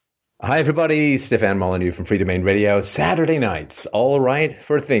Hi, everybody. Stefan Molyneux from Free Domain Radio. Saturday nights, all right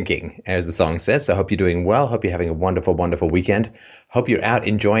for thinking, as the song says. So I hope you're doing well. Hope you're having a wonderful, wonderful weekend. Hope you're out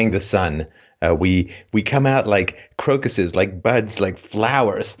enjoying the sun. We come out like crocuses, like buds, like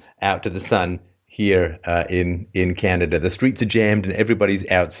flowers out to the sun here in Canada. The streets are jammed and everybody's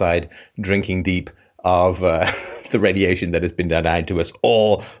outside drinking deep of the radiation that has been denied to us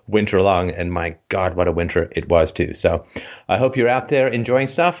all winter long. And my God, what a winter it was too. So I hope you're out there enjoying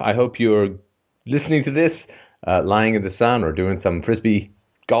stuff. I hope you're listening to this, lying in the sun or doing some frisbee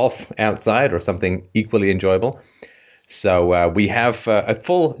golf outside or something equally enjoyable. So we have a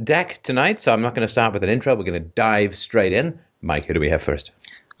full deck tonight. So I'm not going to start with an intro. We're going to dive straight in. Mike, who do we have first?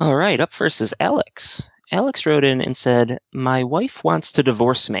 All right, up first is Alex. Alex wrote in and said, "My wife wants to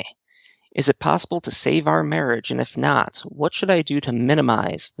divorce me. Is it possible to save our marriage? And if not, what should I do to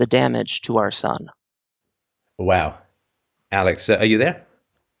minimize the damage to our son?" Wow. Alex, are you there?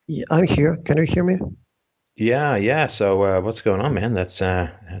 Yeah, I'm here. Can you hear me? Yeah. So what's going on, man? That's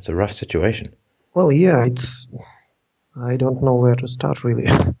a rough situation. Well, yeah, I don't know where to start, really.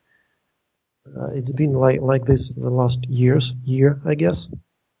 It's been like this the last year, I guess.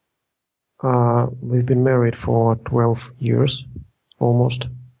 We've been married for 12 years, almost.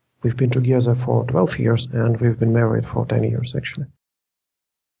 We've been together for 12 years, and we've been married for 10 years, actually.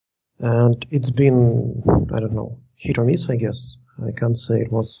 And it's been, I don't know, hit or miss, I guess. I can't say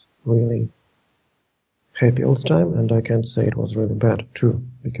it was really happy all the time, and I can't say it was really bad, too,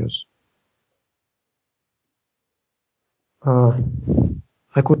 because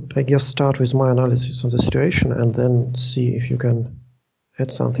I could, I guess, start with my analysis of the situation and then see if you can add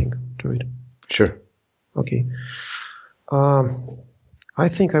something to it. Sure. Okay. I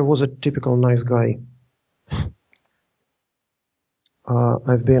think I was a typical nice guy.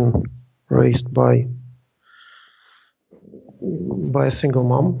 I've been raised by a single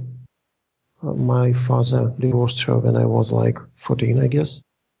mom. My father divorced her when I was like 14, I guess,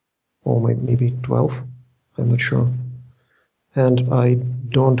 or maybe 12. I'm not sure. And I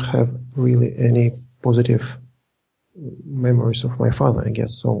don't have really any positive memories of my father, I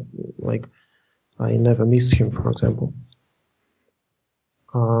guess. So, like, I never missed him, for example.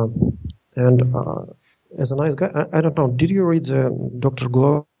 As a nice guy, I don't know. Did you read the Dr.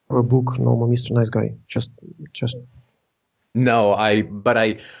 Glover book, No More Mr. Nice Guy? Just. No, but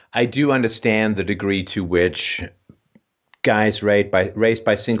I do understand the degree to which guys raised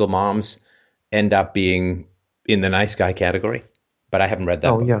by single moms end up being in the nice guy category. But I haven't read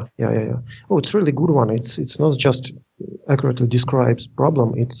that. Oh, book. Yeah. Oh, it's a really good one. It's not just accurately describes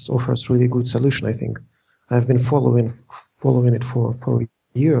problem. It offers really good solution, I think. I've been following it for a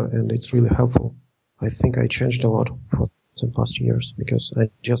year, and it's really helpful. I think I changed a lot for the past years because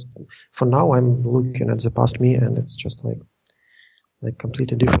for now I'm looking at the past me, and it's just like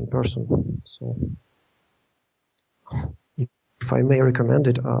completely different person. So if I may recommend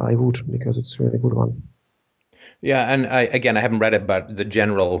it, I would, because it's a really good one. Yeah, and I haven't read it, but the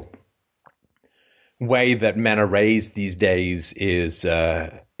general way that men are raised these days is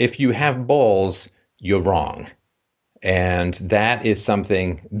if you have balls, you're wrong. And that is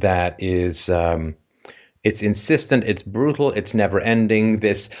something that is, it's insistent, it's brutal, it's never ending.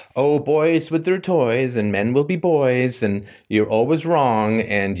 This, oh, boys with their toys and men will be boys and you're always wrong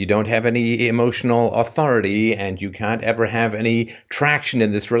and you don't have any emotional authority and you can't ever have any traction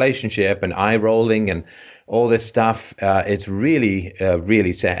in this relationship and eye rolling and all this stuff. It's really,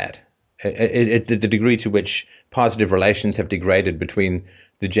 really sad. The degree to which positive relations have degraded between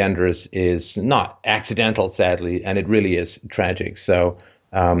the genders is not accidental, sadly, and it really is tragic. So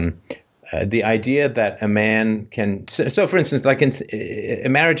the idea that a man can, so for instance, like a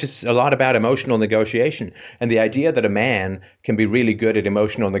marriage is a lot about emotional negotiation, and the idea that a man can be really good at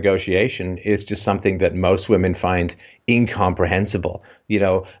emotional negotiation is just something that most women find incomprehensible. You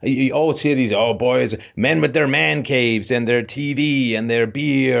know, you always hear these, oh, boys, men with their man caves and their TV and their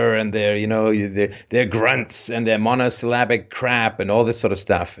beer and their, you know, their grunts and their monosyllabic crap and all this sort of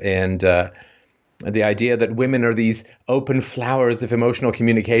stuff. And the idea that women are these open flowers of emotional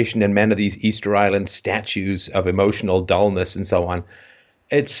communication and men are these Easter Island statues of emotional dullness and so on.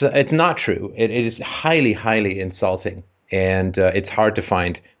 It's not true. It is highly, highly insulting. And it's hard to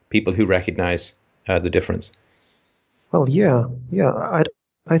find people who recognize the difference. Well, yeah.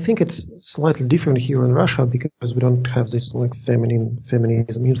 I think it's slightly different here in Russia because we don't have this like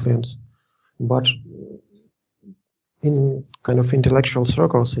feminism influence. But in kind of intellectual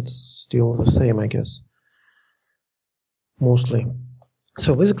circles, it's still the same, I guess. Mostly.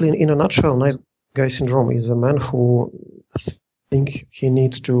 So basically, in a nutshell, nice guy syndrome is a man who think he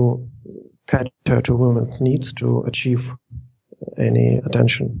needs to cater to women's needs to achieve any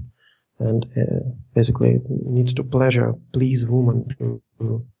attention. and basically needs to please women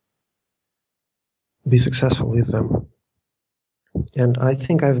to be successful with them. And I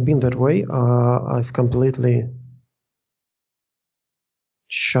think I've been that way. I've completely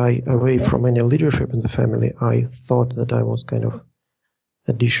shy away from any leadership in the family. I thought that I was kind of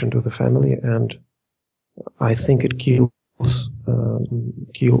addition to the family, and I think it kill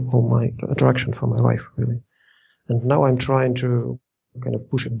all my attraction for my wife, really. And now I'm trying to kind of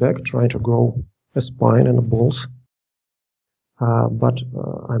push it back, trying to grow a spine and a balls. But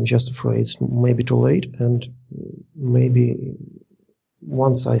I'm just afraid it's maybe too late, and maybe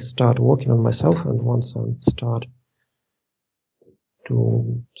once I start working on myself and once I start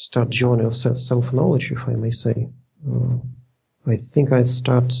journey of self-knowledge, if I may say, I think I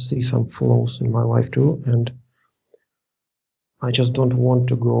start to see some flaws in my life too, and I just don't want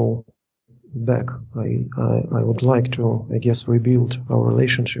to go back. I would like to, I guess, rebuild our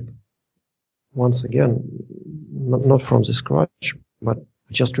relationship once again, not from the scratch, but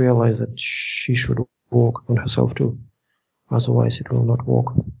just realize that she should work on herself too. Otherwise, it will not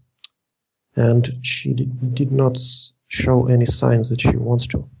work. And she did not show any signs that she wants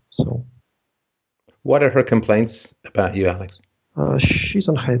to. So, what are her complaints about you, Alex? She's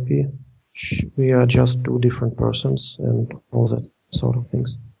unhappy. We are just two different persons, and all that sort of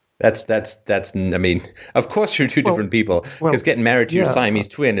things. That's. I mean, of course you're two different people, because getting married to your Siamese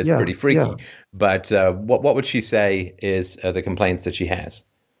twin is pretty freaky. Yeah. But what would she say is the complaints that she has?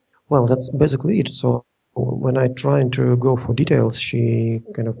 Well, that's basically it. So when I try to go for details, she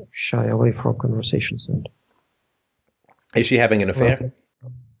kind of shy away from conversations. And is she having an affair?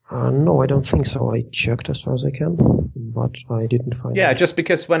 No, I don't think so. I checked as far as I can, but I didn't find it. Just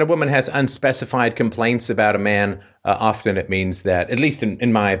because when a woman has unspecified complaints about a man, often it means that, at least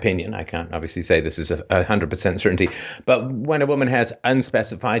in my opinion, I can't obviously say this is 100% certainty, but when a woman has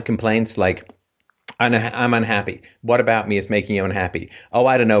unspecified complaints like, I'm unhappy. What about me is making you unhappy? Oh,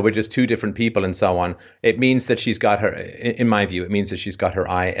 I don't know. We're just two different people and so on. It means that she's got her, in my view, it means that she's got her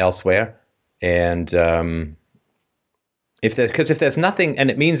eye elsewhere. And if there's nothing,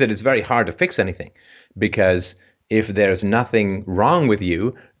 and it means that it's very hard to fix anything, because if there's nothing wrong with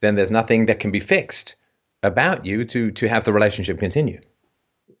you, then there's nothing that can be fixed about you to have the relationship continue.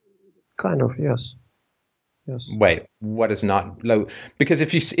 Kind of, yes. Yes. Wait, what is not low? Because if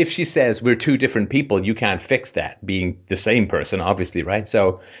she says we're two different people, you can't fix that being the same person, obviously, right?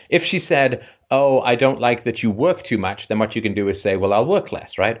 So if she said, oh, I don't like that you work too much, then what you can do is say, well, I'll work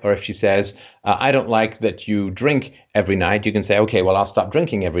less, right? Or if she says, I don't like that you drink every night, you can say, okay, well, I'll stop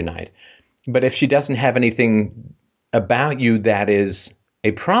drinking every night. But if she doesn't have anything about you that is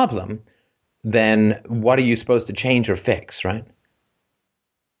a problem, then what are you supposed to change or fix, right?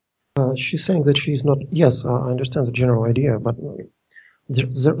 She's saying that she's not. Yes, I understand the general idea, but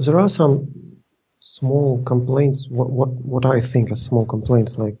there are some small complaints. What I think are small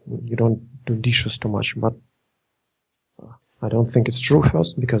complaints, like you don't do dishes too much. But I don't think it's true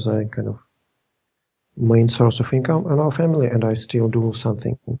first, because I kind of main source of income in our family, and I still do some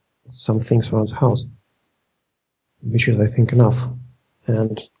things around the house, which is, I think, enough.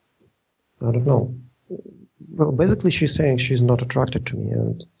 And I don't know. Well, basically, she's saying she's not attracted to me,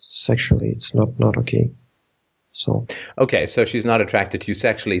 and sexually, it's not okay. So okay, so she's not attracted to you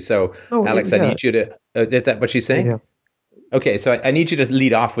sexually. So, no, Alex, I need you to. Is that what she's saying? Yeah. Okay, so I need you to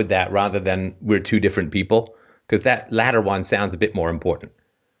lead off with that rather than we're two different people, because that latter one sounds a bit more important.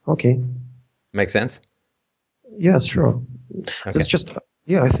 Okay. Make sense? Yes, sure. Okay. It's just.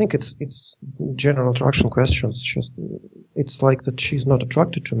 Yeah, I think it's general attraction questions. It's like that she's not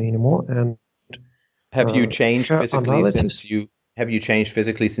attracted to me anymore, and. Have you changed physically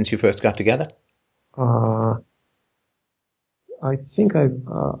since you first got together? I think I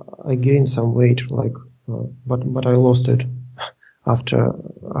gained some weight, but I lost it after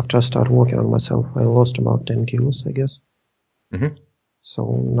I started working on myself. I lost about 10 kilos, I guess. Mm-hmm.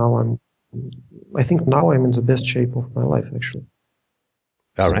 So now I think now I'm in the best shape of my life, actually.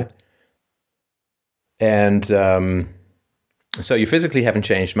 All right. And so you physically haven't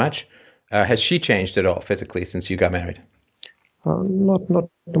changed much. Has she changed at all physically since you got married? Not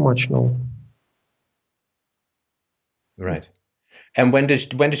too much, no. Right. And when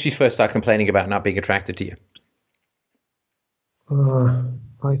did she first start complaining about not being attracted to you?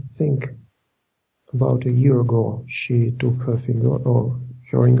 I think about a year ago she took her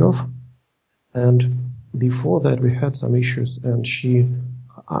ring off, and before that we had some issues, and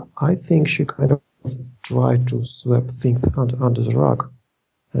I think she kind of tried to sweep things under the rug.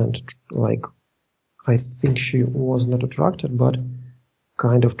 And I think she was not attracted, but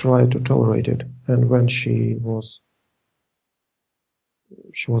kind of tried to tolerate it. And when she was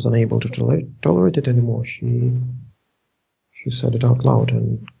she was unable to tolerate it anymore, she said it out loud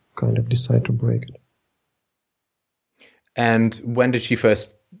and kind of decided to break it. And when did she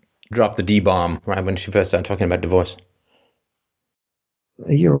first drop the D-bomb, right, when she first started talking about divorce?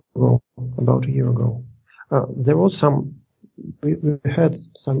 A year ago, about a year ago. There was we had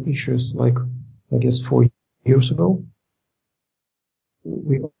some issues, like, I guess 4 years ago.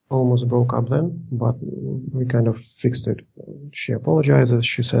 We almost broke up then, but we kind of fixed it. She apologizes,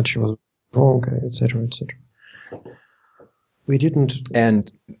 she said she was wrong, etc., etc. We didn't...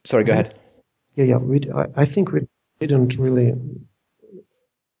 And, sorry, go ahead. Yeah, I think we didn't really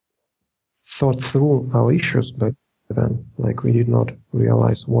thought through our issues back then. Like, we did not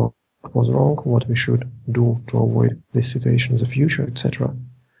realize what was wrong, what we should do to avoid this situation in the future, etc.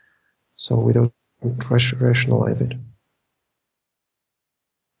 So we don't rationalize it.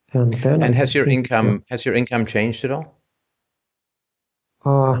 And then has your income changed at all?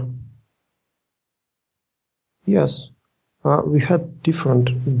 Yes. We had different,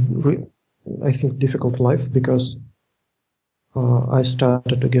 I think, difficult life because I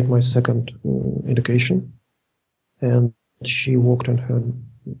started to get my second education, and she worked on her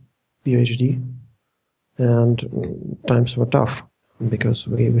PhD, and times were tough because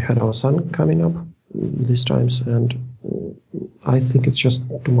we had our son coming up these times, and I think it's just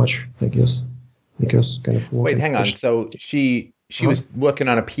too much, I guess, because kind of... Wait, hang on. So she was working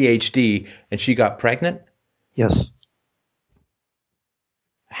on a PhD and she got pregnant? Yes.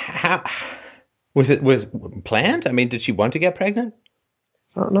 How was planned? I mean, did she want to get pregnant?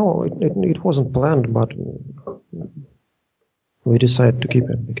 No, it wasn't planned, but we decided to keep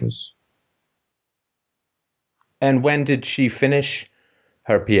it because... And when did she finish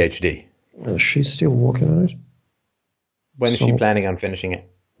her PhD? She's still working on it. When is she planning on finishing it?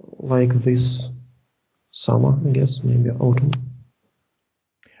 Like this summer, I guess, maybe autumn.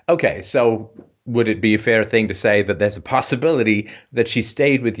 Okay, so would it be a fair thing to say that there's a possibility that she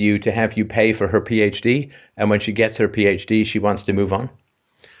stayed with you to have you pay for her PhD, and when she gets her PhD, she wants to move on?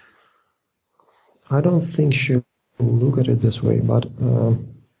 I don't think she'll look at it this way, but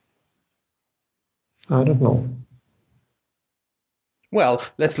I don't know. Well,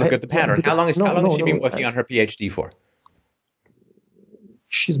 let's look at the pattern. How long has she been working on her PhD for?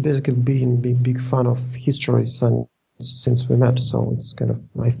 She's basically been a big fan of history since we met, so it's kind of,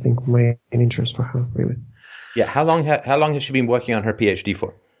 I think, main interest for her, really. Yeah, how long has she been working on her PhD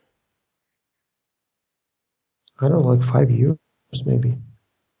for? I don't know, like 5 years, maybe.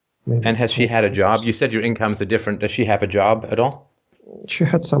 And has she had a job? You said your incomes are different. Does she have a job at all? She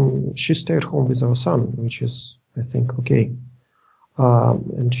stayed home with our son, which is, I think, okay.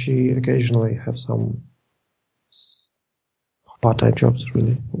 And she occasionally have some part-time jobs,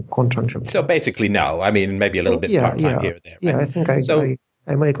 really, contract jobs. So basically, no. I mean, maybe a little bit part-time here or there. Yeah, I think I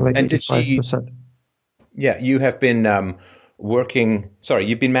make like 85%. Yeah, you have been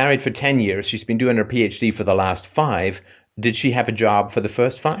you've been married for 10 years. She's been doing her PhD for the last 5. Did she have a job for the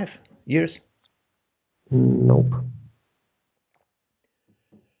first 5 years? Nope.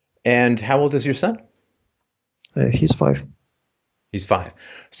 And how old is your son? He's 5. He's 5.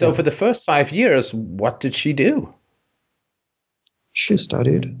 So for the first 5 years, what did she do? She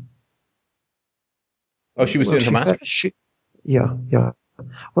studied. Oh, she was doing her master's? Yeah.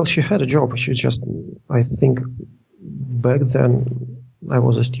 Well, she had a job. She just, I think, back then I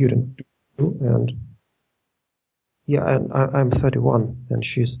was a student too, and I'm 31 and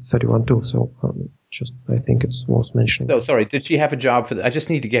she's 31 too. So I think it's worth mentioning. So sorry, did she have a job I just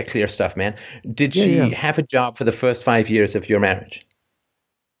need to get clear stuff, man. Did she have a job for the first 5 years of your marriage?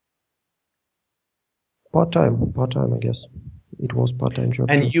 Part-time, I guess. It was part-time job.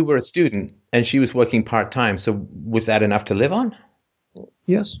 And you were a student, and she was working part-time. So was that enough to live on?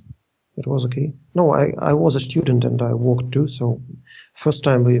 Yes, it was okay. No, I was a student and I worked too. So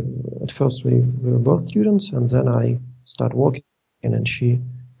we were both students, and then I started working, and she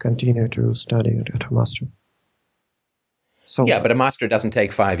continued to study at her master. So yeah, but a master doesn't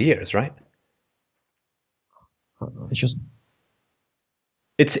take 5 years, right?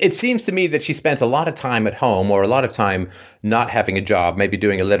 It seems to me that she spent a lot of time at home, or a lot of time not having a job, maybe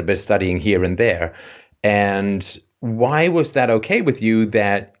doing a little bit of studying here and there. And why was that okay with you,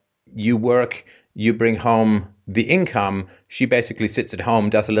 that you work, you bring home the income, she basically sits at home,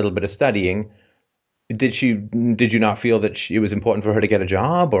 does a little bit of studying? Did you not feel that it was important for her to get a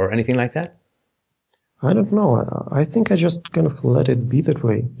job or anything like that? I don't know. I think I just kind of let it be that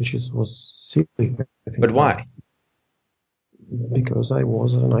way, which was silly. I think. But why? Because I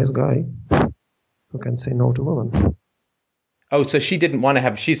was a nice guy who can say no to women. Oh, so she didn't want to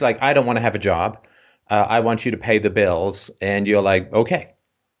have, she's like, I don't want to have a job, I want you to pay the bills. And you're like, okay.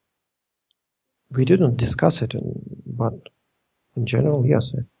 We didn't discuss it, but in general,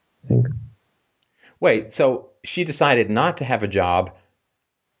 yes, I think. Wait, so she decided not to have a job,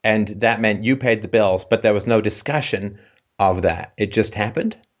 and that meant you paid the bills, but there was no discussion of that. It just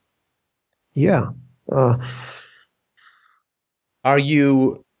happened? Yeah. Are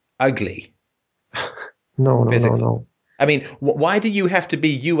you ugly? No. Physically? I mean, why do you have to be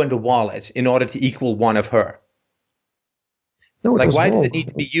you and a wallet in order to equal one of her? No, it was why wrong. does it need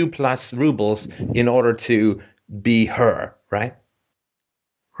to be you plus rubles in order to be her, right?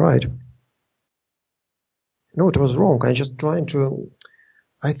 Right. No, it was wrong. I just trying to.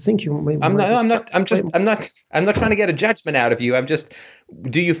 I think you may. I'm not trying to get a judgment out of you.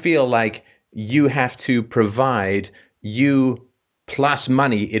 Do you feel like you have to provide you plus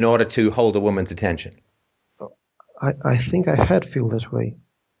money in order to hold a woman's attention? I think I had feel that way.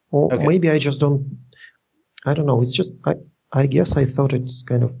 Or Okay. maybe I just don't. I don't know. It's just, I guess I thought it's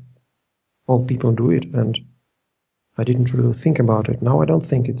kind of all people do it, and I didn't really think about it. Now I don't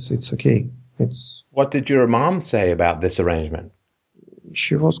think it's okay. What did your mom say about this arrangement?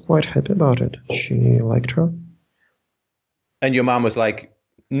 She was quite happy about it. She liked her. And your mom was like,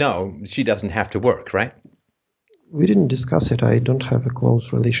 no, she doesn't have to work, right? We didn't discuss it. I don't have a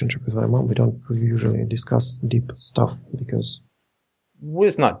close relationship with my mom. We don't usually discuss deep stuff because... Well,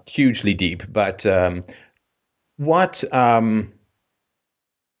 it's not hugely deep, but what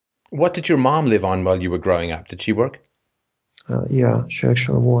did your mom live on while you were growing up? Did she work? Yeah, she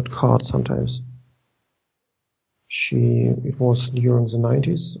actually worked hard sometimes. It was during the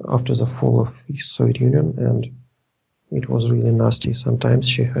 90s, after the fall of the Soviet Union, and it was really nasty. Sometimes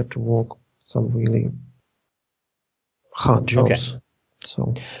she had to work some really hard jobs. Okay.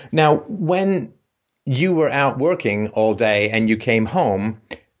 So now, when you were out working all day and you came home,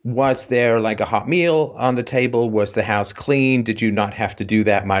 was there like a hot meal on the table? Was the house clean? Did you not have to do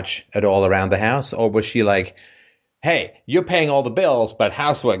that much at all around the house? Or was she like, hey, you're paying all the bills, but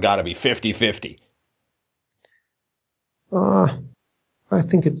housework got to be 50-50? I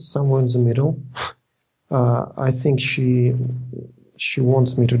think it's somewhere in the middle. I think she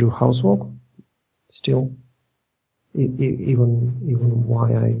wants me to do housework still, even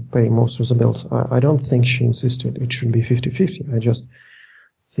why I pay most of the bills. I don't think she insisted it should be 50-50. I just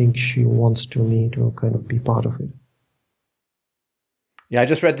think she wants me to kind of be part of it. Yeah, I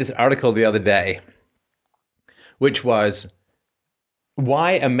just read this article the other day, which was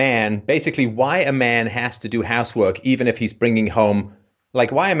why a man has to do housework even if he's bringing home,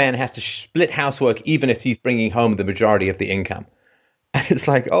 like why a man has to split housework even if he's bringing home the majority of the income. And it's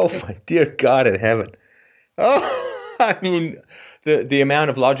like, oh my dear God in heaven. Oh, I mean, the amount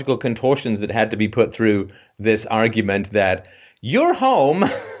of logical contortions that had to be put through this argument that you're home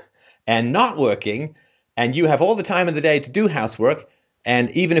and not working and you have all the time of the day to do housework.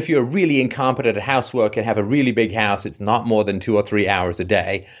 And even if you're really incompetent at housework and have a really big house, it's not more than 2 or 3 hours a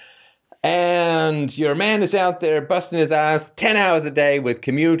day. And your man is out there busting his ass 10 hours a day with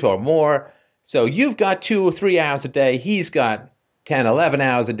commute or more. So you've got 2 or 3 hours a day. He's got 10, 11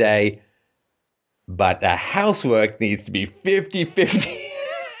 hours a day. But the housework needs to be 50-50.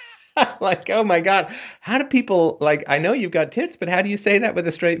 Like, oh my God. How do people, like, I know you've got tits, but how do you say that with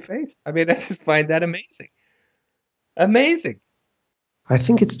a straight face? I mean, I just find that amazing. Amazing. I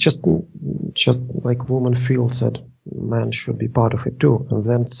think it's just like woman feels that man should be part of it too, and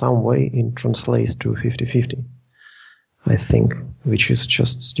then some way it translates to 50-50. I think, which is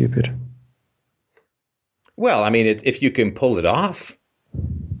just stupid. Well, I mean, if you can pull it off.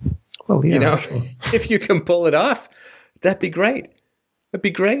 Well, yeah, sure. If you can pull it off, that'd be great. That'd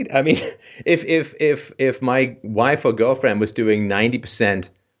be great. I mean, if my wife or girlfriend was doing 90%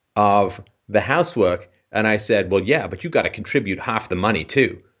 of the housework, and I said, well, yeah, but you got to contribute half the money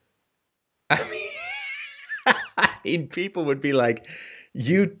too. I mean, people would be like,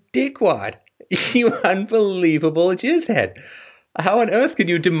 you dickwad, you unbelievable jizzhead. How on earth can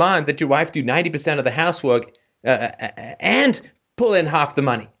you demand that your wife do 90% of the housework and pull in half the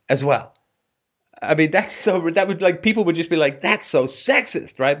money as well? I mean, people would just be like, that's so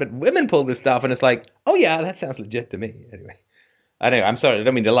sexist, right? But women pull this stuff and it's like, oh yeah, that sounds legit to me. Anyway. I'm sorry, I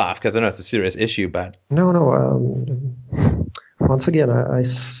don't mean to laugh because I know it's a serious issue, but... No. Once again, I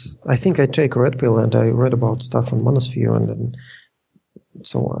think I take a red pill and I read about stuff on Monosphere and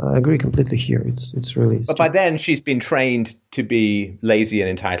so I agree completely here. It's really... But by then, she's been trained to be lazy and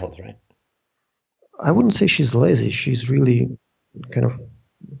entitled, right? I wouldn't say she's lazy. She's really kind of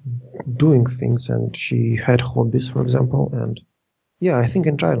doing things and she had hobbies, for example, and yeah, I think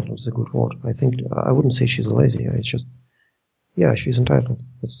entitled is a good word. I wouldn't say she's lazy. Yeah, she's entitled.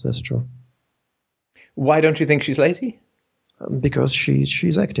 That's true. Why don't you think she's lazy? Because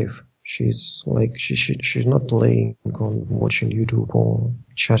she's active. She's like she's not laying on watching YouTube or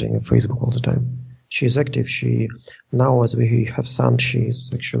chatting on Facebook all the time. She's active. She now, as we have son,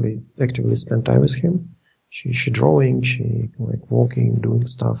 she's actually actively spend time with him. She drawing. She like walking, doing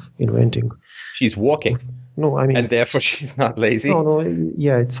stuff, inventing. She's walking. No, I mean, and therefore she's not lazy. No,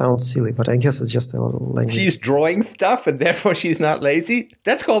 yeah, it sounds silly, but I guess it's just a language. She's drawing stuff, and therefore she's not lazy.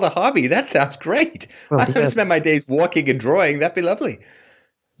 That's called a hobby. That sounds great. Well, I want to yes. spend my days walking and drawing. That'd be lovely.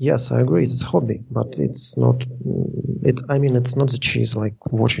 Yes, I agree. It's a hobby, but it's not. I mean, it's not that she's like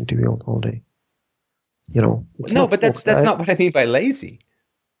watching TV all day. You know. No, but that's not what I mean by lazy.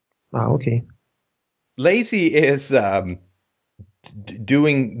 Okay. Lazy is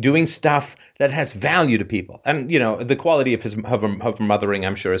doing stuff that has value to people, and the quality of her mothering,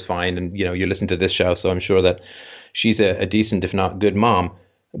 I'm sure, is fine. And you listen to this show, so I'm sure that she's a decent, if not good, mom.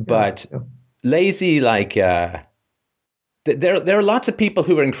 But lazy, like there are lots of people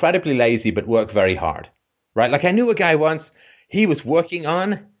who are incredibly lazy but work very hard, right? Like I knew a guy once. He was working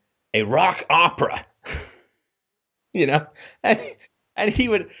on a rock opera, and he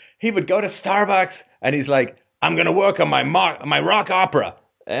would go to Starbucks and he's like, I'm going to work on my rock opera.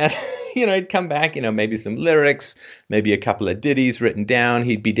 And, he'd come back, maybe some lyrics, maybe a couple of ditties written down.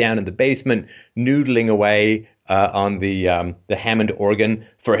 He'd be down in the basement noodling away on the Hammond organ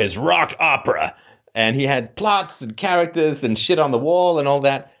for his rock opera. And he had plots and characters and shit on the wall and all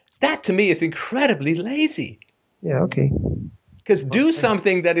that. That, to me, is incredibly lazy. Yeah, okay. Because do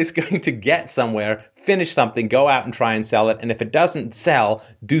something that is going to get somewhere, finish something, go out and try and sell it. And if it doesn't sell,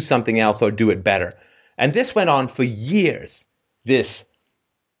 do something else or do it better. And this went on for years, this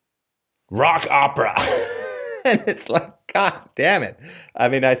rock opera. And it's like, God damn it. I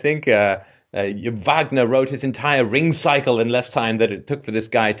mean, I think Wagner wrote his entire Ring cycle in less time than it took for this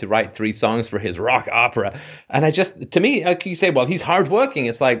guy to write 3 songs for his rock opera. And to me, you say, well, he's hardworking.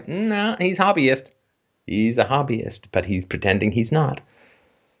 It's like, no, he's hobbyist. He's a hobbyist, but he's pretending he's not.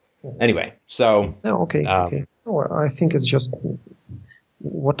 Anyway, so... No, okay. No, I think it's just...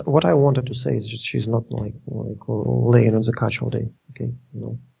 What I wanted to say is just she's not like laying on the couch all day. Okay,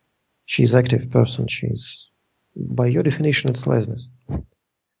 she's an active person. She's, by your definition, it's laziness.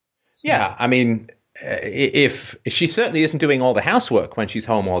 Yeah, I mean, if she certainly isn't doing all the housework when she's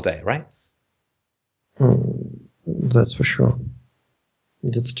home all day, right? That's for sure.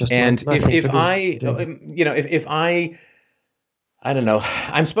 It's just and if I don't know,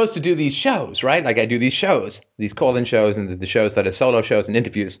 I'm supposed to do these shows, right? Like I do these shows, these call-in shows, and the shows that are solo shows and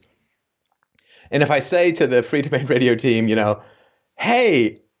interviews. And if I say to the Free Domain Radio team,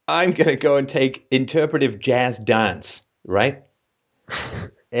 hey, I'm going to go and take interpretive jazz dance, right?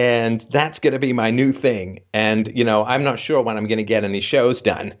 And that's going to be my new thing. And, I'm not sure when I'm going to get any shows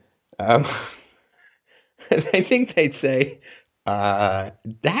done. And I think they'd say,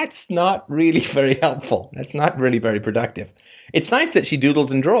 that's not really very helpful. That's not really very productive. It's nice that she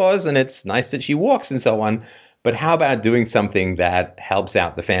doodles and draws, and it's nice that she walks and so on, but how about doing something that helps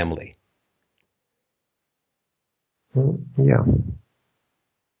out the family? Yeah.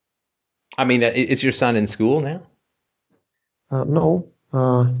 I mean, is your son in school now? No.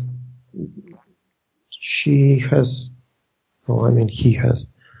 She has... Oh, I mean, he has.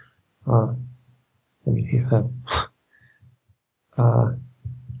 He has...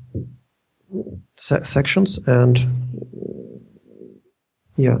 sections and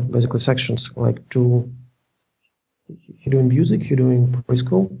basically sections like he doing music, he doing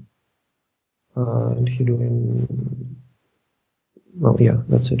preschool, and he doing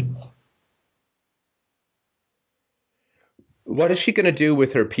that's it. What is she going to do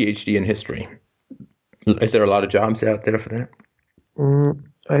with her PhD in history? Is there a lot of jobs out there for that?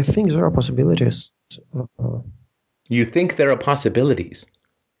 I think there are possibilities. You think there are possibilities?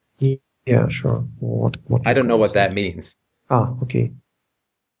 Yeah, sure. What I don't know what that means. Okay.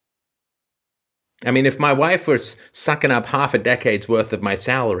 I mean, if my wife was sucking up half a decade's worth of my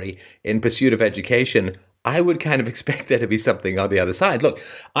salary in pursuit of education, I would kind of expect there to be something on the other side. Look,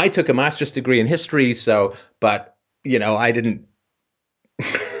 I took a master's degree in history, but I didn't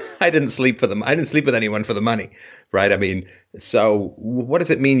I didn't sleep for them. I didn't sleep with anyone for the money, right? I mean, so what does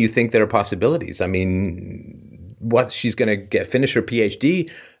it mean you think there are possibilities? I mean, what she's going to finish her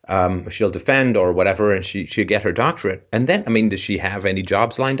PhD, she'll defend or whatever, and she'll get her doctorate. And then, I mean, does she have any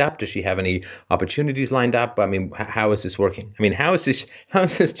jobs lined up? Does she have any opportunities lined up? I mean, how is this working? I mean, how is this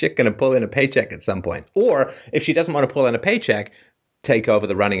chick going to pull in a paycheck at some point? Or if she doesn't want to pull in a paycheck, take over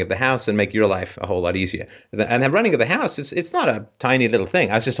the running of the house and make your life a whole lot easier. And the running of the house, it's not a tiny little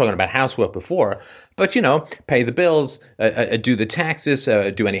thing. I was just talking about housework before, but, pay the bills, do the taxes,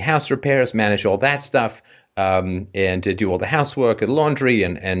 do any house repairs, manage all that stuff, and do all the housework and laundry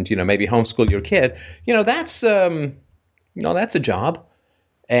and maybe homeschool your kid. That's a job,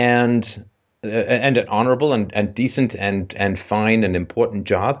 and an honorable and decent and fine and important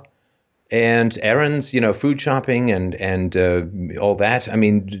job. And errands, food shopping and all that. I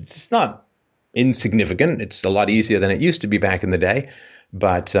mean, it's not insignificant. It's a lot easier than it used to be back in the day.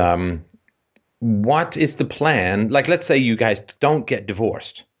 But what is the plan? Like, let's say you guys don't get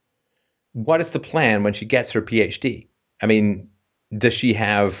divorced. What is the plan when she gets her PhD? I mean, does she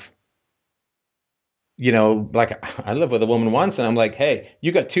have, like, I lived with a woman once and I'm like, hey,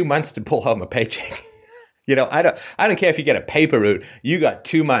 you got 2 months to pull home a paycheck. I don't care if you get a paper route. You got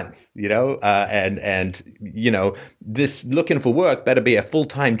 2 months, and this looking for work better be a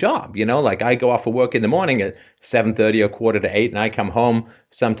full-time job. Like I go off for work in the morning at 7:30 or 7:45, and I come home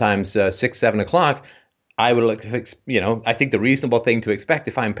sometimes 6, 7 o'clock. I would I think the reasonable thing to expect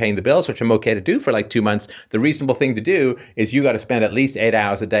if I'm paying the bills, which I'm okay to do for like 2 months, the reasonable thing to do is you got to spend at least 8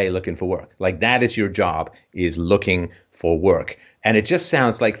 hours a day looking for work. Like that is your job, is looking for work. And it just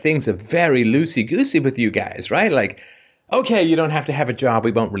sounds like things are very loosey-goosey with you guys, right? Like, okay, you don't have to have a job.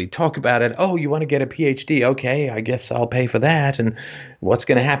 We won't really talk about it. Oh, you want to get a PhD? Okay, I guess I'll pay for that. And what's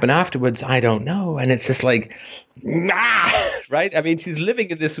going to happen afterwards? I don't know. And it's just like, right? I mean, she's living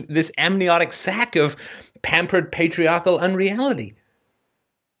in this amniotic sac of pampered patriarchal unreality.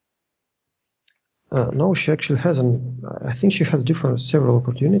 No, she actually hasn't. I think she has several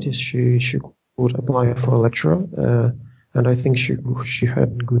opportunities. She could apply for a lecturer, and I think she had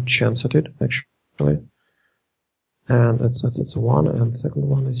a good chance at it, actually. And that's one. And the second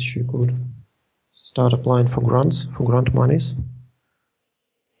one is she could start applying for grant monies,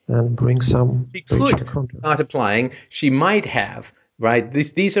 and bring some. She could start applying. She might have, right?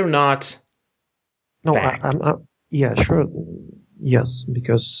 These are not. No, yeah, sure. Yes,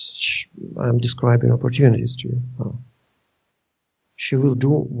 because I'm describing opportunities to you. She will do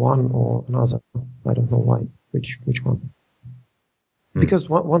one or another. I don't know why. Which one? Because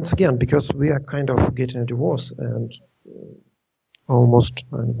once again, because we are kind of getting a divorce and almost,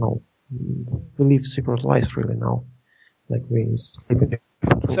 I don't know, we live separate lives really now. Like we sleep in.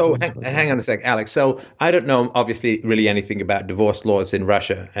 So hang on a sec, Alex. So I don't know, obviously, really anything about divorce laws in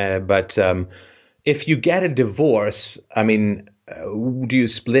Russia, but if you get a divorce, I mean, do you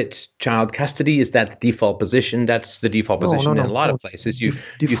split child custody? Is that the default position? That's the default position in a lot of places. You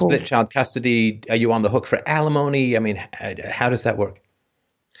split child custody. Are you on the hook for alimony? I mean, how does that work?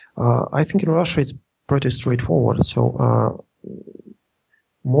 I think in Russia it's pretty straightforward. So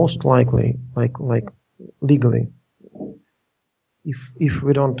most likely, like legally, if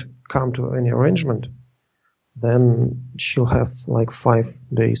we don't come to any arrangement, then she'll have like 5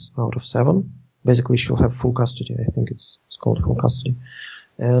 days out of 7. Basically, she'll have full custody. I think it's called full custody.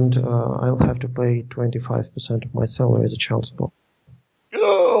 And I'll have to pay 25% of my salary as a child support.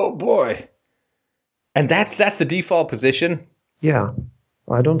 Oh, boy. And that's the default position? Yeah.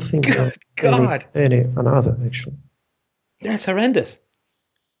 I don't think any another, actually. That's horrendous.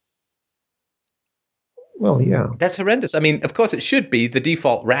 Well, yeah. That's horrendous. I mean, of course, it should be. The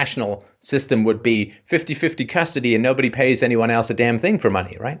default rational system would be 50-50 custody and nobody pays anyone else a damn thing for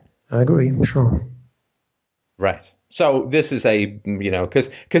money, right? I agree, sure. Right. So this is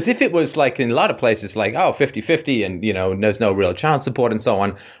because if it was like in a lot of places like, 50-50 and, there's no real child support and so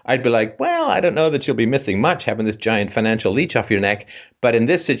on, I'd be like, well, I don't know that you'll be missing much having this giant financial leech off your neck. But in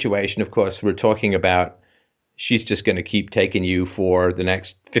this situation, of course, we're talking about she's just going to keep taking you for the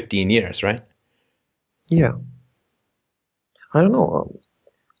next 15 years, right? Yeah. I don't know.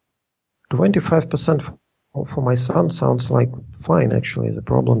 25% for my son sounds like fine, actually. The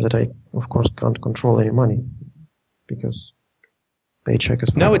problem that I, of course, can't control any money because paycheck is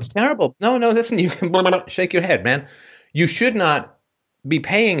fine. No, it's terrible. No, listen, you shake your head, man. You should not be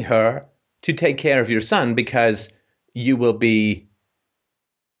paying her to take care of your son because you will be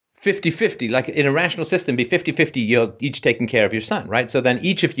 50-50, like in a rational system, be 50-50, you're each taking care of your son, right? So then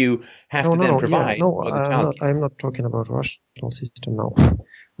each of you have to then provide for the child. I'm not talking about rational system now.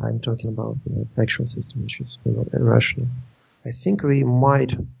 I'm talking about the factual system, which is irrational. I think we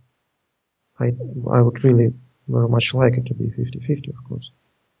might, I would really very much like it to be 50-50, of course,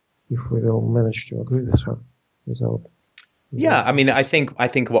 if we will manage to agree with her without... Yeah, I mean, I think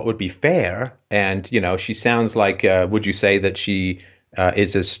what would be fair, and, she sounds like, would you say that she...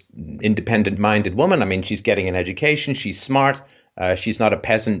 is an independent-minded woman. I mean, she's getting an education. She's smart. She's not a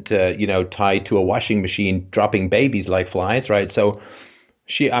peasant, tied to a washing machine, dropping babies like flies, right? So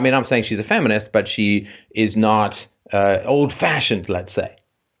I'm saying she's a feminist, but she is not old-fashioned, let's say.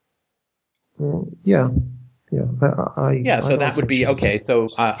 Yeah. So I don't that would think be, she's okay, so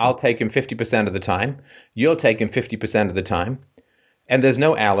strong. I'll take him 50% of the time. You'll take him 50% of the time. And there's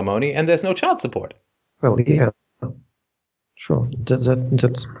no alimony and there's no child support. Well, yeah, sure.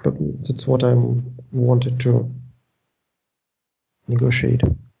 That's what I wanted to negotiate.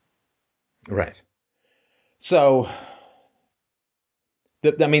 Right. So,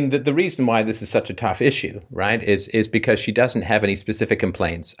 the reason why this is such a tough issue, right, is because she doesn't have any specific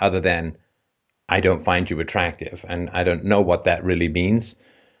complaints other than, I don't find you attractive. And I don't know what that really means.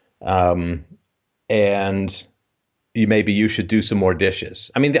 And maybe you should do some more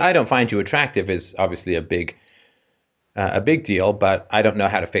dishes. I mean, the I don't find you attractive is obviously a big deal, but I don't know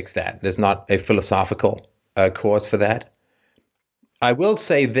how to fix that. There's not a philosophical cause for that. I will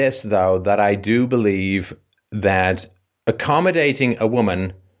say this, though, that I do believe that accommodating a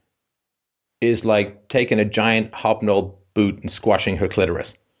woman is like taking a giant hobnail boot and squashing her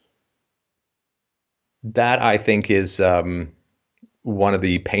clitoris. That, I think, is one of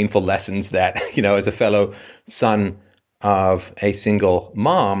the painful lessons that, as a fellow son of a single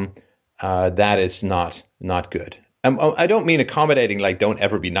mom, that is not good. I don't mean accommodating like don't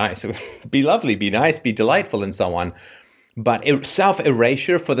ever be nice. Be lovely, be nice, be delightful, and so on. But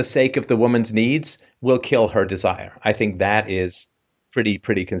self-erasure for the sake of the woman's needs will kill her desire. I think that is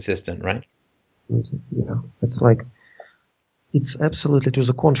pretty consistent, right? Yeah, it's absolutely to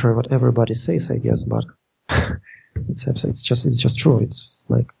the contrary what everybody says, I guess, but it's just true. It's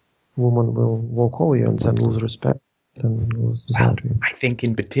like woman will walk over you and then lose respect and lose desire to you. I think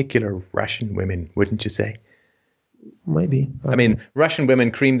in particular Russian women, wouldn't you say? Maybe. I mean, Russian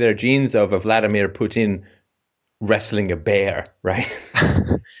women cream their jeans over Vladimir Putin wrestling a bear, right?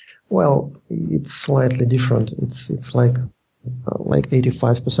 Well, it's slightly different. It's like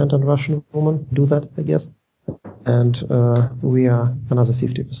 85% of Russian women do that, I guess, and we are another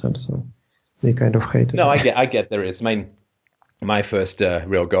 50%. So we kind of hate it. No, I get there is. I mean, my first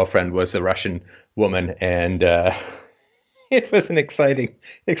real girlfriend was a Russian woman, and it was an exciting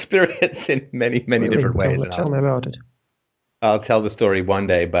experience in many different ways. Tell me about it. I'll tell the story one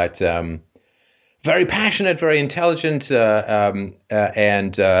day, but very passionate, very intelligent, and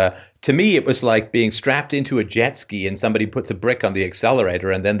to me it was like being strapped into a jet ski and somebody puts a brick on the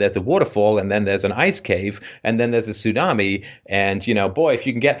accelerator, and then there's a waterfall, and then there's an ice cave, and then there's a tsunami, and boy, if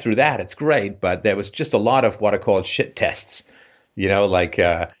you can get through that, it's great. But there was just a lot of what are called shit tests, like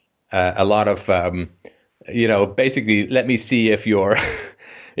a lot of basically, let me see if you're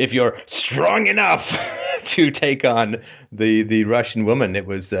strong enough to take on the Russian woman. It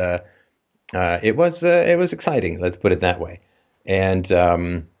was exciting. Let's put it that way. And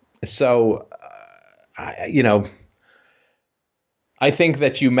I think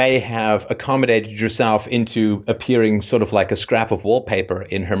that you may have accommodated yourself into appearing sort of like a scrap of wallpaper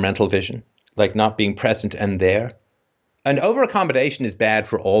in her mental vision, like not being present and there. And over-accommodation is bad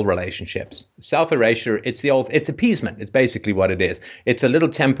for all relationships. Self-erasure, it's appeasement. It's basically what it is. It's a little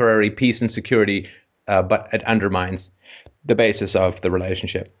temporary peace and security, but it undermines the basis of the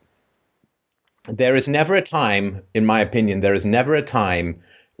relationship. There is never a time, in my opinion,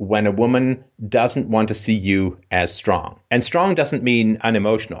 when a woman doesn't want to see you as strong. And strong doesn't mean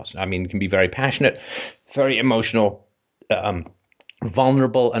unemotional. I mean, it can be very passionate, very emotional,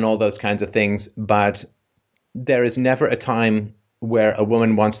 vulnerable, and all those kinds of things. But there is never a time where a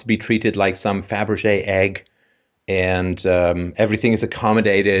woman wants to be treated like some Fabergé egg, and everything is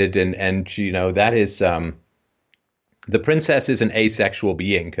accommodated. And that is... the princess is an asexual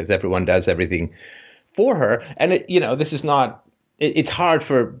being because everyone does everything for her. And this is not... It's hard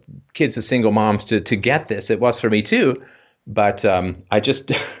for kids of single moms to get this. It was for me too. But I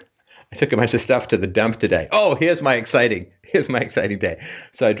took a bunch of stuff to the dump today. Oh, here's my exciting day.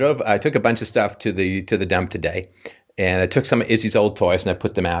 So I took a bunch of stuff to the dump today, and I took some of Izzy's old toys and I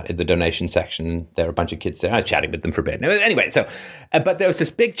put them out in the donation section. There were a bunch of kids there. I was chatting with them for a bit. Anyway, but there was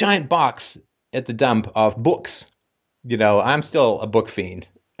this big giant box at the dump of books. I'm still a book fiend,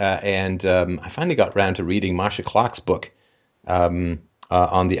 and I finally got around to reading Marcia Clark's book on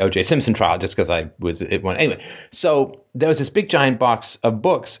the O.J. Simpson trial, just because I was at one. Anyway, so there was this big giant box of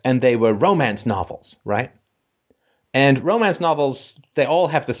books, and they were romance novels, right? And romance novels, they all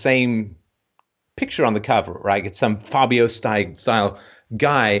have the same picture on the cover, right? It's some Fabio style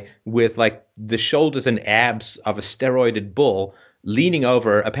guy with like the shoulders and abs of a steroided bull, leaning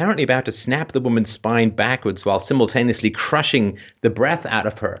over, apparently about to snap the woman's spine backwards while simultaneously crushing the breath out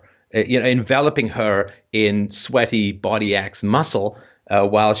of her enveloping her in sweaty body axe muscle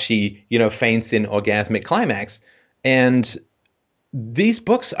while she, faints in orgasmic climax. And these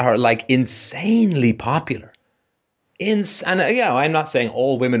books are like insanely popular. And I'm not saying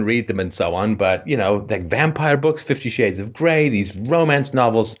all women read them and so on, but like vampire books, 50 Shades of Grey, these romance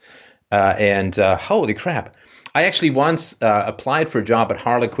novels, and holy crap. I actually once applied for a job at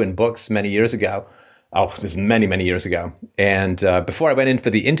Harlequin Books many years ago. Oh, this is many, many years ago. And before I went in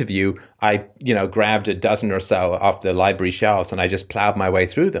for the interview, I, grabbed a dozen or so off the library shelves and I just plowed my way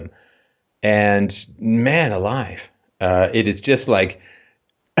through them. And man alive, it is just like,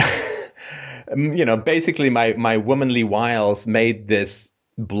 basically my womanly wiles made this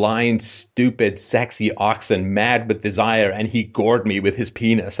blind, stupid, sexy oxen mad with desire, and he gored me with his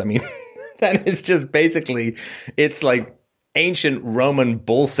penis. I mean, that is just basically, it's like ancient Roman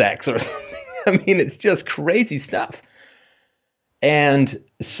bull sex or something. I mean, it's just crazy stuff. And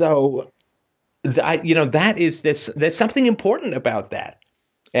so, there's something important about that.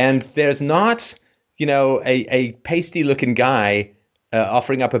 And there's not, a pasty looking guy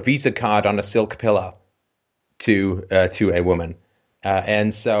offering up a Visa card on a silk pillow to a woman.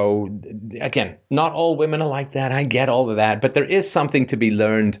 And so, again, not all women are like that. I get all of that. But there is something to be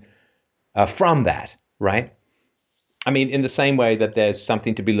learned from that, right? I mean, in the same way that there's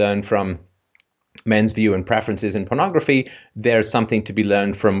something to be learned from men's view and preferences in pornography, there's something to be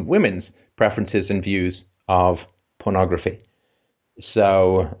learned from women's preferences and views of pornography.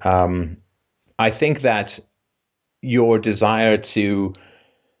 So I think that your desire to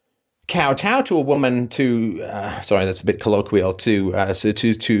kowtow to a woman, sorry, that's a bit colloquial,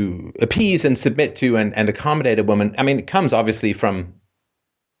 to appease and submit to and accommodate a woman, I mean, it comes obviously from,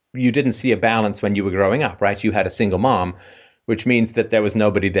 you didn't see a balance when you were growing up, right? You had a single mom, which means that there was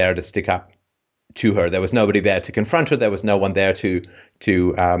nobody there to stick up to her. There was nobody there to confront her. There was no one there to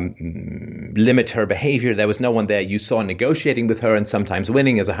limit her behavior. There was no one there you saw negotiating with her and sometimes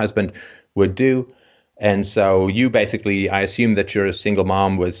winning, as a husband would do. And so you basically, I assume that your single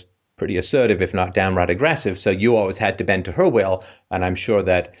mom was pretty assertive, if not downright aggressive. So you always had to bend to her will. And I'm sure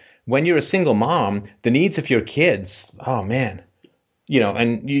that when you're a single mom, the needs of your kids, oh man,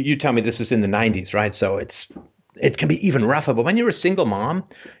 and you tell me this was in the 90s, right? So it can be even rougher. But when you're a single mom,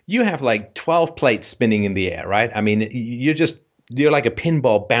 you have like 12 plates spinning in the air, right? I mean, you're like a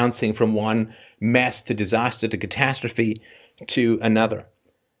pinball bouncing from one mess to disaster to catastrophe to another.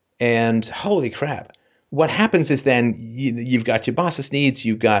 And holy crap. What happens is then you've got your boss's needs,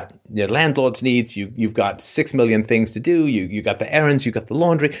 you've got your landlord's needs, you've got 6 million things to do, you got the errands, you got the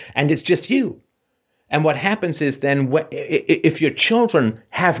laundry, and it's just you. And what happens is then if your children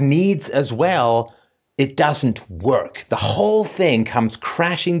have needs as well, it doesn't work. The whole thing comes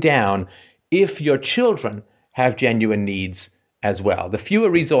crashing down if your children have genuine needs as well. The fewer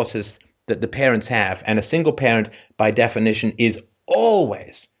resources that the parents have, and a single parent by definition is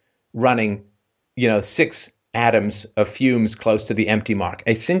always running, 6 atoms of fumes close to the empty mark.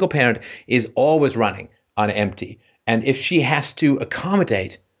 A single parent is always running on empty. And if she has to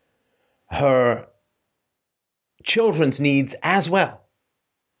accommodate her children's needs as well,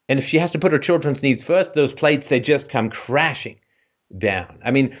 and if she has to put her children's needs first, those plates, they just come crashing down.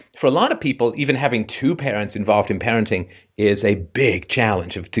 I mean, for a lot of people, even having 2 parents involved in parenting is a big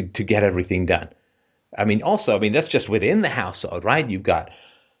challenge to get everything done. I mean, that's just within the household, right? You've got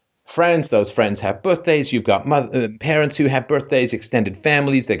friends, those friends have birthdays, you've got parents who have birthdays, extended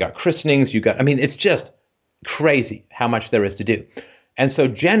families, they got christenings, it's just crazy how much there is to do. And so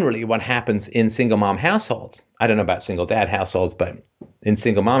generally what happens in single mom households, I don't know about single dad households, but in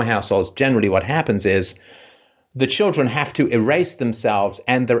single mom households, generally what happens is the children have to erase themselves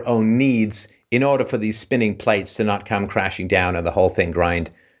and their own needs in order for these spinning plates to not come crashing down and the whole thing grind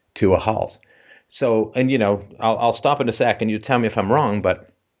to a halt. So, and I'll stop in a sec and you tell me if I'm wrong, but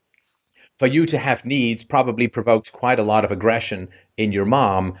for you to have needs probably provoked quite a lot of aggression in your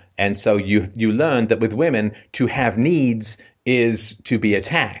mom. And so you learned that with women, to have needs is to be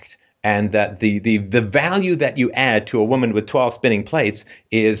attacked. And that the value that you add to a woman with 12 spinning plates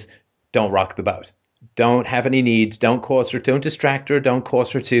is don't rock the boat. Don't have any needs. Don't distract her. Don't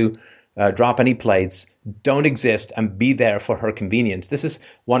cause her to drop any plates. Don't exist and be there for her convenience. This is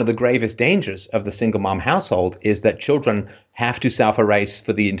one of the gravest dangers of the single mom household, is that children have to self-erase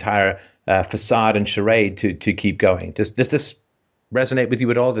for the entire facade and charade to keep going. Does this resonate with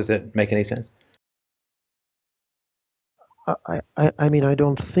you at all? Does it make any sense? I mean, I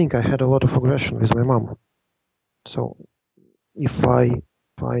don't think I had a lot of aggression with my mom. So if I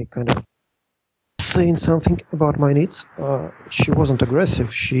kind of saying something about my needs, she wasn't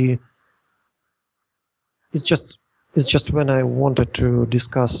aggressive. It's just It's just when I wanted to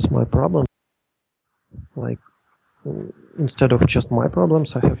discuss my problem, like instead of just my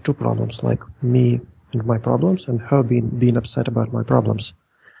problems, I have two problems, like me and my problems, and her being upset about my problems,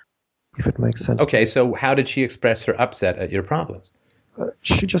 if it makes sense. Okay, so how did she express her upset at your problems?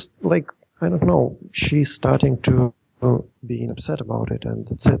 She just, like, I don't know, she's starting to being upset about it, and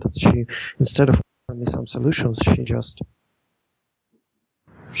that's it. She, instead of giving me some solutions, she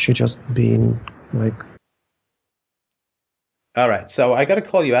just being like... All right, so I got to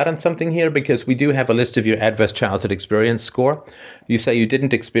call you out on something here because we do have a list of your adverse childhood experience score. You say you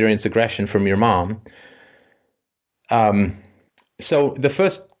didn't experience aggression from your mom. So the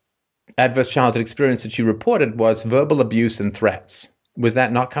first adverse childhood experience that you reported was verbal abuse and threats. Was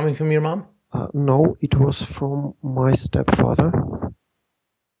that not coming from your mom? No, it was from my stepfather.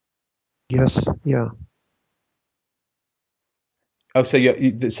 Yes, yeah. Oh, so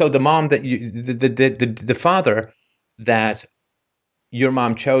so the mom that the father that your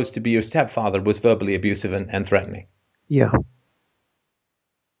mom chose to be your stepfather was verbally abusive and threatening. Yeah.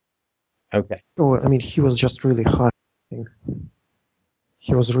 Okay. Oh, I mean, he was just really hard, I think.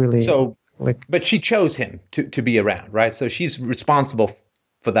 He was really... So, like... but she chose him to be around, right? So she's responsible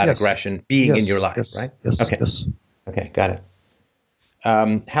for that aggression being in your life, right? Yes, okay. Yes. Okay, got it.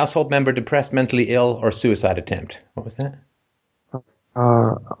 Household member depressed, mentally ill, or suicide attempt. What was that?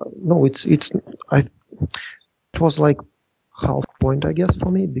 No, it was like half point, I guess,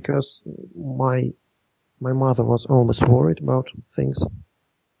 for me, because my mother was always worried about things,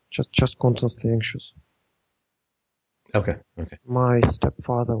 just constantly anxious. Okay. My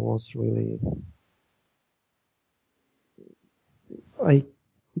stepfather was really...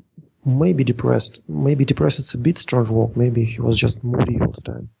 maybe depressed. Maybe depressed is a bit strong word. Maybe he was just moody all the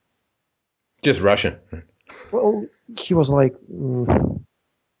time. Just Russian. Well, he was like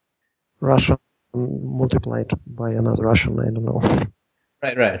Russian multiplied by another Russian, I don't know.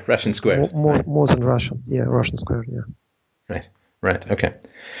 Right. Russian squared. More than Russians. Yeah, Russian squared, yeah. Right. Okay.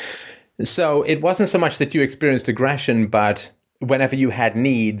 So it wasn't so much that you experienced aggression, but whenever you had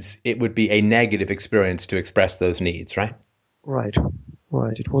needs, it would be a negative experience to express those needs, right? Right.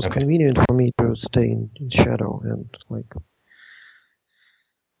 It was convenient for me to stay in shadow and like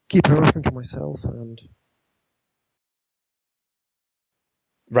keep everything to myself and...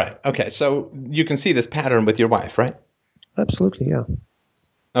 Right. Okay. So you can see this pattern with your wife, right? Absolutely, yeah.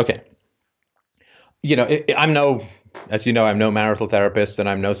 Okay. As you know, I'm no marital therapist and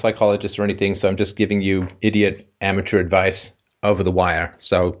I'm no psychologist or anything, so I'm just giving you idiot amateur advice over the wire.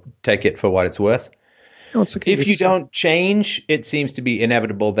 So take it for what it's worth. No, it's okay. If you don't change, it seems to be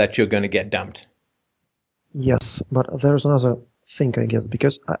inevitable that you're going to get dumped. Yes, but there's another thing, I guess,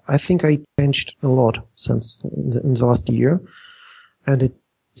 because I think I changed a lot since in the last year, and it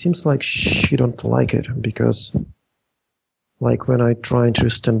seems like she don't like it, because like when I try to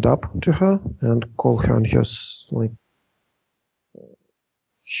stand up to her and call her on her, like,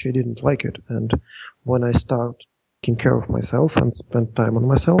 she didn't like it. And when I start taking care of myself and spend time on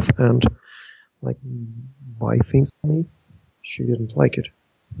myself and like buy things for me, she didn't like it,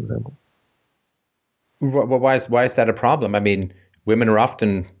 for example. Why is that a problem? I mean, women are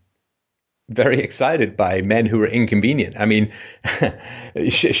often very excited by men who are inconvenient. I mean,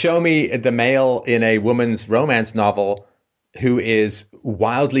 show me the male in a woman's romance novel who is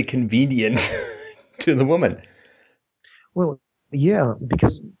wildly convenient to the woman. Well, yeah,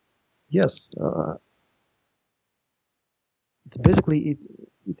 because yes, it's basically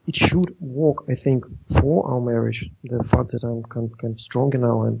it should work, I think, for our marriage. The fact that I'm kind of stronger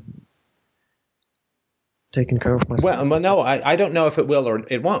now and taking care of myself. Well, no, I don't know if it will or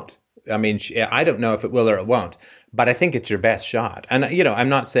it won't. I mean, I don't know if it will or it won't, but I think it's your best shot. And, I'm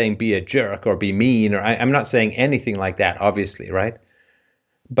not saying be a jerk or be mean, or I'm not saying anything like that, obviously, right?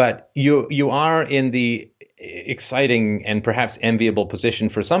 But you are in the exciting and perhaps enviable position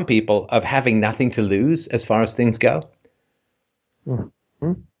for some people of having nothing to lose as far as things go.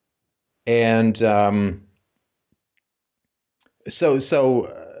 Mm-hmm. And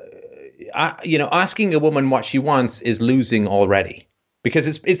asking a woman what she wants is losing already. Because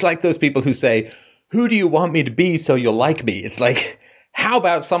it's like those people who say, who do you want me to be so you'll like me? It's like, how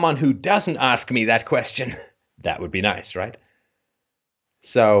about someone who doesn't ask me that question? That would be nice, right?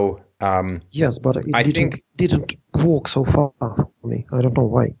 So yes, but it didn't work so far for me. I don't know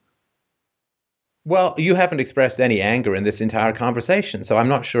why. Well, you haven't expressed any anger in this entire conversation, so I'm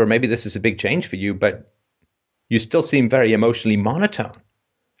not sure. Maybe this is a big change for you, but you still seem very emotionally monotone.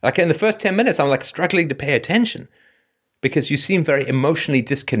 Like in the first 10 minutes, I'm like struggling to pay attention because you seem very emotionally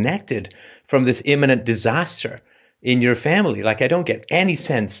disconnected from this imminent disaster in your family. Like I don't get any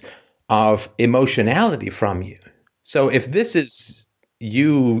sense of emotionality from you. So if this is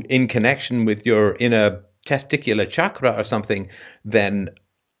you in connection with your inner testicular chakra or something, then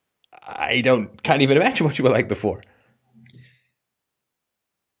can't even imagine what you were like before.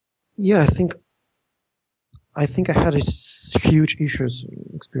 Yeah, I think I had huge issues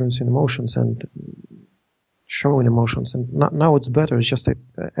experiencing emotions and showing emotions, and now it's better. It's just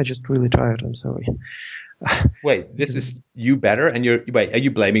I just really tired. I'm sorry. Wait, this is you better, and are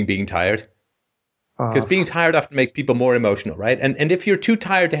you blaming being tired? Because being tired often makes people more emotional, right? And if you're too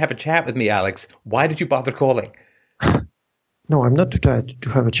tired to have a chat with me, Alex, why did you bother calling? No, I'm not too tired to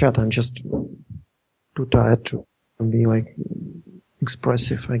have a chat. I'm just too tired to be like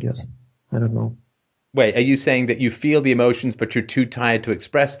expressive, I guess. I don't know. Wait, are you saying that you feel the emotions, but you're too tired to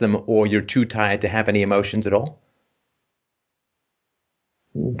express them, or you're too tired to have any emotions at all?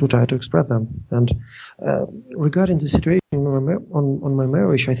 Too tired to express them. And regarding the situation on my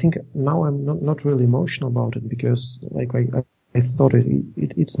marriage, I think now I'm not really emotional about it, because like I thought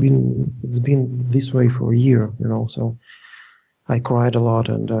it's been this way for a year, so I cried a lot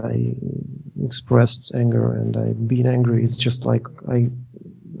and I expressed anger, and being angry is just like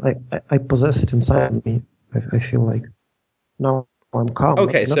I possess it inside me. I feel like now I'm calm.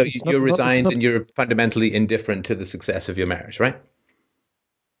 Okay, so you're resigned and you're fundamentally indifferent to the success of your marriage, right?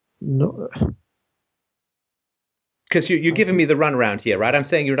 No. Because you're giving me the runaround here, right? I'm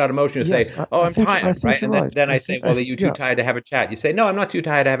saying you're not emotional. You say, I'm tired, right? And then I say, well, are you too tired to have a chat? You say, no, I'm not too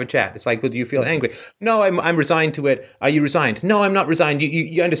tired to have a chat. It's like, well, do you feel angry? No, I'm resigned to it. Are you resigned? No, I'm not resigned.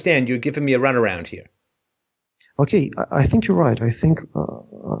 You understand? You're giving me a runaround here. Okay, I think you're right. I think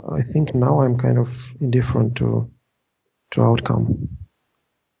now I'm kind of indifferent to outcome.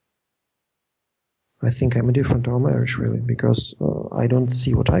 I think I'm indifferent to our marriage, really, because I don't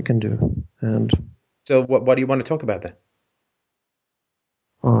see what I can do. And so, what do you want to talk about then?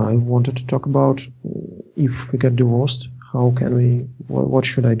 I wanted to talk about if we get divorced, how can we? What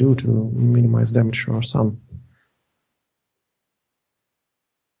should I do to minimize damage to our son?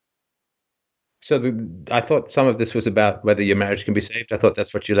 So I thought some of this was about whether your marriage can be saved. I thought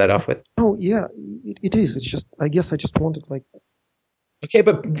that's what you led off with. Oh, yeah, it is. It's just, I guess I just wanted like... Okay,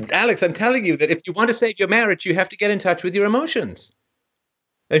 but Alex, I'm telling you that if you want to save your marriage, you have to get in touch with your emotions.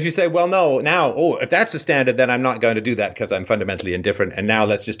 If you say, well, no, now, if that's the standard, then I'm not going to do that because I'm fundamentally indifferent. And now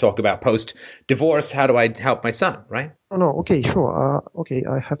let's just talk about post-divorce. How do I help my son, right? Oh, no, okay, sure. Okay,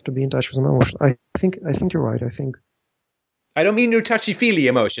 I have to be in touch with my emotions. I think you're right. I don't mean your touchy-feely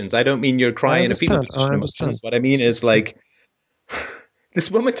emotions. I don't mean your crying in a fetal position emotions. What I mean is like, this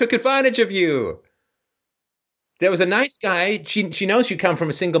woman took advantage of you. There was a nice guy. She knows you come from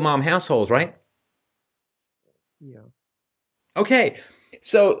a single mom household, right? Yeah. Okay.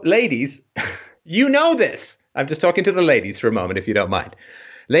 So, ladies, you know this. I'm just talking to the ladies for a moment, if you don't mind.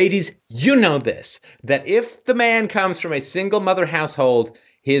 Ladies, you know this, that if the man comes from a single mother household,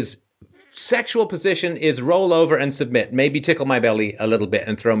 his sexual position is roll over and submit. Maybe tickle my belly a little bit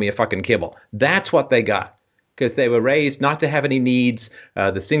and throw me a fucking kibble. That's what they got. Because they were raised not to have any needs.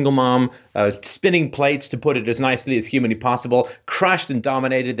 The single mom, spinning plates, to put it as nicely as humanly possible, crushed and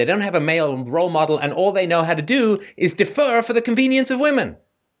dominated. They don't have a male role model, and all they know how to do is defer for the convenience of women.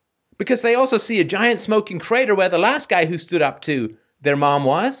 Because they also see a giant smoking crater where the last guy who stood up to their mom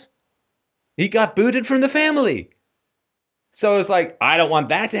was. He got booted from the family. So it's like, I don't want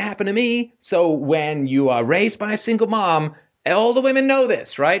that to happen to me. So when you are raised by a single mom, all the women know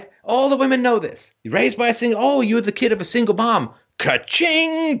this, right? All the women know this. You're raised by a single, you're the kid of a single mom.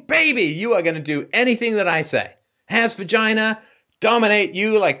 Ka-ching, baby, you are going to do anything that I say. Has vagina, dominate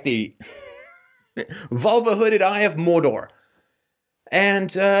you like the vulva-hooded eye of Mordor.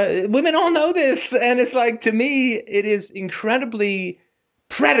 And women all know this. And it's like, to me, it is incredibly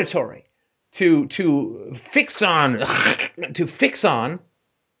predatory to fix on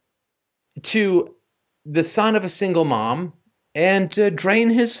to the son of a single mom and drain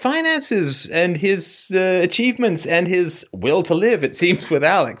his finances and his achievements and his will to live, it seems, with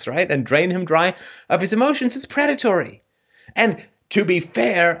Alex, right? And drain him dry of his emotions. It's predatory. And to be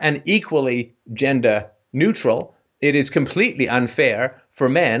fair and equally gender neutral, it is completely unfair for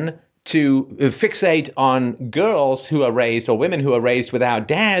men to fixate on girls who are raised, or women who are raised without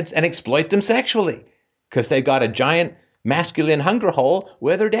dads, and exploit them sexually because they've got a giant masculine hunger hole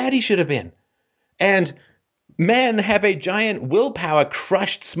where their daddy should have been. And men have a giant willpower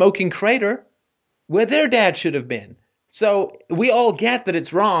crushed smoking crater where their dad should have been. So we all get that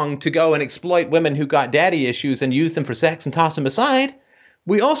it's wrong to go and exploit women who got daddy issues and use them for sex and toss them aside.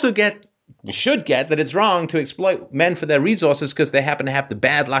 We should get that it's wrong to exploit men for their resources because they happen to have the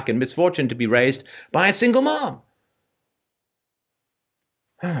bad luck and misfortune to be raised by a single mom.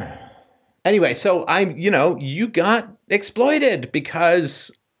 Anyway, so you got exploited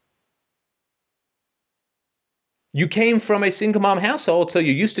because you came from a single mom household, so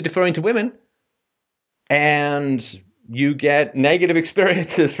you're used to deferring to women, and you get negative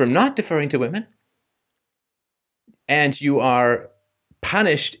experiences from not deferring to women, and you are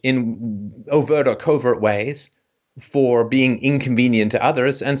punished in overt or covert ways for being inconvenient to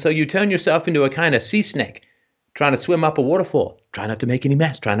others, and so you turn yourself into a kind of sea snake trying to swim up a waterfall. Try not to make any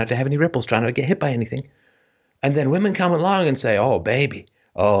mess, try not to have any ripples, try not to get hit by anything. And then women come along and say, oh, baby,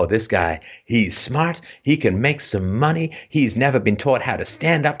 oh, this guy, he's smart, he can make some money, he's never been taught how to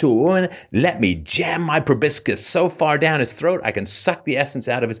stand up to a woman. Let me jam my proboscis so far down his throat I can suck the essence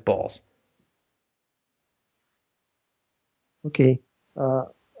out of his balls. Okay,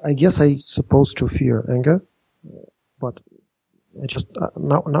 I guess I'm supposed to fear anger, but I just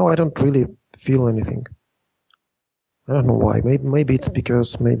now I don't really feel anything. I don't know why. Maybe it's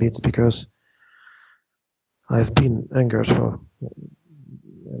because I've been angered for,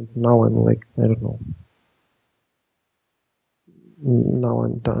 and now I'm like, I don't know. Now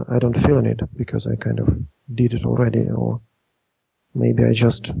I'm done. I don't feel it because I kind of did it already, or maybe I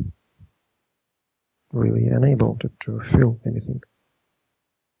just really unable to feel anything.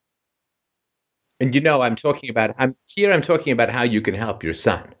 And I'm talking about how you can help your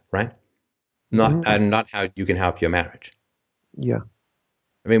son, right? Not how you can help your marriage. Yeah.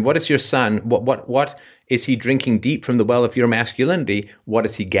 I mean, what is your son? What is he drinking deep from the well of your masculinity? What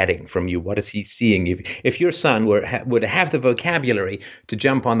is he getting from you? What is he seeing? If your son would have the vocabulary to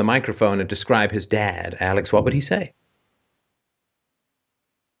jump on the microphone and describe his dad, Alex, what would he say?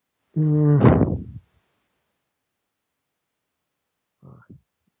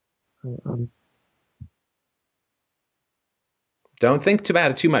 Don't think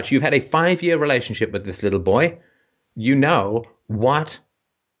about it too much. You've had a 5-year relationship with this little boy. You know what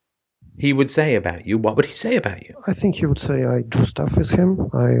he would say about you. What would he say about you? I think he would say I do stuff with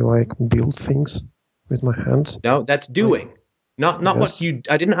him. I build things with my hands. No, that's doing. Not yes. What you.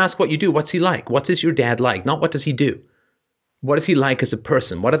 I didn't ask what you do. What's he like? What is your dad like? Not what does he do. What is he like as a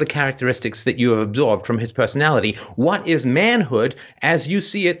person? What are the characteristics that you have absorbed from his personality? What is manhood as you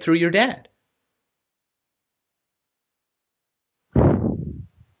see it through your dad?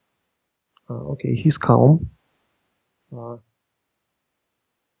 Okay, he's calm. I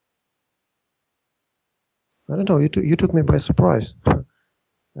don't know. You took me by surprise.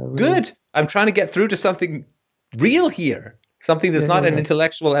 Good. I'm trying to get through to something real here. Something that's not an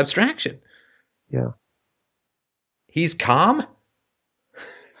intellectual abstraction. Yeah. He's calm?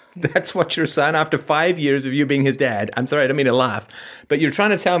 That's what your son, after 5 years of you being his dad, I'm sorry, I don't mean to laugh, but you're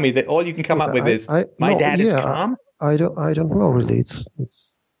trying to tell me that all you can come up with is, my dad is calm? I don't know really.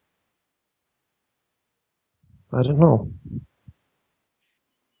 It's I don't know.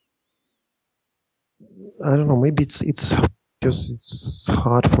 I don't know. Maybe it's because it's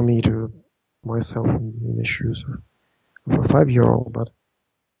hard for me to myself in the shoes of a 5-year-old, but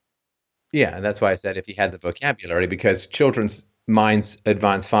yeah, and that's why I said if he had the vocabulary, because children's minds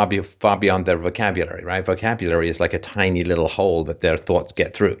advance far beyond their vocabulary, right? Vocabulary is like a tiny little hole that their thoughts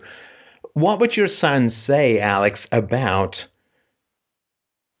get through. What would your son say, Alex, about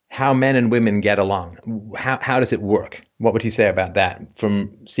how men and women get along? How does it work? What would he say about that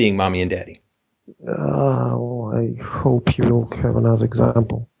from seeing mommy and daddy? I hope he will have another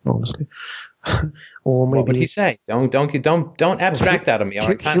example, honestly. Or maybe what would he say? Don't abstract that on me.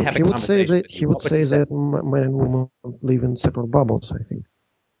 I can't have a conversation. He would say that men and women live in separate bubbles, I think,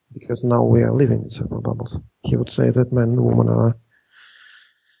 because now we are living in separate bubbles. He would say that men and women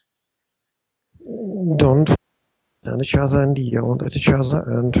don't stand each other and yell at each other,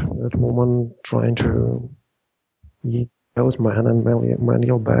 and that woman trying to yell at man and man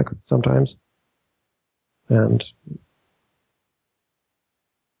yell back sometimes. And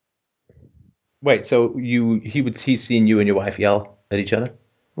wait, so he's seen you and your wife yell at each other?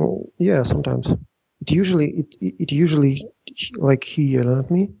 Well, yeah, sometimes. It usually like he yelled at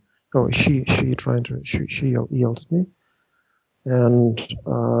me. Oh, she yelled at me, and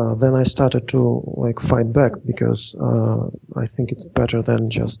then I started to fight back because I think it's better than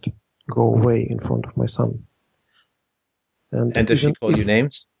just go away in front of my son. And does she call you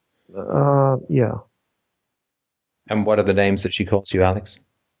names? Yeah. And what are the names that she calls you, Alex?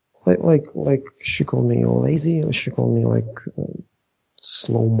 Like she called me lazy. She called me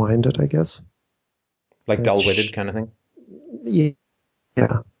slow-minded, I guess. Like dull-witted kind of thing?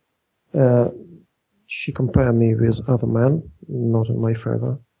 Yeah. She compared me with other men, not in my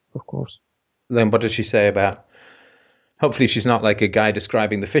favor, of course. Then what does she say about... Hopefully she's not like a guy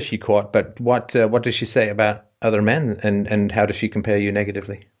describing the fish he caught, but what does she say about other men, and how does she compare you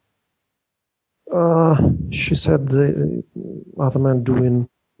negatively? She said the other men doing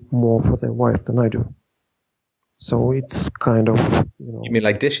more for their wife than I do. So it's kind of, You mean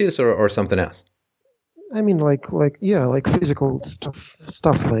like dishes or something else? I mean, like physical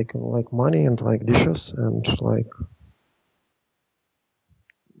stuff like money and like dishes and like,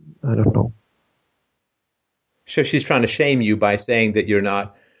 I don't know. So she's trying to shame you by saying that you're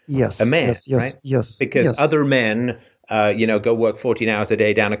not a man, right? Because other men, go work 14 hours a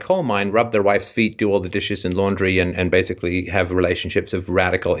day down a coal mine, rub their wife's feet, do all the dishes and laundry, and basically have relationships of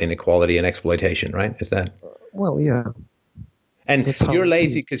radical inequality and exploitation, right? Is that? Well, yeah. And you're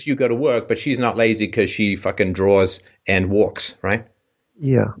lazy because you go to work, but she's not lazy because she fucking draws and walks, right?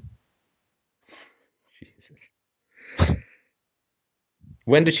 Yeah. Jesus.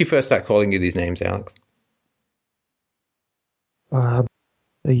 When did she first start calling you these names, Alex? A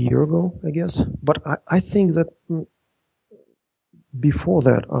year ago, I guess. But I think that before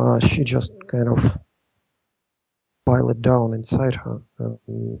that, she just kind of piled it down inside her.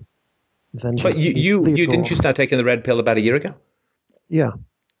 Then but you didn't you start taking the red pill about a year ago? Yeah.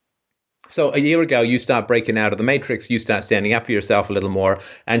 So a year ago, you start breaking out of the matrix, you start standing up for yourself a little more,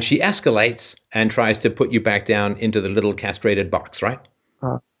 and she escalates and tries to put you back down into the little castrated box, right?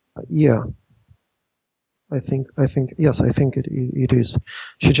 Yeah. I think yes, I think it is.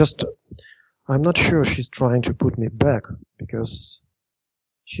 She just, I'm not sure she's trying to put me back because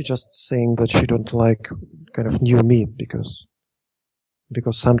she's just saying that she don't like kind of new me because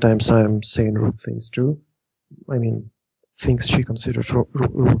sometimes I'm saying rude things too. I mean, things she considers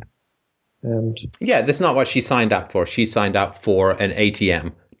rude. And yeah, that's not what she signed up for. She signed up for an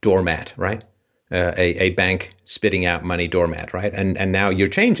ATM doormat, right? A bank spitting out money doormat, right? And now you're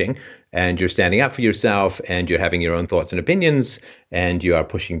changing and you're standing up for yourself and you're having your own thoughts and opinions and you are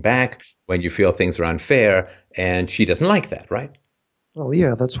pushing back when you feel things are unfair, and she doesn't like that, right? Well,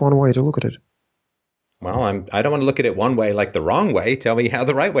 yeah, that's one way to look at it. Well, I don't want to look at it one way, like the wrong way. Tell me how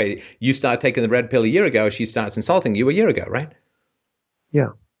the right way. You start taking the red pill a year ago. She starts insulting you a year ago, right? Yeah.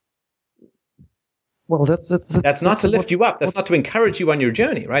 Well, that's not to lift you up. That's not to encourage you on your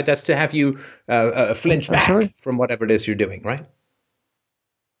journey, right? That's to have you flinch back from whatever it is you're doing, right?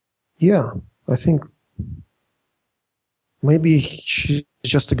 Yeah, I think maybe she's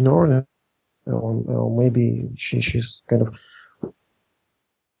just ignoring it, or maybe she's kind of,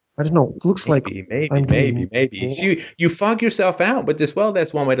 I don't know. It looks maybe, like maybe. You fog yourself out with this. Well,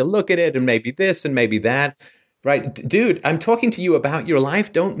 that's one way to look at it, and maybe this and maybe that. Right, dude, I'm talking to you about your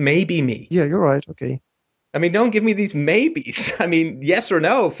life. Don't maybe me. Yeah, you're right. Okay. I mean, don't give me these maybes. I mean, yes or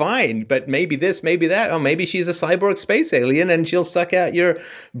no, fine, but maybe this, maybe that. Oh, maybe she's a cyborg space alien and she'll suck out your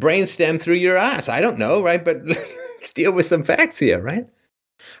brainstem through your ass. I don't know, right? But let's deal with some facts here, right?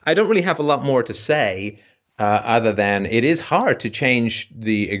 I don't really have a lot more to say other than it is hard to change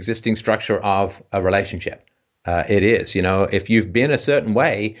the existing structure of a relationship. It is, if you've been a certain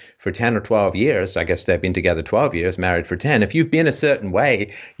way for 10 or 12 years, I guess they've been together 12 years, married for 10. If you've been a certain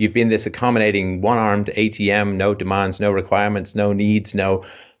way, you've been this accommodating one-armed ATM, no demands, no requirements, no needs,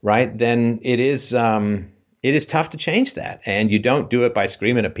 right? Then it is tough to change that. And you don't do it by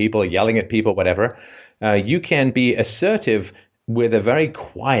screaming at people, yelling at people, whatever. You can be assertive with a very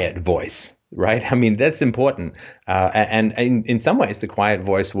quiet voice. Right. I mean, that's important. And in some ways, the quiet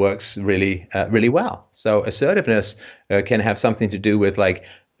voice works really, really well. So assertiveness can have something to do with like,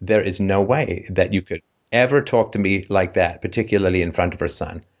 there is no way that you could ever talk to me like that, particularly in front of her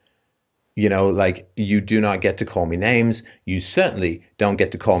son. Like you do not get to call me names. You certainly don't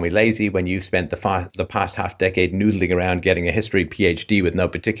get to call me lazy when you spent the past half decade noodling around getting a history PhD with no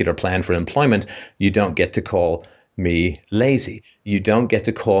particular plan for employment. You don't get to call me lazy. You don't get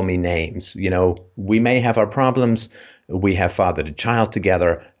to call me names. We may have our problems. We have fathered a child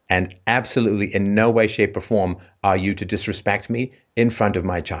together, and absolutely in no way, shape, or form are you to disrespect me in front of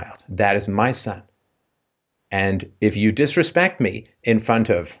my child. That is my son. And if you disrespect me in front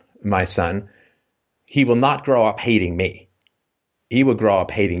of my son, he will not grow up hating me. He will grow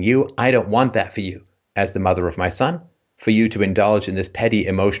up hating you. I don't want that for you as the mother of my son, for you to indulge in this petty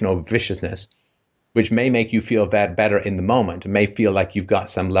emotional viciousness, which may make you feel that better in the moment. It may feel like you've got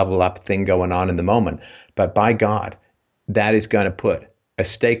some level up thing going on in the moment. But by God, that is going to put a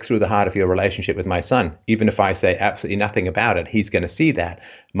stake through the heart of your relationship with my son. Even if I say absolutely nothing about it, he's going to see that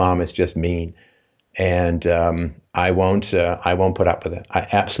Mom is just mean. And I won't put up with it. I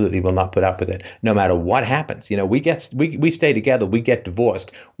absolutely will not put up with it, no matter what happens. We stay together, we get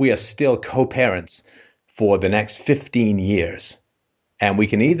divorced. We are still co-parents for the next 15 years. And we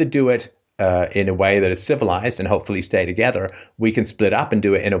can either do it in a way that is civilized and hopefully stay together. We can split up and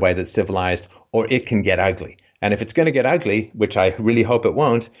do it in a way that's civilized, or it can get ugly. And if it's going to get ugly, which I really hope it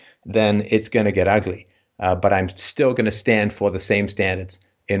won't, then it's going to get ugly. But I'm still going to stand for the same standards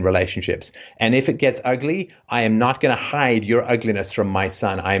in relationships. And if it gets ugly, I am not going to hide your ugliness from my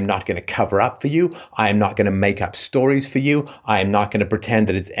son. I am not going to cover up for you. I am not going to make up stories for you. I am not going to pretend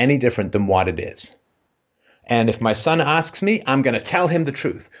that it's any different than what it is. And if my son asks me, I'm going to tell him the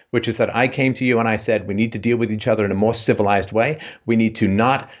truth, which is that I came to you and I said, we need to deal with each other in a more civilized way. We need to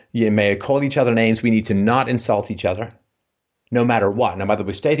not, you may call each other names. We need to not insult each other, no matter what. No matter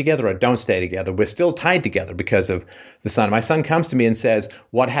we stay together or don't stay together, we're still tied together because of the son. My son comes to me and says,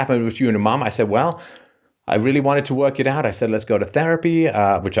 what happened with you and your mom? I said, well, I really wanted to work it out. I said, let's go to therapy,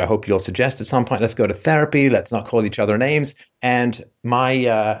 which I hope you'll suggest at some point. Let's go to therapy. Let's not call each other names. And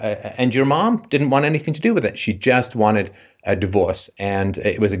and your mom didn't want anything to do with it. She just wanted a divorce. And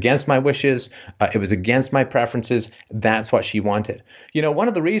it was against my wishes. It was against my preferences. That's what she wanted. You know, one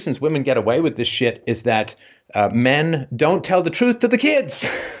of the reasons women get away with this shit is that men don't tell the truth to the kids,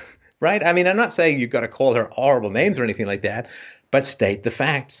 right? I mean, I'm not saying you've got to call her horrible names or anything like that, but state the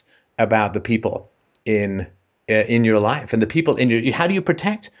facts about the people in your life and the people in your. How do you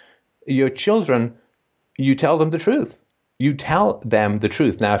protect your children? You tell them the truth. You tell them the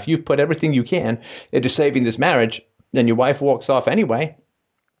truth. Now, if you've put everything you can into saving this marriage, then your wife walks off anyway,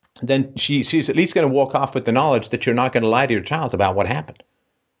 then she's at least going to walk off with the knowledge that you're not going to lie to your child about what happened.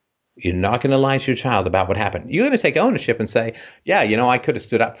 You're not going to lie to your child about what happened. You're going to take ownership and say, yeah, you know, I could have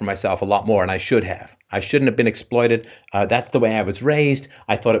stood up for myself a lot more, and I should have. I shouldn't have been exploited. That's the way I was raised.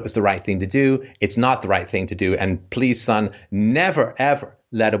 I thought it was the right thing to do. It's not the right thing to do. And please, son, never, ever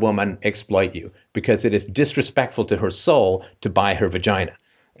let a woman exploit you, because it is disrespectful to her soul to buy her vagina.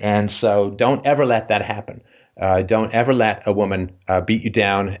 And so don't ever let that happen. Don't ever let a woman beat you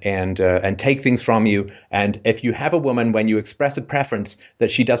down and take things from you. And if you have a woman, when you express a preference that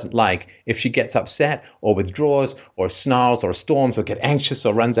she doesn't like, if she gets upset or withdraws or snarls or storms or gets anxious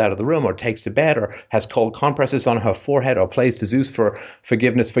or runs out of the room or takes to bed or has cold compresses on her forehead or plays to Zeus for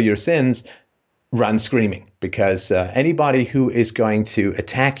forgiveness for your sins, run screaming, because anybody who is going to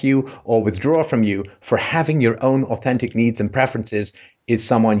attack you or withdraw from you for having your own authentic needs and preferences is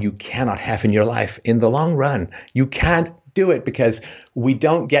someone you cannot have in your life in the long run. You can't do it, because we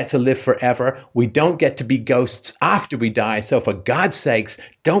don't get to live forever. We don't get to be ghosts after we die. So for God's sakes,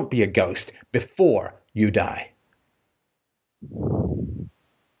 don't be a ghost before you die.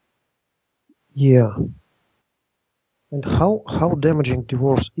 Yeah. And how damaging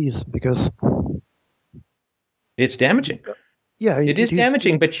divorce is, because it's damaging. Yeah, it is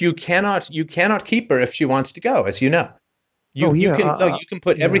damaging, but you cannot keep her if she wants to go, as you know. You can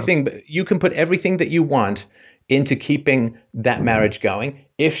put everything that you want into keeping that marriage going.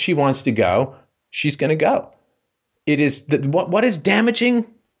 If she wants to go, she's going to go. It is what is damaging.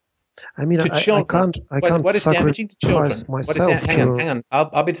 I mean, to children. I can't what is damaging to children? Myself. Hang on.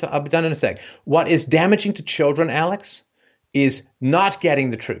 I'll be done in a sec. What is damaging to children, Alex, is not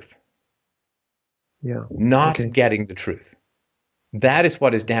getting the truth. Yeah. Not getting the truth. That is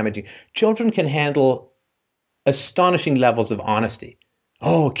what is damaging. Children can handle astonishing levels of honesty.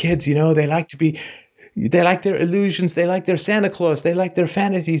 Oh, kids, you know, they like their illusions, they like their Santa Claus, they like their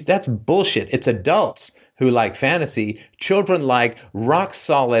fantasies. That's bullshit. It's adults who like fantasy. Children like rock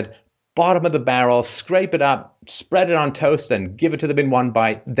solid, bottom of the barrel, scrape it up, spread it on toast and give it to them in one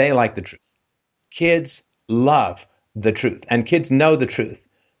bite. They like the truth. Kids love the truth, and kids know the truth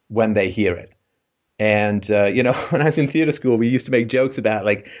when they hear it. And, you know, when I was in theater school, we used to make jokes about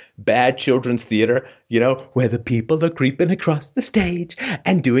like bad children's theater, you know, where the people are creeping across the stage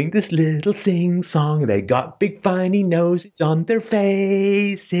and doing this little sing song. They got big funny noses on their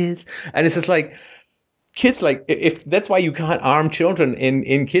faces. And it's just like, kids, like, if that's why you can't arm children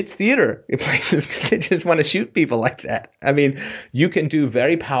in kids' theater in places, because they just want to shoot people like that. I mean, you can do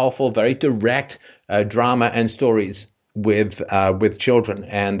very powerful, very direct drama and stories with children,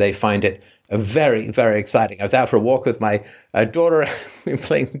 and they find it very, very exciting. I was out for a walk with my daughter. We were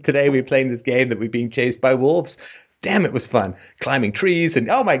playing this game that we're being chased by wolves. Damn, it was fun. Climbing trees and,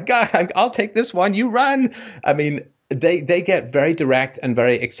 oh my God, I'll take this one. You run. I mean, they get very direct and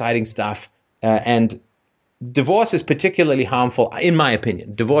very exciting stuff. And divorce is particularly harmful, in my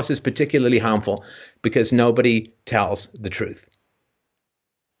opinion. Divorce is particularly harmful because nobody tells the truth.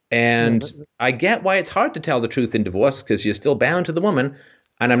 And I get why it's hard to tell the truth in divorce, because you're still bound to the woman.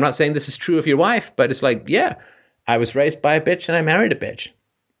 And I'm not saying this is true of your wife, but it's like, yeah, I was raised by a bitch and I married a bitch.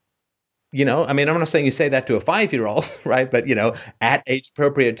 You know, I mean, I'm not saying you say that to a 5-year-old, right? But, you know, at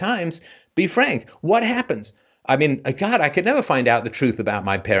age-appropriate times, be frank. What happens? I mean, God, I could never find out the truth about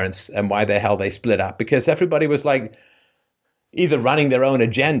my parents and why the hell they split up, because everybody was like, either running their own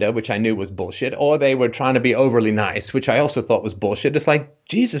agenda, which I knew was bullshit, or they were trying to be overly nice, which I also thought was bullshit. It's like,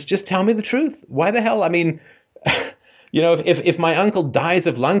 Jesus, just tell me the truth. Why the hell? I mean, if my uncle dies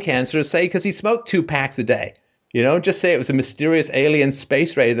of lung cancer, say because he smoked 2 packs a day. Just say it was a mysterious alien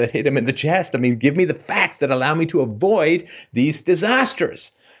space ray that hit him in the chest. I mean, give me the facts that allow me to avoid these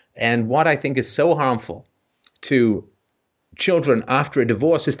disasters. And what I think is so harmful to children after a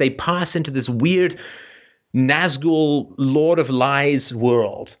divorce is they pass into this weird Nazgul Lord of Lies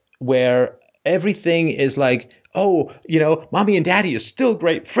world where everything is like, oh, mommy and daddy are still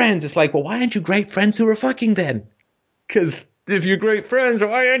great friends. It's like, well, why aren't you great friends who are fucking then? Because if you're great friends,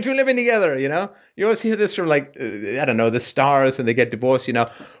 why aren't you living together? You always hear this from the stars, and they get divorced.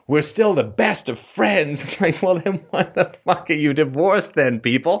 We're still the best of friends. It's like, well, then what the fuck are you divorced then,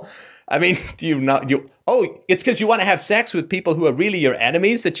 people? I mean, it's because you want to have sex with people who are really your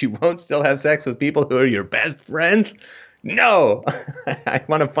enemies that you won't still have sex with people who are your best friends? No, I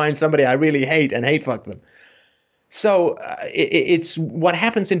want to find somebody I really hate and hate fuck them. So it's what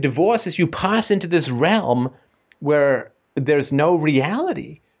happens in divorce is you pass into this realm where there's no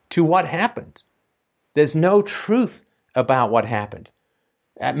reality to what happened. There's no truth about what happened.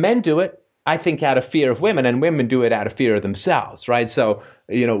 Men do it, I think, out of fear of women, and women do it out of fear of themselves, right? So,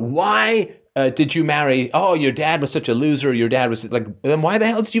 why did you marry? Oh, your dad was such a loser. Your dad was like, then why the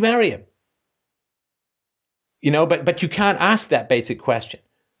hell did you marry him? But you can't ask that basic question.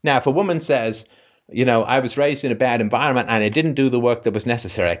 Now, if a woman says, I was raised in a bad environment and I didn't do the work that was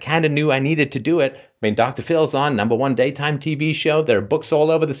necessary. I kind of knew I needed to do it. I mean, Dr. Phil's on, #1 daytime TV show. There are books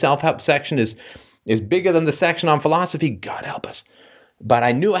all over. The self-help section is bigger than the section on philosophy. God help us. But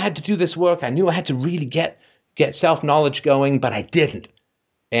I knew I had to do this work. I knew I had to really get self-knowledge going, but I didn't.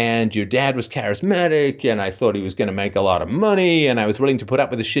 And your dad was charismatic, and I thought he was going to make a lot of money, and I was willing to put up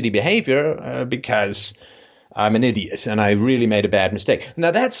with his shitty behavior because I'm an idiot, and I really made a bad mistake.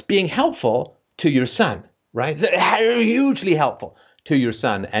 Now, that's being helpful to your son, right? Hugely helpful to your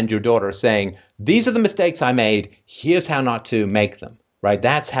son and your daughter, saying, these are the mistakes I made. Here's how not to make them, right?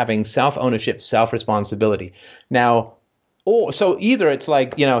 That's having self-ownership, self-responsibility. Now, so either it's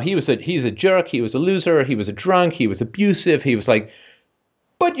like, he's a jerk, he was a loser, he was a drunk, he was abusive, he was like,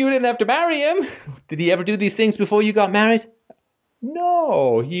 but you didn't have to marry him. Did he ever do these things before you got married?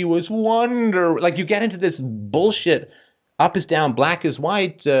 No, he was like you get into this bullshit, up is down, black is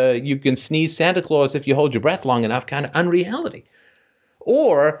white, you can sneeze Santa Claus if you hold your breath long enough kind of unreality.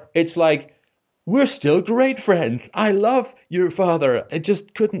 Or it's like, we're still great friends. I love your father. I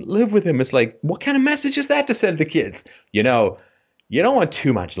just couldn't live with him. It's like, what kind of message is that to send to kids? You don't want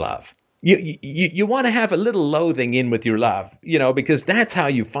too much love. You want to have a little loathing in with your love, because that's how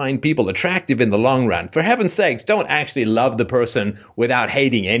you find people attractive in the long run. For heaven's sakes, don't actually love the person without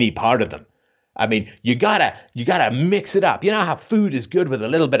hating any part of them. I mean, you gotta mix it up. You know how food is good with a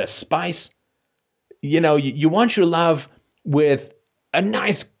little bit of spice? You want your love with a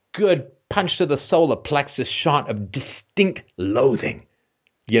nice, good punch to the solar plexus shot of distinct loathing.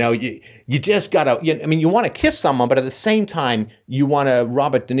 You just gotta, you want to kiss someone, but at the same time, you want to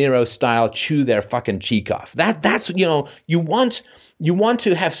Robert De Niro style chew their fucking cheek off. That's you want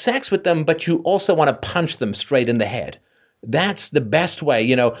to have sex with them, but you also want to punch them straight in the head. That's the best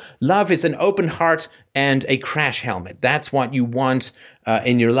way. Love is an open heart and a crash helmet. That's what you want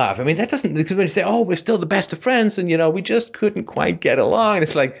in your love. I mean, that doesn't, because when you say, oh, we're still the best of friends and, we just couldn't quite get along. And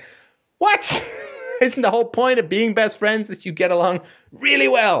it's like, what? Isn't the whole point of being best friends that you get along really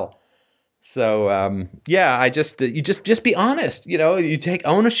well? So, you just be honest. You take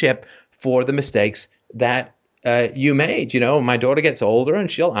ownership for the mistakes that you made. My daughter gets older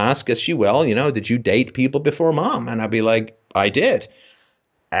and she'll ask, as she will, did you date people before mom? And I'll be like, I did.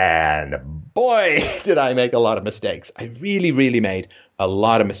 And boy, did I make a lot of mistakes. I really, really made a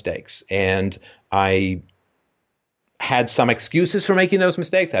lot of mistakes. And I had some excuses for making those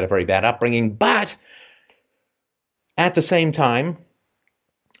mistakes. I had a very bad upbringing, but at the same time,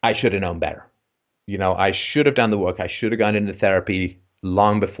 I should have known better. I should have done the work. I should have gone into therapy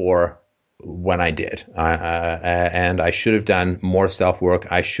long before when I did. And I should have done more self-work.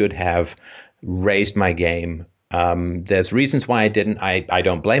 I should have raised my game. There's reasons why I didn't. I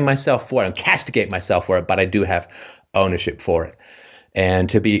don't blame myself for it and castigate myself for it, but I do have ownership for it. And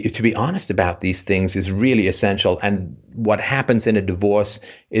to be honest about these things is really essential. And what happens in a divorce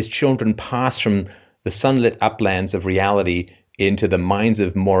is children pass from the sunlit uplands of reality into the mines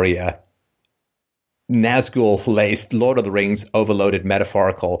of Moria, Nazgul-laced, Lord of the Rings, overloaded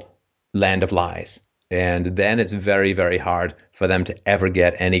metaphorical land of lies. And then it's very, very hard for them to ever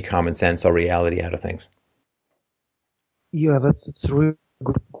get any common sense or reality out of things. Yeah, that's a really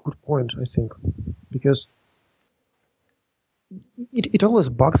good point, I think. Because it always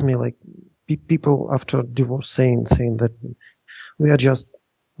bugs me, like people after divorce saying that we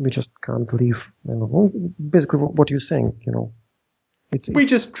just can't live. Basically, what you're saying, we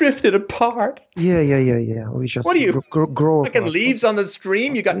just drifted apart. Yeah. We just what are you grow fucking apart. leaves on the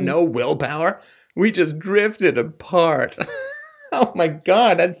stream? You got no willpower. We just drifted apart. Oh my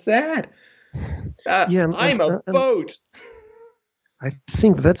god, that's sad. I'm a boat. I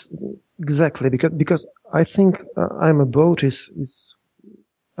think that's exactly because I think I'm a boat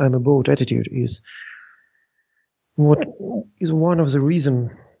I'm a boat attitude is what is one of the reason,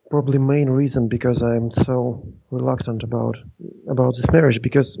 probably main reason, because I'm so reluctant about this marriage,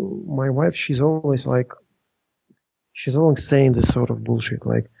 because my wife, she's always saying this sort of bullshit,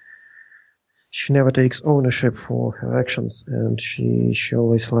 like she never takes ownership for her actions, and she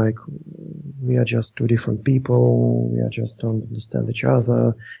always like, we are just two different people, we are just don't understand each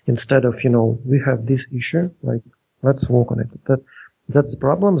other, instead of, we have this issue, like, let's work on it. That's the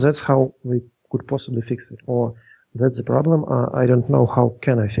problem, that's how we could possibly fix it, or that's the problem, I don't know, how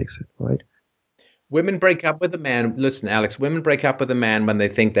can I fix it, right? Women break up with a man. Listen, Alex, women break up with a man when they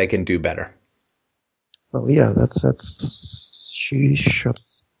think they can do better. Well, yeah, she should.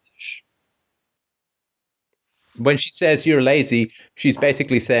 When she says you're lazy, she's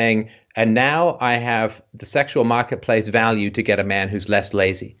basically saying, and now I have the sexual marketplace value to get a man who's less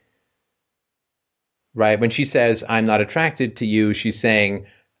lazy. Right? When she says, I'm not attracted to you, she's saying,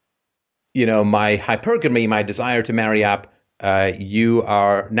 my hypergamy, my desire to marry up, you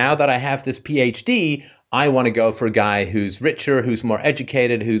are, now that I have this PhD, I want to go for a guy who's richer, who's more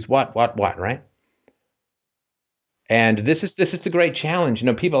educated, who's what, right? And this is the great challenge.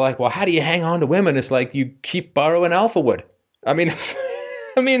 People are like, well, how do you hang on to women? It's like you keep borrowing Alphawood. I mean,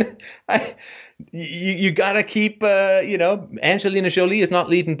 you got to keep, Angelina Jolie is not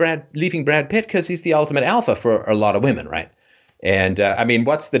leaving Brad Pitt because he's the ultimate alpha for a lot of women, right? And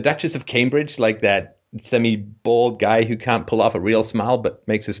what's the Duchess of Cambridge, like that semi-bald guy who can't pull off a real smile but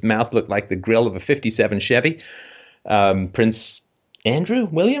makes his mouth look like the grill of a 57 Chevy? Prince Andrew,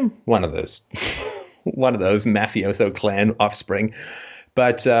 William, one of those mafioso clan offspring.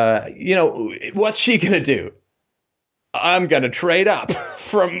 But, what's she going to do? I'm going to trade up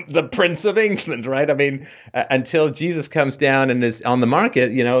from the Prince of England, right? I mean, until Jesus comes down and is on the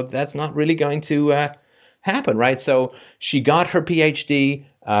market, that's not really going to happen, right? So she got her PhD.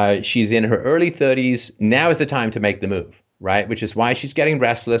 She's in her early 30s. Now is the time to make the move, right? Which is why she's getting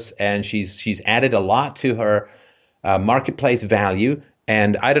restless, and she's added a lot to her marketplace value.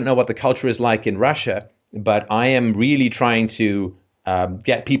 And I don't know what the culture is like in Russia, but I am really trying to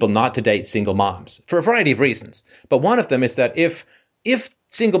get people not to date single moms for a variety of reasons. But one of them is that if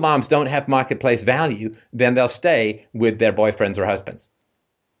single moms don't have marketplace value, then they'll stay with their boyfriends or husbands.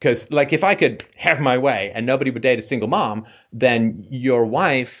 Because, like, if I could have my way and nobody would date a single mom, then your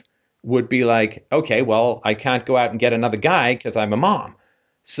wife would be like, okay, well, I can't go out and get another guy because I'm a mom.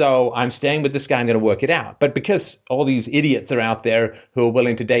 So I'm staying with this guy, I'm going to work it out. But because all these idiots are out there who are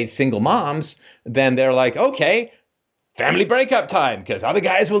willing to date single moms, then they're like, okay, family breakup time, because other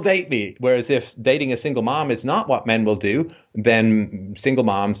guys will date me. Whereas if dating a single mom is not what men will do, then single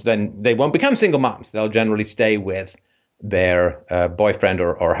moms, then they won't become single moms. They'll generally stay with their boyfriend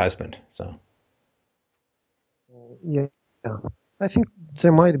or husband. So, yeah, I think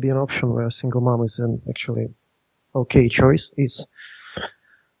there might be an option where a single mom is an actually okay choice.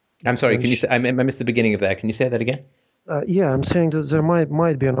 I'm sorry, can you say, I missed the beginning of that. Can you say that again? Yeah, I'm saying that there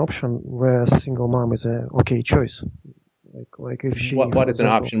might be an option where a single mom is an okay choice. Like if she. What is an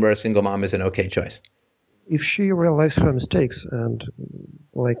option where a single mom is an okay choice? If she realizes her mistakes and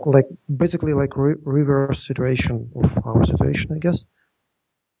basically reverse situation of our situation, I guess.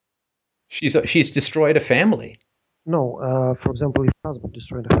 She's destroyed a family. No, for example, if husband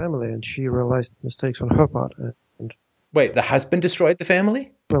destroyed a family and she realized mistakes on her part. Wait, the husband destroyed the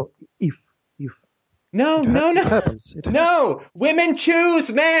family? Well, if no, it happens. No, women choose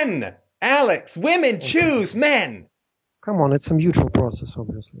men, Alex. Women choose men. Come on, it's a mutual process,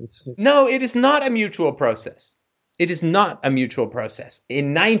 obviously. No, it is not a mutual process. It is not a mutual process.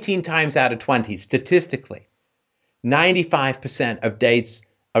 In 19 times out of 20, statistically, 95% of dates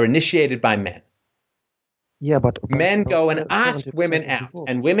are initiated by men. Yeah, but men go and ask women out,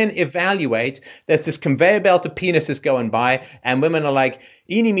 and women evaluate. There's this conveyor belt of penises going by, and women are like,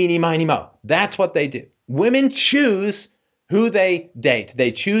 eeny, meeny, miny, mo. That's what they do. Women choose who they date.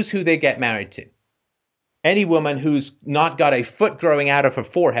 They choose who they get married to. Any woman who's not got a foot growing out of her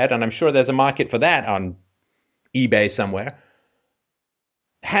forehead, and I'm sure there's a market for that on eBay somewhere,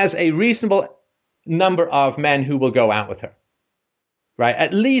 has a reasonable number of men who will go out with her. right?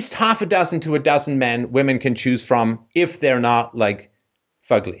 At least half a dozen to a dozen men women can choose from if they're not like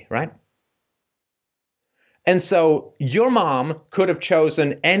fugly, right? And so your mom could have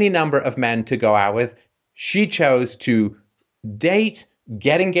chosen any number of men to go out with. She chose to date,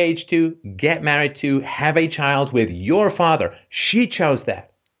 get engaged to, get married to, have a child with your father. She chose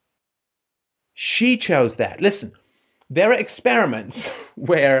that. She chose that. Listen, there are experiments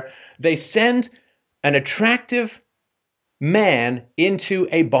where they send an attractive man into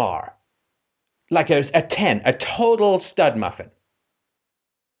a bar, like a 10, a total stud muffin.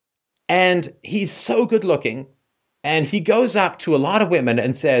 And he's so good looking, and he goes up to a lot of women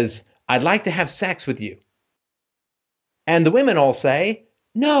and says, I'd like to have sex with you. And the women all say,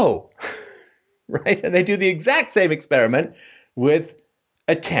 no, right? And they do the exact same experiment with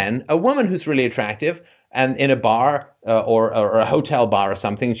a 10, a woman who's really attractive, and in a bar or a hotel bar or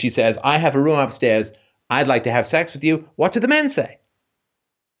something, she says, I have a room upstairs. I'd like to have sex with you. What do the men say?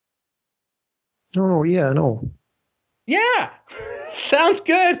 No, yeah, no. Yeah, sounds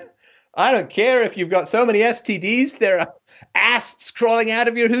good. I don't care if you've got so many STDs, there are asps crawling out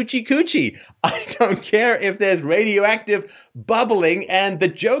of your hoochie coochie. I don't care if there's radioactive bubbling and the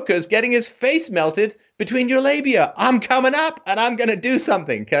Joker's getting his face melted between your labia. I'm coming up and I'm going to do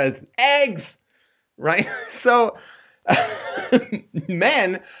something because eggs, right? So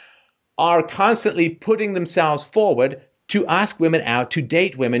men are constantly putting themselves forward to ask women out, to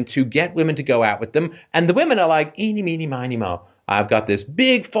date women, to get women to go out with them. And the women are like, eeny, meeny, miny, mo. I've got this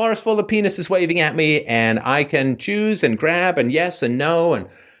big forest full of penises waving at me, and I can choose and grab and yes and no. And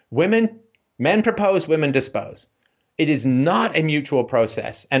men propose, women dispose. It is not a mutual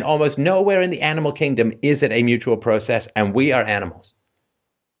process. And almost nowhere in the animal kingdom is it a mutual process. And we are animals.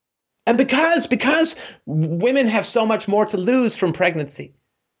 And because women have so much more to lose from pregnancy.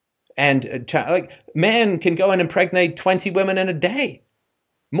 And like man can go and impregnate 20 women in a day.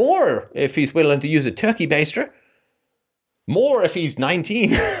 More if he's willing to use a turkey baster. More if he's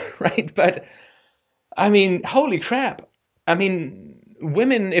 19, right? But, I mean, holy crap. I mean,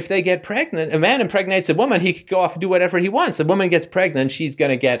 women, if they get pregnant, a man impregnates a woman, he could go off and do whatever he wants. A woman gets pregnant, she's going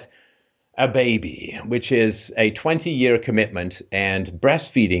to get a baby, which is a 20-year commitment, and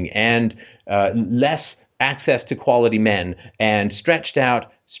breastfeeding, and less access to quality men, and stretched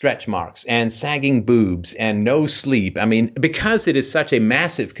out stretch marks, and sagging boobs, and no sleep. I mean, because it is such a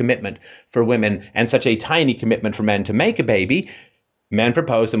massive commitment for women and such a tiny commitment for men to make a baby, men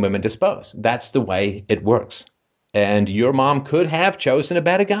propose and women dispose. That's the way it works. And your mom could have chosen a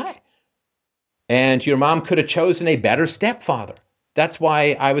better guy. And your mom could have chosen a better stepfather. That's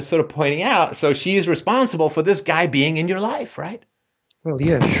why I was sort of pointing out, so she's responsible for this guy being in your life, right? Well,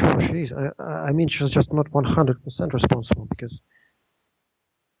 yeah, sure, she is. I mean, she's just not 100% responsible because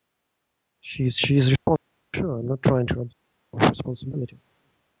she's responsible. Sure, I'm not trying to absorb responsibility.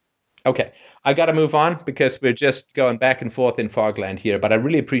 Okay, I got to move on because we're just going back and forth in fogland here, but I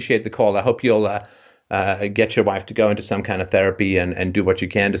really appreciate the call. I hope you'll get your wife to go into some kind of therapy and do what you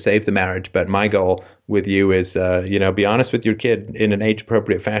can to save the marriage. But my goal with you is, be honest with your kid in an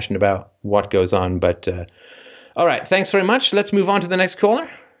age-appropriate fashion about what goes on. But all right, thanks very much. Let's move on to the next caller.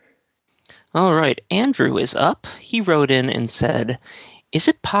 All right, Andrew is up. He wrote in and said, is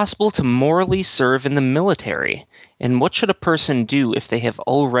it possible to morally serve in the military? And what should a person do if they have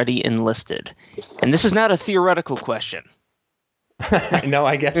already enlisted? And this is not a theoretical question. No,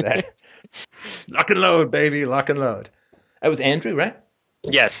 I get that. Lock and load, baby, lock and load. That was Andrew, right?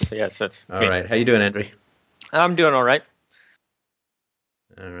 Yes, that's all me. Right. How you doing, Andrew? I'm doing all right.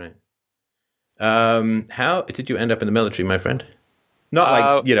 All right. How did you end up in the military, my friend?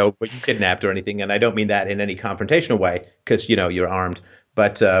 Not like, when you kidnapped or anything, and I don't mean that in any confrontational way, because, you're armed.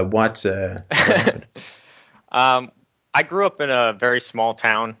 But what happened? I grew up in a very small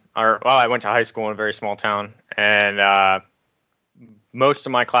town. I went to high school in a very small town, and most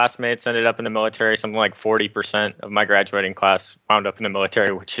of my classmates ended up in the military. Something like 40% of my graduating class wound up in the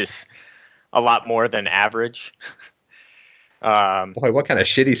military, which is a lot more than average. Boy, what kind of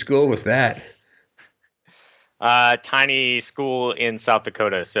shitty school was that? Tiny school in South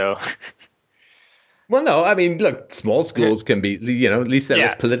Dakota, so... Well, no, I mean, look, small schools can be, at least they're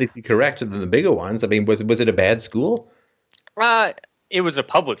less politically correct than the bigger ones. I mean, was it a bad school? It was a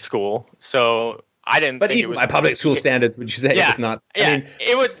public school, so I didn't think even it was... by public school standards, would you say it was not... I mean,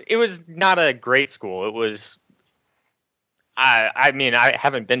 it was not a great school. It was... I mean, I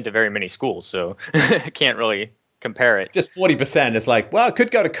haven't been to very many schools, so I can't really compare it. Just 40% is like, well, it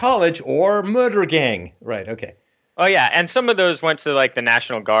could go to college or murder gang. Right, okay. Oh, yeah, and some of those went to, like, the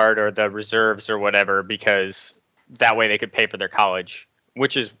National Guard or the reserves or whatever, because that way they could pay for their college,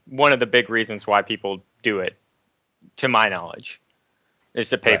 which is one of the big reasons why people do it, to my knowledge. is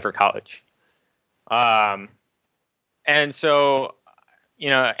to pay for college. And so,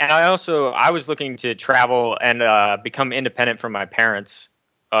 and I was looking to travel and become independent from my parents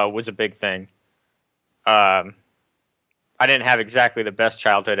was a big thing. I didn't have exactly the best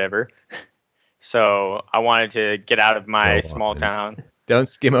childhood ever. So I wanted to get out of my small town. Don't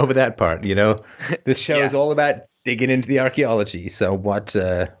skim over that part. This show is all about digging into the archaeology. So what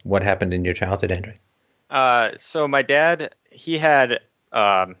happened in your childhood, Andrew? So my dad, he had,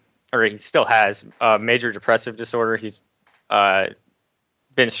 or he still has, major depressive disorder. He's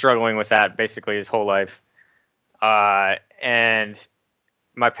been struggling with that basically his whole life. And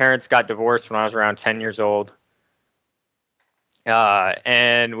my parents got divorced when I was around 10 years old.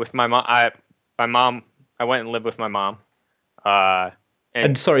 And with my mom, I went and lived with my mom.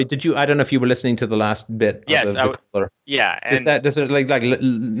 And sorry, I don't know if you were listening to the last bit. Yes, of the caller. Yeah. Does it like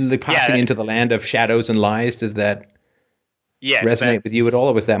passing into the land of shadows and lies? Does that resonate with you at all,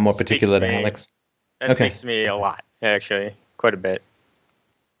 or was that more particular to Alex? That speaks to me a lot, actually, quite a bit.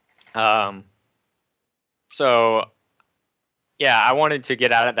 So, yeah, I wanted to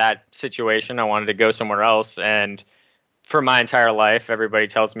get out of that situation. I wanted to go somewhere else, and for my entire life, everybody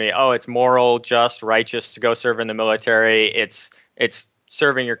tells me, "Oh, it's moral, just, righteous to go serve in the military. It's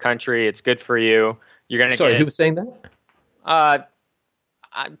serving your country. It's good for you. You're gonna." Sorry, who was saying that?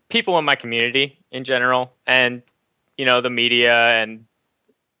 People in my community in general, and the media, and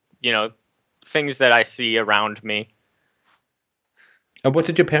things that I see around me. And what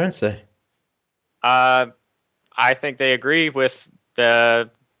did your parents say? I think they agree with the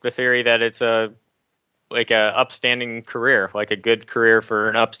theory that it's a upstanding career, like a good career for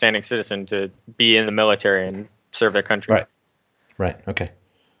an upstanding citizen to be in the military and serve their country. Right. Okay.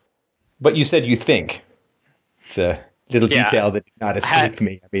 But you said you think. It's a little detail that did not escape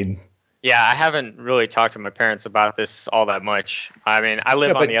me. I mean, yeah, I haven't really talked to my parents about this all that much. I mean, I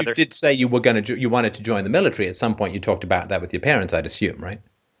live on the other. You did say you wanted to join the military at some point. You talked about that with your parents, I'd assume, right?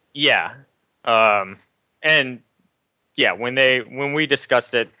 Yeah. And yeah, when we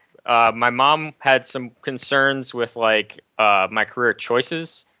discussed it, my mom had some concerns with my career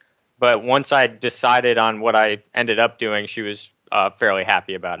choices, but once I decided on what I ended up doing, she was fairly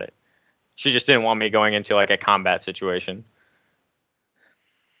happy about it. She just didn't want me going into a combat situation.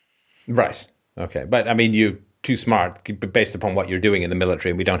 Right. Okay. But I mean, you're too smart based upon what you're doing in the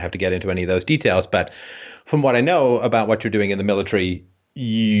military. And we don't have to get into any of those details. But from what I know about what you're doing in the military,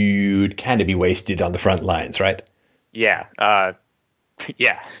 you'd kind of be wasted on the front lines, right? Yeah.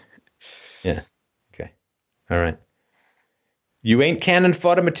 Yeah. Yeah. Okay. All right. You ain't cannon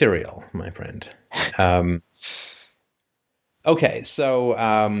fodder material, my friend. Okay.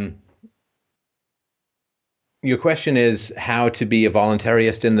 So your question is how to be a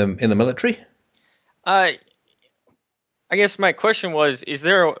voluntarist in the military? I guess my question was: is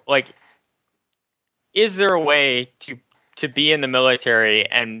there a way to be in the military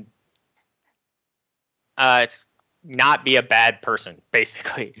and not be a bad person,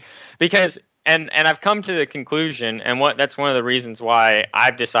 basically? Because and I've come to the conclusion, and that's one of the reasons why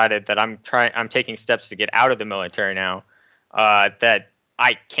I've decided that I'm taking steps to get out of the military now. That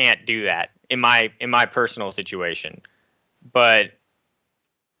I can't do that in my personal situation, but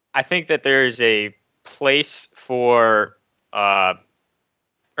I think that there's a place for or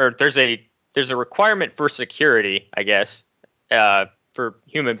there's a requirement for security, I guess, for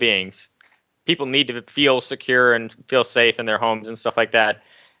human beings. People need to feel secure and feel safe in their homes and stuff like that.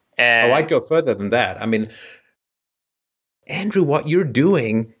 And I'd go further than that. I mean, Andrew, what you're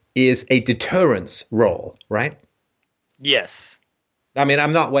doing is a deterrence role, right? Yes. I mean,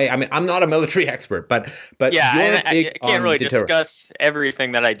 I'm not a military expert, but yeah, you're and I can't really deterrence. Discuss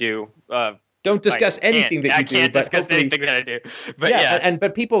everything that I do. Don't discuss anything that you do. I can't discuss anything that I do. But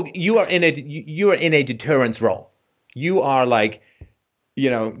but people, you are in a deterrence role. You are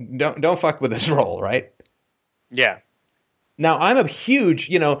don't fuck with this role, right? Yeah. Now I'm a huge,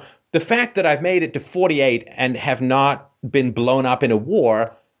 the fact that I've made it to 48 and have not been blown up in a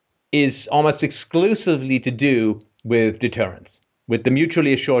war is almost exclusively to do with deterrence, with the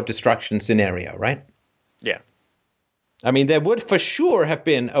mutually assured destruction scenario, right? Yeah. I mean, there would for sure have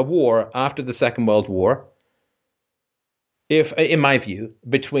been a war after the Second World War, if, in my view,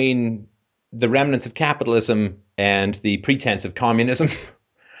 between the remnants of capitalism and the pretense of communism.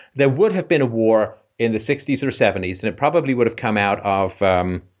 There would have been a war in the 60s or 70s, and it probably would have come out of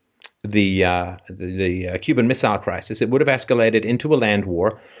the Cuban Missile Crisis. It would have escalated into a land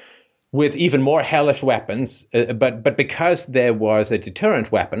war with even more hellish weapons, but because there was a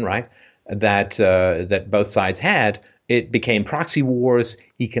deterrent weapon, right, that both sides had, it became proxy wars,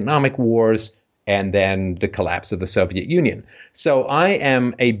 economic wars, and then the collapse of the Soviet Union. So I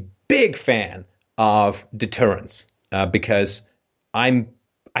am a big fan of deterrence because I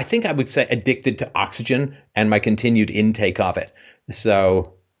think I would say addicted to oxygen and my continued intake of it.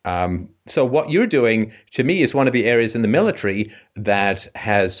 So what you're doing, to me, is one of the areas in the military that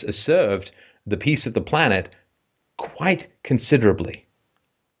has served the peace of the planet quite considerably.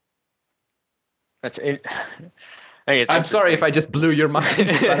 That's it. I'm sorry if I just blew your mind,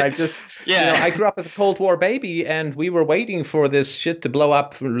 but I just, I grew up as a Cold War baby, and we were waiting for this shit to blow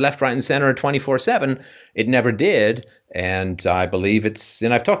up left, right, and center 24/7. It never did, and I believe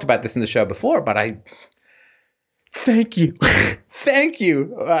and I've talked about this in the show before, but thank you, thank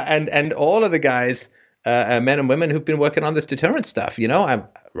you, and all of the guys, men and women who've been working on this deterrence stuff.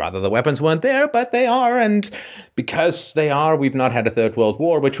 Rather the weapons weren't there, but they are, and because they are, we've not had a third world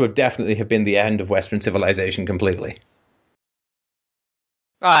war, which would definitely have been the end of Western civilization completely.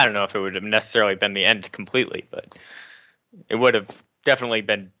 I don't know if it would have necessarily been the end completely, but it would have definitely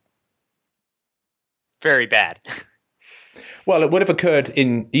been very bad. Well, it would have occurred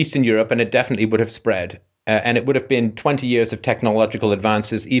in Eastern Europe, and it definitely would have spread. And it would have been 20 years of technological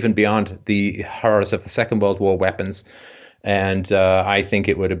advances, even beyond the horrors of the Second World War weapons. And I think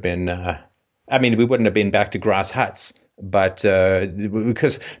it would have been, we wouldn't have been back to grass huts, but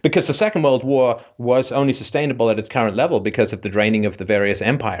because the Second World War was only sustainable at its current level because of the draining of the various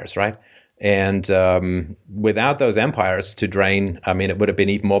empires, right? And without those empires to drain, it would have been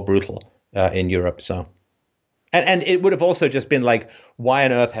even more brutal in Europe. So, and it would have also just been like, why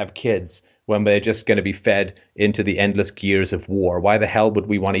on earth have kids when we're just going to be fed into the endless gears of war? Why the hell would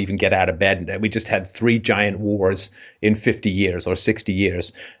we want to even get out of bed? We just had 3 giant wars in 50 years or 60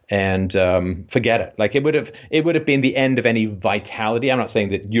 years, and forget it. Like it would have been the end of any vitality. I'm not saying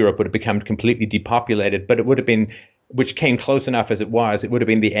that Europe would have become completely depopulated, but it would have been, which came close enough as it would have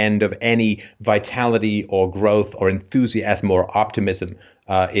been the end of any vitality or growth or enthusiasm or optimism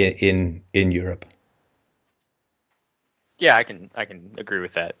in Europe. Yeah, I can agree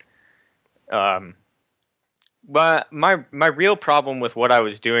with that. But my real problem with what I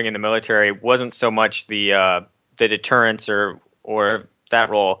was doing in the military wasn't so much the deterrence or that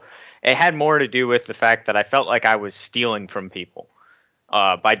role. It had more to do with the fact that I felt like I was stealing from people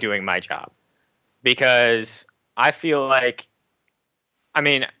by doing my job, because I feel like,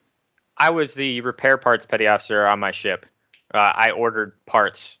 I was the repair parts petty officer on my ship. I ordered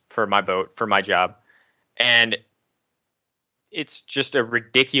parts for my boat for my job, and it's just a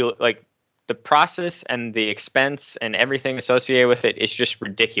ridiculous, like, the process and the expense and everything associated with it is just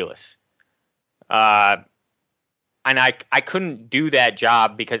ridiculous. And I couldn't do that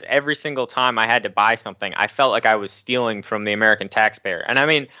job because every single time I had to buy something, I felt like I was stealing from the American taxpayer. And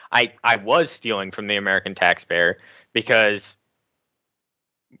I was stealing from the American taxpayer because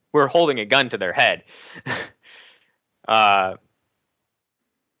we're holding a gun to their head.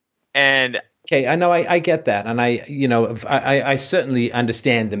 And okay, I know I get that, and I certainly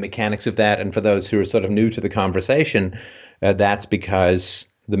understand the mechanics of that. And for those who are sort of new to the conversation, that's because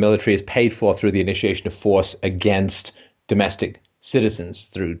the military is paid for through the initiation of force against domestic citizens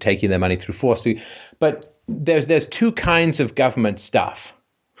through taking their money through force. But there's 2 kinds of government stuff.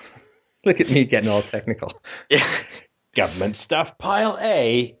 Look at me getting all technical. yeah. Government stuff pile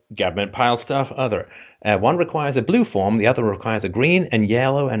A, government pile stuff other. One requires a blue form, the other requires a green and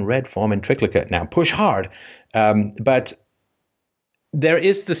yellow and red form in triplicate. Now, push hard. But there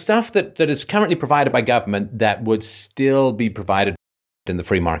is the stuff that is currently provided by government that would still be provided in the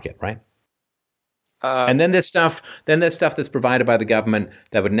free market, right? And then there's stuff that's provided by the government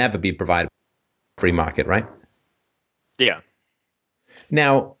that would never be provided in the free market, right? Yeah.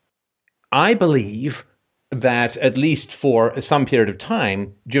 Now, I believe that at least for some period of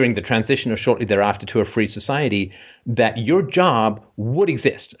time during the transition or shortly thereafter to a free society, that your job would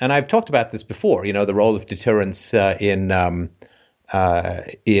exist. And I've talked about this before, the role of deterrence in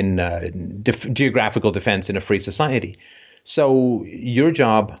geographical defense in a free society. So your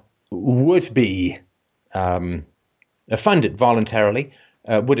job would be funded voluntarily.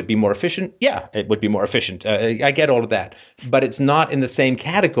 Would it be more efficient? Yeah, it would be more efficient. I get all of that. But it's not in the same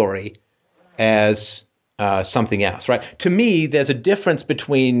category as something else, right? To me, there's a difference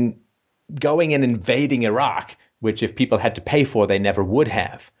between going and invading Iraq, which if people had to pay for, they never would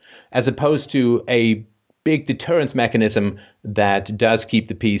have, as opposed to a big deterrence mechanism that does keep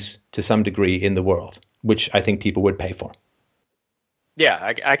the peace to some degree in the world, which I think people would pay for.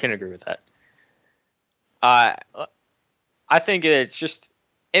 Yeah, I can agree with that. I think it's just,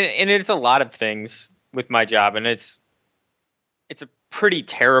 and it's a lot of things with my job, and it's a pretty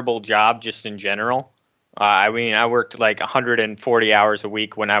terrible job just in general. I worked like 140 hours a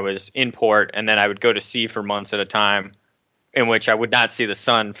week when I was in port, and then I would go to sea for months at a time, in which I would not see the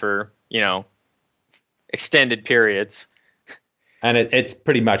sun for, extended periods. And it's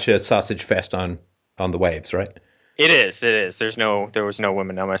pretty much a sausage fest on the waves, right? It is. There was no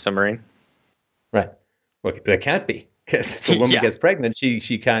women on my submarine. Right. Well, there can't be, because if a woman Yeah. gets pregnant,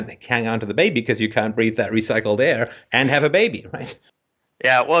 she can't hang on to the baby because you can't breathe that recycled air and have a baby, right?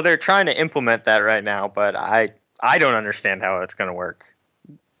 Yeah, well, they're trying to implement that right now, but I don't understand how it's going to work.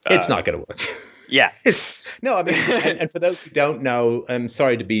 It's not going to work. Yeah. No, I mean, and for those who don't know, I'm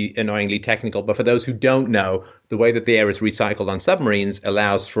sorry to be annoyingly technical, but for those who don't know, the way that the air is recycled on submarines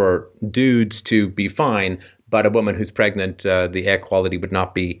allows for dudes to be fine, but a woman who's pregnant, the air quality would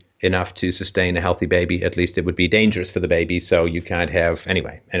not be enough to sustain a healthy baby. At least it would be dangerous for the baby, so you can't have...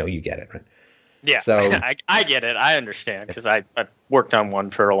 Anyway, I know you get it, right? Yeah, So, I get it. I understand, because I worked on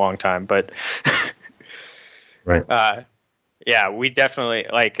one for a long time, but right. yeah, we definitely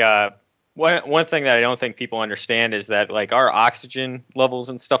one thing that I don't think people understand is that like our oxygen levels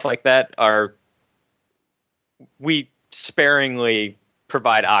and stuff like that we sparingly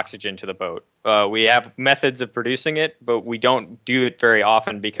provide oxygen to the boat. We have methods of producing it, but we don't do it very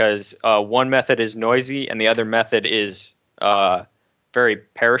often because one method is noisy and the other method is very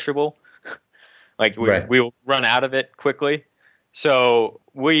perishable. Like we'll run out of it quickly. So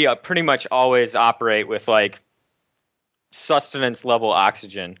we pretty much always operate with like sustenance level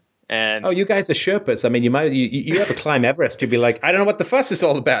oxygen. And you guys are Sherpas. I mean, you ever climb Everest, you'd be like, I don't know what the fuss is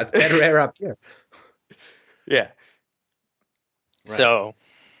all about. It's better air up here. Yeah. Right.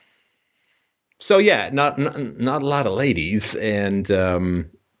 So yeah, not a lot of ladies and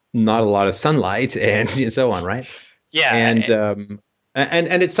not a lot of sunlight and so on, right? Yeah.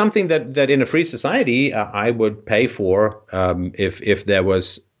 And it's something that in a free society I would pay for if there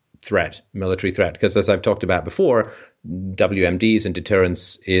was military threat, because as I've talked about before, WMDs and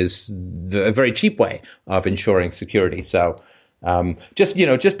deterrence is a very cheap way of ensuring security. So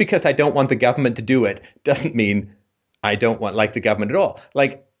just because I don't want the government to do it doesn't mean I don't want the government at all.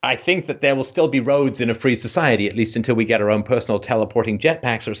 Like, I think that there will still be roads in a free society, at least until we get our own personal teleporting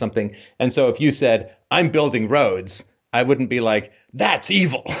jetpacks or something. And so if you said, I'm building roads, I wouldn't be like, that's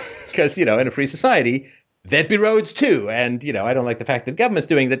evil. Because, in a free society, there'd be roads too. And, I don't like the fact that government's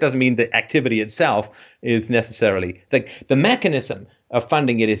doing that. Doesn't mean the activity itself is necessarily... the mechanism of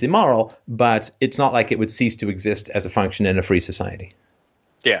funding it is immoral, but it's not like it would cease to exist as a function in a free society.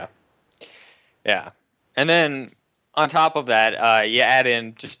 Yeah. Yeah. And then on top of that, you add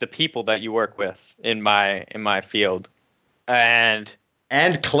in just the people that you work with in my field, and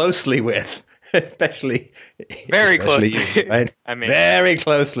closely with, especially closely, you, right? I mean, very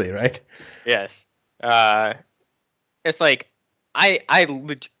closely, right? Yes. It's like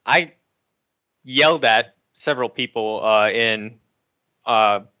I yelled at several people I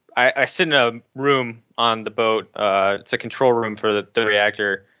sit in a room on the boat. It's a control room for the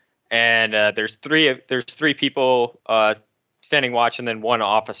reactor. And there's three people standing watch, and then one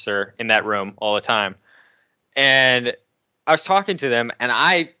officer in that room all the time. And I was talking to them, and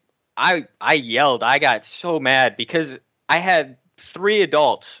I yelled. I got so mad because I had three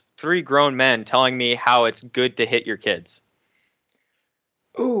grown men telling me how it's good to hit your kids.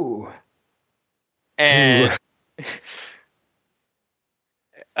 Ooh. And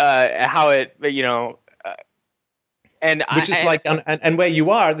how it, and which is and where you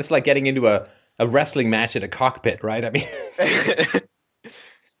are, that's like getting into a wrestling match at a cockpit, right? I mean, yeah,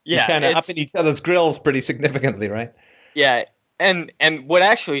 you're kind of up in each other's grills pretty significantly, right? Yeah, and what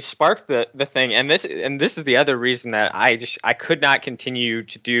actually sparked the thing, and this is the other reason that I could not continue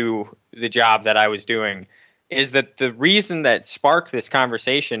to do the job that I was doing, is that the reason that sparked this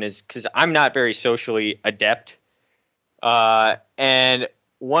conversation is because I'm not very socially adept, and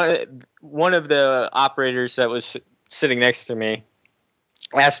one of the operators that was sitting next to me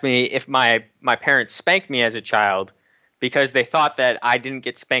asked me if my parents spanked me as a child because they thought that I didn't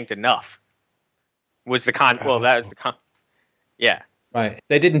get spanked enough. Yeah. Right.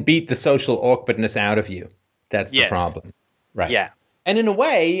 They didn't beat the social awkwardness out of you. That's the problem. Right. Yeah. And in a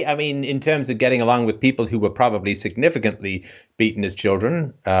way, I mean, in terms of getting along with people who were probably significantly beaten as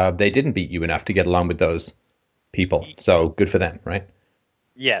children, they didn't beat you enough to get along with those people. So good for them, right?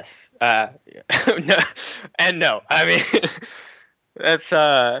 Yes. No. I mean, that's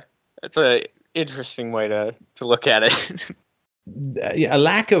a interesting way to look at it. A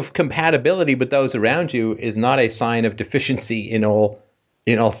lack of compatibility with those around you is not a sign of deficiency in all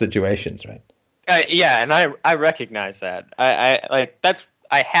situations, right? Yeah, and I recognize that. I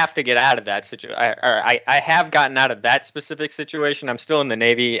have to get out of that situation. I have gotten out of that specific situation. I'm still in the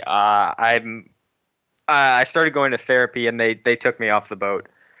Navy. I'm I started going to therapy, and they took me off the boat.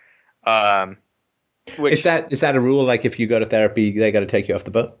 Is that a rule? Like, if you go to therapy, they got to take you off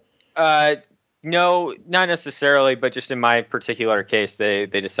the boat? No, not necessarily, but just in my particular case, they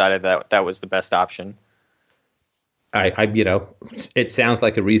decided that was the best option. It sounds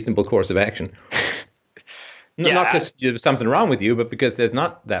like a reasonable course of action. Yeah. Not because there's something wrong with you, but because there's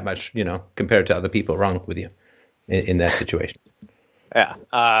not that much, compared to other people wrong with you in that situation.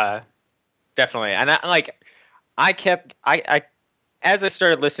 Yeah, definitely. And as I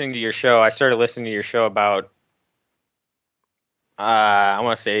started listening to your show, about, I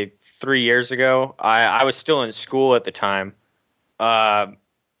want to say 3 years ago. I was still in school at the time. And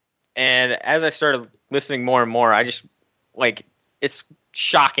as I started listening more and more, I just, it's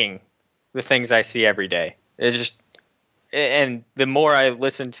shocking the things I see every day. It's just, and the more I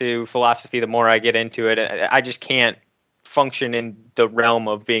listen to philosophy, the more I get into it. I just can't function in the realm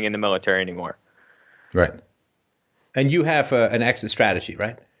of being in the military anymore. Right. And you have an exit strategy,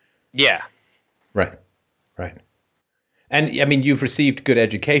 right? Yeah. Right. And I mean, you've received good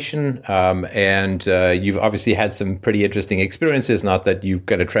education, and you've obviously had some pretty interesting experiences. Not that you've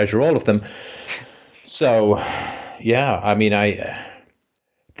got to treasure all of them. So, yeah, I mean,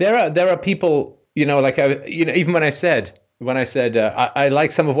 there are people, even when I said I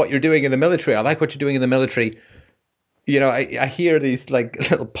like some of what you're doing in the military. I like what you're doing in the military. I hear these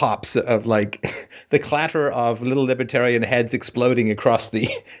little pops of the clatter of little libertarian heads exploding across the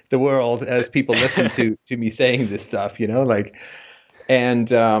world as people listen to me saying this stuff,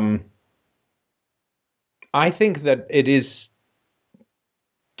 and I think that it is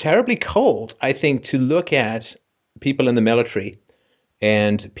terribly cold, I think, to look at people in the military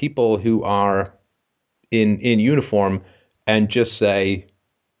and people who are in uniform and just say,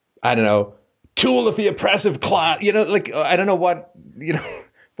 I don't know, tool of the oppressive class, I don't know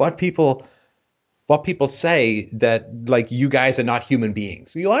what people say, that you guys are not human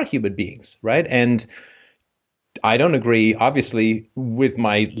beings. You are human beings, right? And I don't agree, obviously, with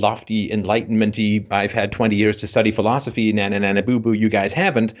my lofty enlightenment-y, I've had 20 years to study philosophy, nana boo boo, you guys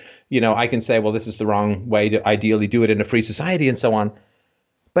haven't. I can say, well, this is the wrong way to ideally do it in a free society and so on.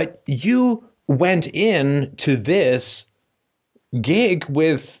 But you went in to this gig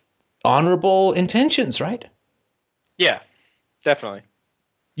with honorable intentions, right? Yeah, definitely.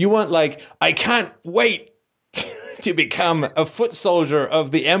 You weren't I can't wait to become a foot soldier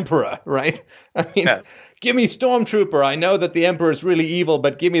of the emperor, right? I mean, Give me Stormtrooper. I know that the emperor is really evil,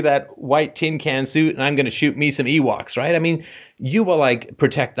 but give me that white tin can suit and I'm going to shoot me some Ewoks, right? I mean, you were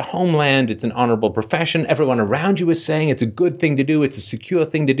protect the homeland. It's an honorable profession. Everyone around you is saying it's a good thing to do. It's a secure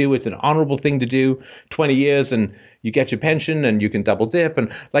thing to do. It's an honorable thing to do. 20 years and you get your pension and you can double dip.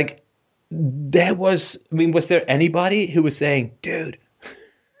 And was there anybody who was saying, dude,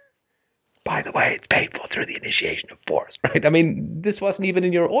 by the way, it's painful through the initiation of force, right? I mean, this wasn't even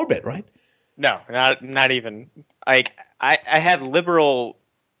in your orbit, right? No, not even. I had liberal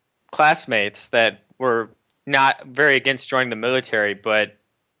classmates that were not very against joining the military, but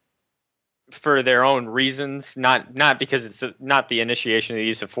for their own reasons, not because it's not the initiation of the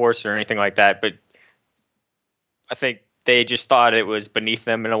use of force or anything like that, but I think they just thought it was beneath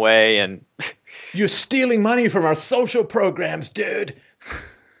them in a way. And you're stealing money from our social programs, dude.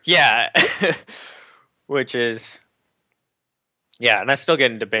 Yeah, which is, yeah, and I still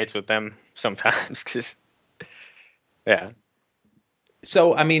get in debates with them sometimes because, yeah.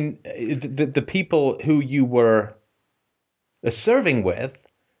 So, I mean, the people who you were serving with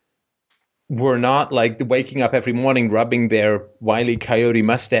were not waking up every morning, rubbing their Wile E. Coyote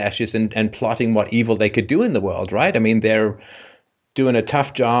mustaches and plotting what evil they could do in the world, right? I mean, they're doing a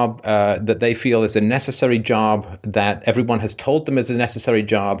tough job that they feel is a necessary job, that everyone has told them is a necessary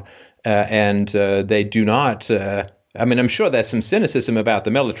job, and they do not. I mean, I'm sure there's some cynicism about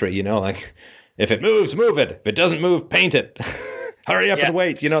the military, if it moves, move it. If it doesn't move, paint it. Hurry up and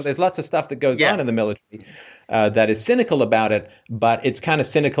wait. There's lots of stuff that goes on in the military that is cynical about it, but it's kind of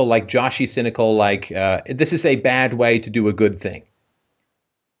cynical, Joshy cynical, this is a bad way to do a good thing.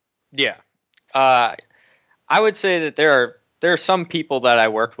 Yeah. I would say that there are some people that I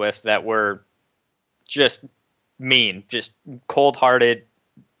worked with that were just mean, just cold-hearted,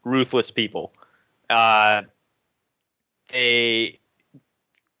 ruthless people.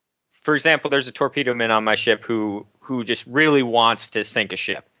 For example, there's a torpedo man on my ship who just really wants to sink a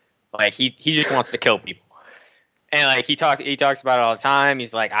ship. He just wants to kill people. And he talks about it all the time.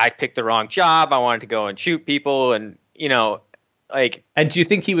 He's like, I picked the wrong job. I wanted to go and shoot people, and And do you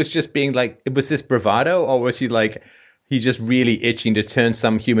think he was just being was this bravado, or was he he just really itching to turn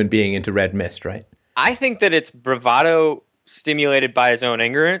some human being into red mist, right? I think that it's bravado stimulated by his own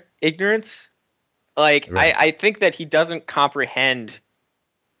ignorance. Like, Right. I think that he doesn't comprehend,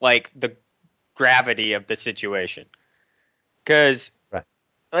 like, the gravity of the situation. Because, Right.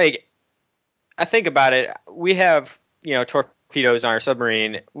 like, I think about it. We have, torpedoes on our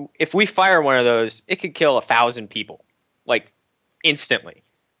submarine. If we fire one of those, it could kill 1,000 people, like, instantly.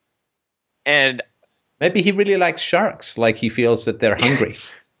 And Maybe he really likes sharks, like he feels that they're hungry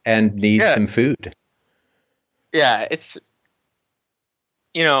and need Yeah. some food. yeah, it's,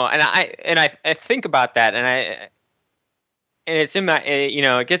 and I think about that, and it's in my,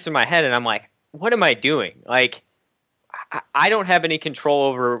 it gets in my head, and I'm like, what am I doing? Like, I don't have any control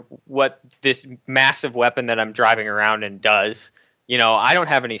over what this massive weapon that I'm driving around in does. I don't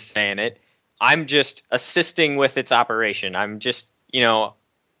have any say in it. I'm just assisting with its operation. I'm just,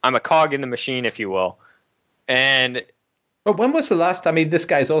 I'm a cog in the machine, if you will. And But when was the last? I mean, this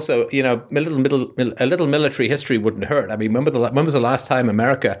guy's also, a little military history wouldn't hurt. I mean, when was the last time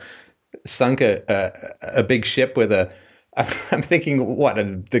America sunk a big ship with a? I'm thinking, what,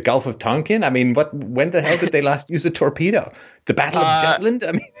 the Gulf of Tonkin? I mean, when the hell did they last use a torpedo? The Battle of Jutland?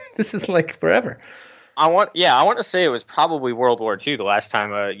 I mean, this is like forever. I want to say it was probably World War II the last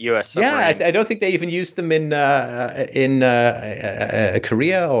time a U.S. submarine. Yeah, I don't think they even used them in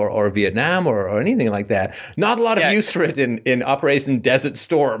Korea or Vietnam or anything like that. Not a lot of use for it in Operation Desert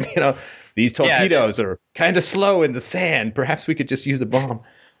Storm. These torpedoes are kind of slow in the sand. Perhaps we could just use a bomb.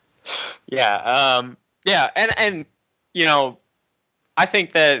 Yeah, and I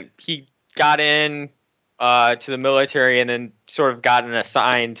think that he got in to the military and then sort of gotten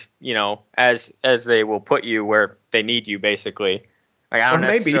assigned, as they will put you where they need you, basically. Like, I don't Or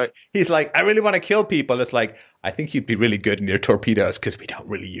maybe he's like, I really want to kill people. It's like, I think you'd be really good in your torpedoes because we don't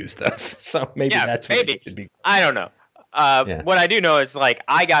really use those. So maybe that's what it should be. I don't know. What I do know is, like,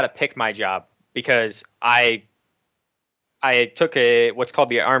 I got to pick my job because I took what's called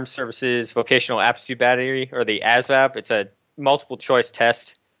the Armed Services Vocational Aptitude Battery, or the ASVAB. It's a multiple choice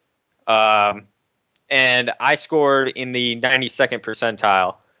test. And I scored in the 92nd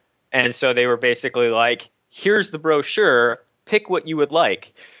percentile. And so they were basically like, here's the brochure, pick what you would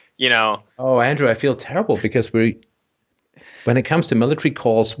like, Oh, Andrew, I feel terrible because when it comes to military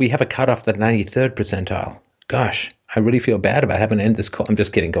calls, we have a cutoff at 93rd percentile. Gosh, I really feel bad about having to end this call. I'm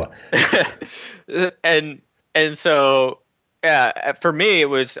just kidding. Go on. And so, yeah, for me, it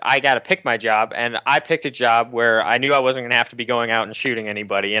was, I got to pick my job, and I picked a job where I knew I wasn't going to have to be going out and shooting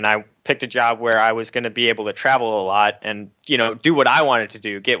anybody. And I picked a job where I was going to be able to travel a lot and, do what I wanted to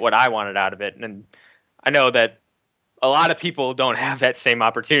do, get what I wanted out of it. And I know that a lot of people don't have that same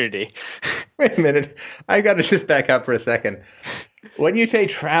opportunity. Wait a minute. I got to just back up for a second. When you say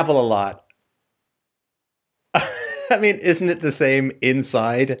travel a lot, I mean, isn't it the same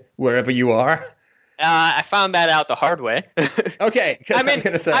inside wherever you are? I found that out the hard way. Okay, because I'm going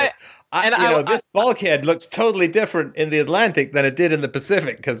to say, this bulkhead looks totally different in the Atlantic than it did in the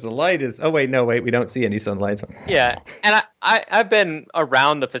Pacific because the light is. Oh wait, we don't see any sunlight. Yeah, and I've been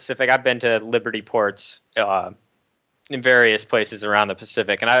around the Pacific. I've been to Liberty ports in various places around the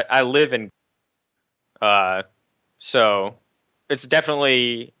Pacific, and I live in. So it's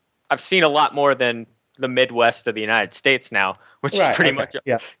definitely, I've seen a lot more than the Midwest of the United States now, which is pretty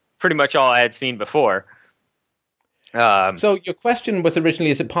much all I had seen before. So your question was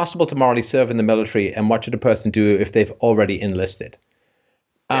originally, is it possible to morally serve in the military, and what should a person do if they've already enlisted?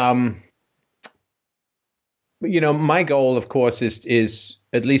 Yeah. My goal, of course, is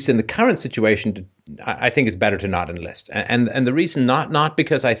at least in the current situation, I think it's better to not enlist. And the reason not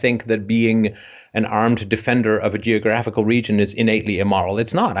because I think that being an armed defender of a geographical region is innately immoral.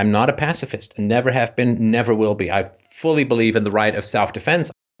 It's not. I'm not a pacifist. I never have been, never will be. I fully believe in the right of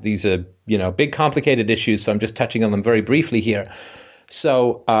self-defense. These are, big complicated issues, so I'm just touching on them very briefly here.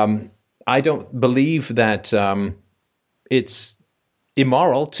 So I don't believe that it's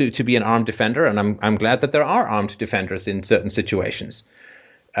immoral to be an armed defender, and I'm glad that there are armed defenders in certain situations.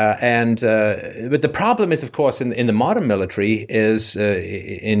 But the problem is, of course, in the modern military is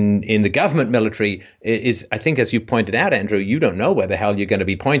in the government military is, I think, as you pointed out, Andrew, you don't know where the hell you're going to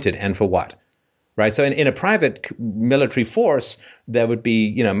be pointed and for what. Right. So in a private military force, there would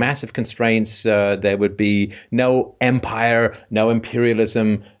be, massive constraints. There would be no empire, no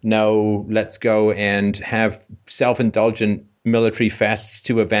imperialism, no let's go and have self-indulgent military fests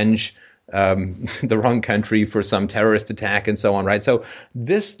to avenge the wrong country for some terrorist attack and so on. Right. So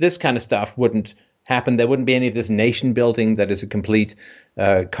this kind of stuff wouldn't happen. There wouldn't be any of this nation building that is a complete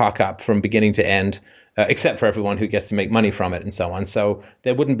cock up from beginning to end. Except for everyone who gets to make money from it and so on. So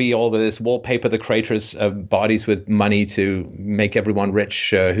there wouldn't be all of this wallpaper the craters of bodies with money to make everyone rich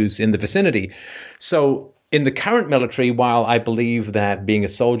who's in the vicinity. So in the current military, while I believe that being a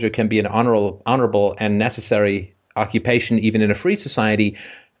soldier can be an honorable and necessary occupation, even in a free society,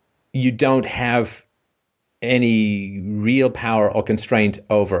 you don't have any real power or constraint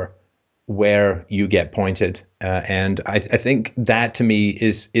over where you get pointed. And I think that to me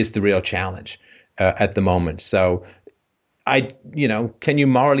is the real challenge at the moment. So can you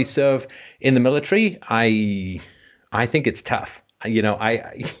morally serve in the military? I think it's tough.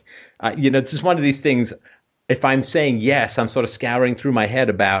 This is one of these things. If I'm saying yes, I'm sort of scouring through my head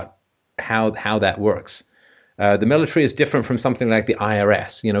about how that works. The military is different from something like the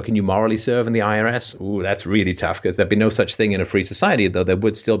IRS. Can you morally serve in the IRS? Ooh, that's really tough, because there'd be no such thing in a free society, though there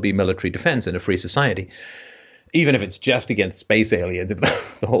would still be military defense in a free society. Even if it's just against space aliens, if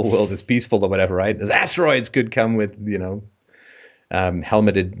the whole world is peaceful or whatever, right? As asteroids could come with,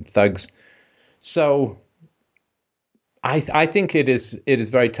 helmeted thugs. So I think it is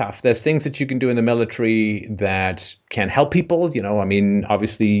very tough. There's things that you can do in the military that can help people.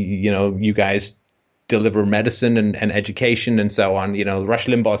 Obviously, you guys deliver medicine and education and so on. Rush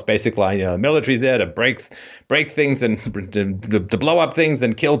Limbaugh's basic line, military's there to break things and to blow up things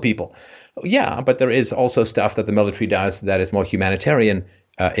and kill people. Yeah, but there is also stuff that the military does that is more humanitarian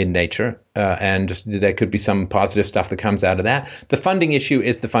in nature, and there could be some positive stuff that comes out of that. The funding issue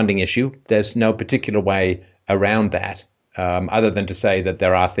is the funding issue. There's no particular way around that, other than to say that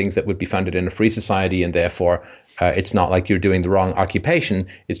there are things that would be funded in a free society, and therefore it's not like you're doing the wrong occupation.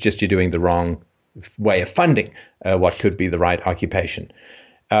 It's just you're doing the wrong way of funding what could be the right occupation.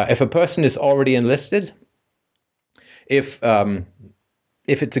 If a person is already enlisted, if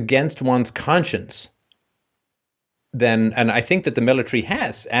it's against one's conscience, then, and I think that the military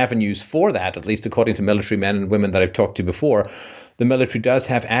has avenues for that, at least according to military men and women that I've talked to before, the military does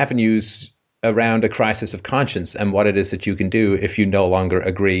have avenues around a crisis of conscience and what it is that you can do if you no longer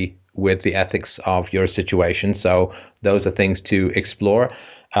agree with the ethics of your situation. So those are things to explore.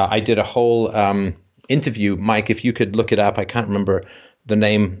 I did a whole interview, Mike, if you could look it up. I can't remember the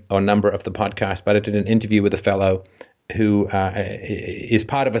name or number of the podcast, but I did an interview with a fellow who is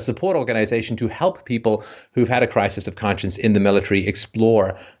part of a support organization to help people who've had a crisis of conscience in the military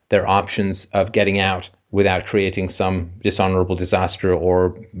explore their options of getting out without creating some dishonorable disaster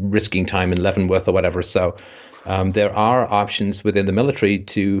or risking time in Leavenworth or whatever. So there are options within the military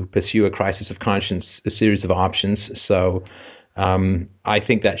to pursue a crisis of conscience, a series of options. So I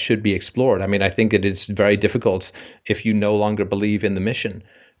think that should be explored. I think it is very difficult if you no longer believe in the mission.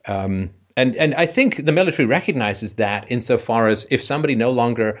 And I think the military recognizes that, insofar as if somebody's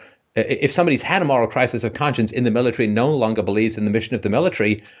had a moral crisis of conscience in the military, no longer believes in the mission of the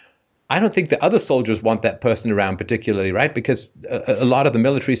military, I don't think the other soldiers want that person around particularly, right? Because a lot of the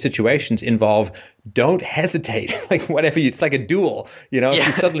military situations involve don't hesitate, like whatever it's like a duel, If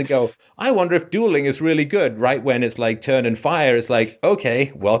you suddenly go, I wonder if dueling is really good, right? When it's like turn and fire, it's like,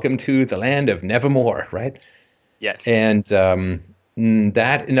 okay, welcome to the land of nevermore, right? Yes. And Karen,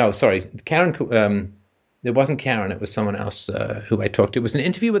 it wasn't Karen, it was someone else who I talked to. It was an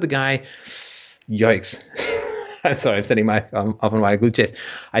interview with a guy, yikes. I'm sorry, I'm setting off on my glue chase.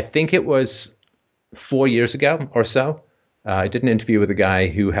 I think it was 4 years ago or so. I did an interview with a guy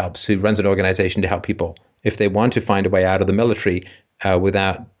who runs an organization to help people if they want to find a way out of the military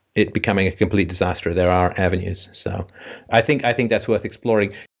without it becoming a complete disaster. There are avenues. So I think that's worth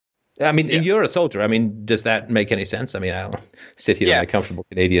exploring. You're a soldier. Does that make any sense? I'll sit here in my comfortable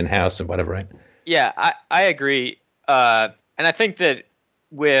Canadian house and whatever, right? Yeah, I agree. And I think that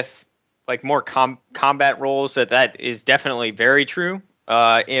with like more combat roles, that is definitely very true.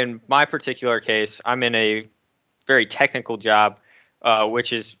 In my particular case, I'm in a very technical job,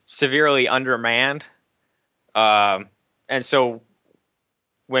 which is severely undermanned. And so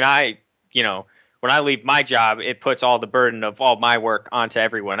when I leave my job, it puts all the burden of all my work onto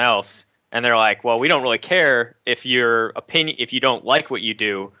everyone else. And they're like, well, we don't really care if if you don't like what you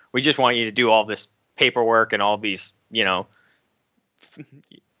do. We just want you to do all this paperwork and all these,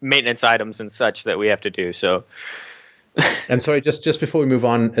 maintenance items and such that we have to do. So I'm sorry, just before we move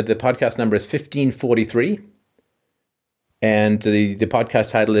on, the podcast number is 1543. And the podcast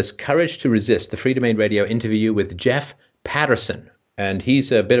title is Courage to Resist, the Free Domain Radio interview with Jeff Patterson. And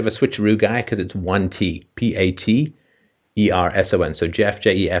he's a bit of a switcheroo guy because it's one T, Patterson. So Jeff,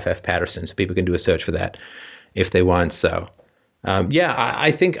 Jeff Patterson. So people can do a search for that if they want. So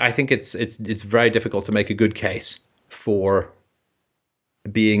I think it's very difficult to make a good case for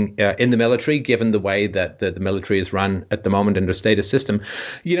being in the military, given the way that the military is run at the moment under a status system.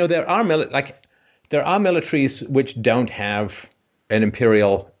 There are militaries which don't have an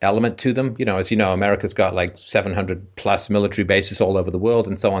imperial element to them. As you know, America's got like 700 plus military bases all over the world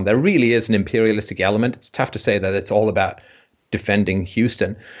and so on. There really is an imperialistic element. It's tough to say that it's all about defending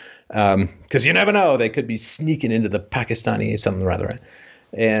Houston, because you never know, they could be sneaking into the Pakistani or something or other.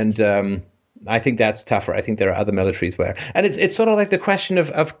 And I think that's tougher. I think there are other militaries where, and it's sort of like the question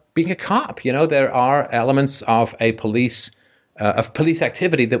of being a cop. There are elements of a police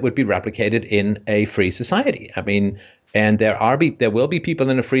activity that would be replicated in a free society. I mean, and there will be people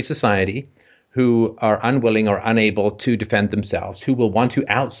in a free society who are unwilling or unable to defend themselves, who will want to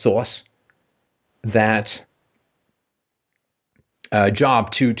outsource that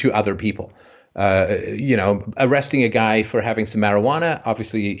job to other people. Arresting a guy for having some marijuana,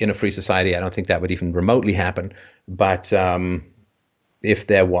 obviously in a free society, I don't think that would even remotely happen. But if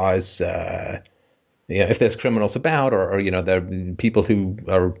there was, if there's criminals about, or there are people who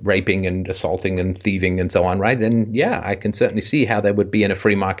are raping and assaulting and thieving and so on, right? Then, yeah, I can certainly see how there would be in a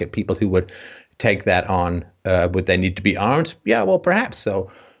free market people who would take that on. Would they need to be armed? Yeah, well, perhaps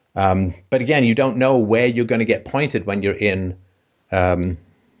so. But again, you don't know where you're going to get pointed when you're in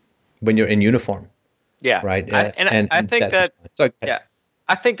uniform. Yeah. Right. I think that,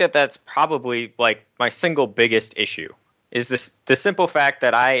 I think that that's probably like my single biggest issue is the simple fact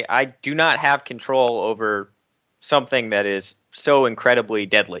that I do not have control over something that is so incredibly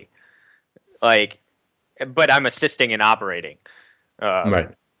deadly. But I'm assisting in operating. Right.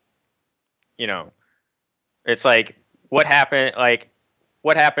 It's like, what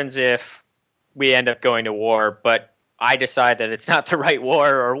happens if we end up going to war, but I decide that it's not the right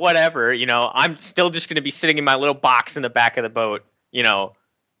war or whatever, I'm still just going to be sitting in my little box in the back of the boat,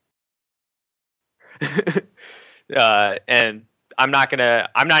 and I'm not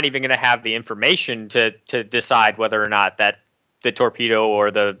even going to have the information to decide whether or not that the torpedo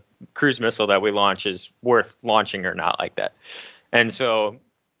or the cruise missile that we launch is worth launching or not like that. And so,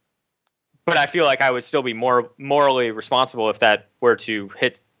 but I feel like I would still be more morally responsible if that were to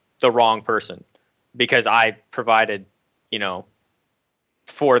hit the wrong person, because I provided,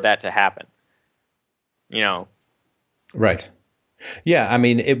 for that to happen, Right. Yeah. I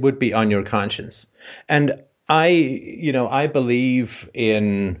mean, it would be on your conscience. And I believe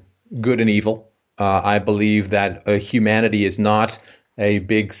in good and evil. I believe that humanity is not a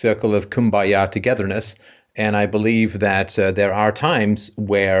big circle of kumbaya togetherness. And I believe that there are times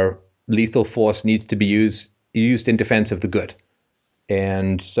where lethal force needs to be used in defense of the good.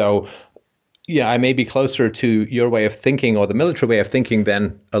 And so, yeah, I may be closer to your way of thinking or the military way of thinking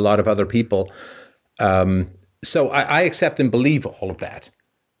than a lot of other people. So I accept and believe all of that.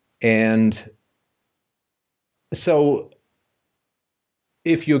 And so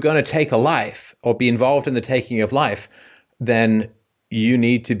if you're going to take a life or be involved in the taking of life, then you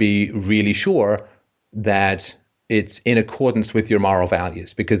need to be really sure that it's in accordance with your moral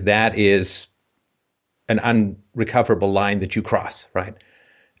values, because that is an unrecoverable line that you cross, right?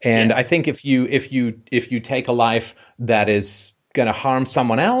 And yeah. I think if you take a life that is going to harm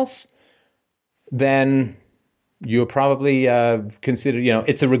someone else, then you're probably considered,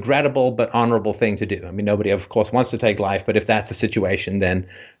 it's a regrettable but honorable thing to do. I mean, nobody, of course, wants to take life, but if that's the situation, then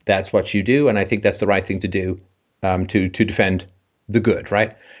that's what you do. And I think that's the right thing to do, to defend the good,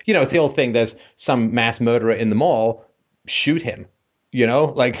 right? It's the old thing. There's some mass murderer in the mall, shoot him,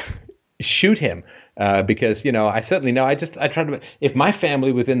 shoot him. Because, I certainly know, I try to, if my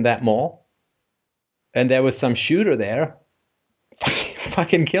family was in that mall and there was some shooter there,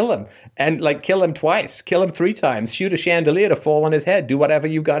 fucking kill him, and kill him twice, kill him 3 times, shoot a chandelier to fall on his head, do whatever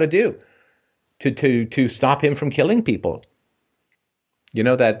you got to do to stop him from killing people.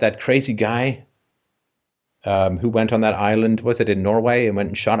 That crazy guy who went on that island, was it in Norway, and went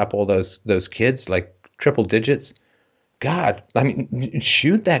and shot up all those kids, like triple digits. God, I mean,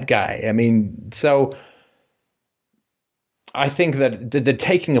 shoot that guy. I mean, so I think that the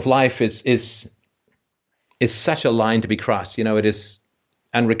taking of life is such a line to be crossed. It is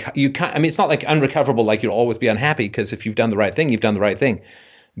you can't. I mean, it's not like unrecoverable. Like you'll always be unhappy, because if you've done the right thing, you've done the right thing.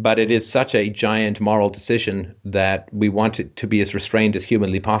 But it is such a giant moral decision that we want it to be as restrained as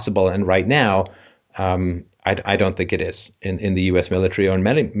humanly possible. And right now, I don't think it is in the U.S. military or in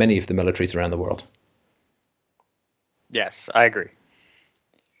many of the militaries around the world. Yes, I agree.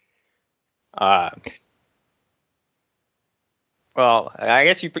 Well, I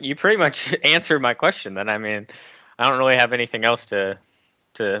guess you pretty much answered my question then. I mean, I don't really have anything else to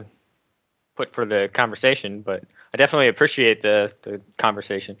put for the conversation, but I definitely appreciate the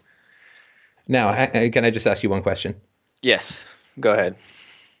conversation. Now, can I just ask you one question? Yes, go ahead.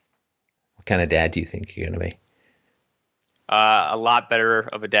 What kind of dad do you think you're going to be? A lot better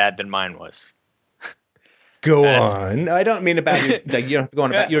of a dad than mine was. Go on. I don't mean about you. Like, you don't have to go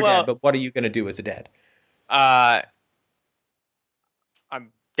on about your well, dad, but what are you going to do as a dad? I'm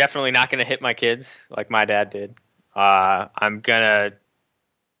definitely not going to hit my kids like my dad did. I'm going to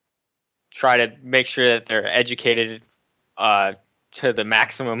try to make sure that they're educated to the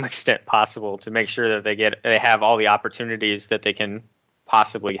maximum extent possible to make sure that they have all the opportunities that they can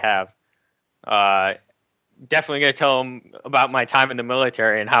possibly have. Definitely going to tell them about my time in the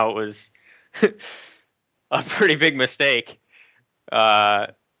military and how it was a pretty big mistake,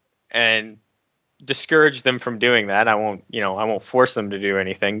 and discourage them from doing that. I won't force them to do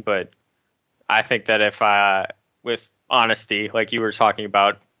anything, but I think that if with honesty, like you were talking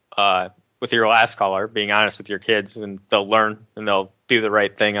about with your last caller, being honest with your kids, and they'll learn and they'll do the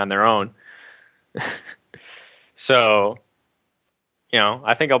right thing on their own. So,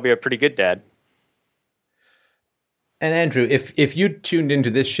 I think I'll be a pretty good dad. And Andrew, if you tuned into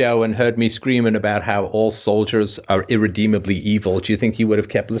this show and heard me screaming about how all soldiers are irredeemably evil, do you think you would have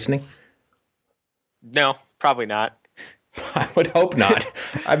kept listening? No, probably not. I would hope not.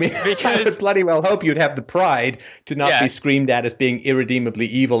 I mean, I would bloody well hope you'd have the pride to not be screamed at as being irredeemably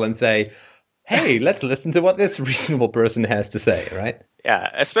evil and say, hey, let's listen to what this reasonable person has to say, right? Yeah,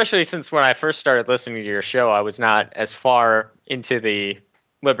 especially since when I first started listening to your show, I was not as far into the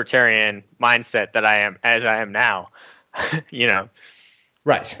libertarian mindset that I am now.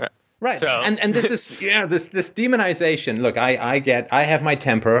 Right. So. And this is this demonization. Look, I have my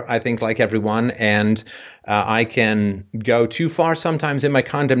temper, I think, like everyone, and I can go too far sometimes in my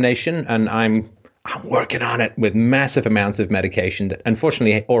condemnation, and I'm working on it with massive amounts of medication that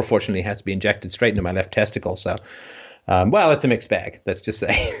unfortunately or fortunately has to be injected straight into my left testicle. So it's a mixed bag, let's just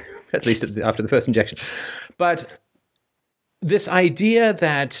say, at least after the first injection. But this idea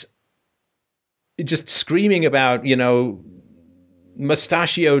that just screaming about,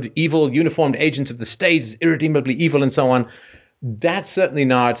 mustachioed, evil, uniformed agents of the state is irredeemably evil and so on, that's certainly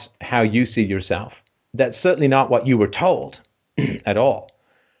not how you see yourself. That's certainly not what you were told at all.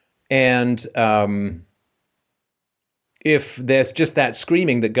 And if there's just that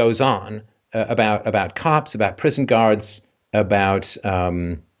screaming that goes on about cops, about prison guards, about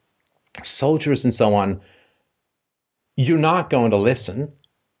soldiers and so on, you're not going to listen.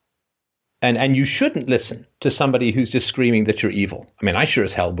 And you shouldn't listen to somebody who's just screaming that you're evil. I mean, I sure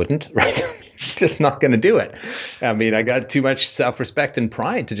as hell wouldn't, right? Just not going to do it. I mean, I got too much self-respect and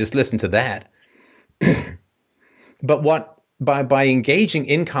pride to just listen to that. But by engaging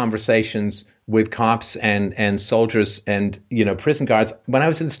in conversations with cops and soldiers and, prison guards, when I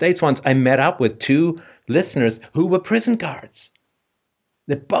was in the States once, I met up with two listeners who were prison guards.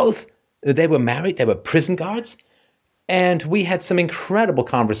 They were married, they were prison guards, and we had some incredible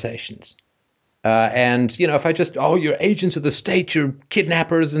conversations. And, if I just, you're agents of the state, you're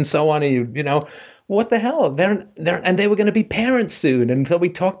kidnappers and so on, and what the hell? And they were going to be parents soon. And so we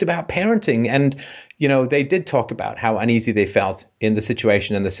talked about parenting, and, they did talk about how uneasy they felt in the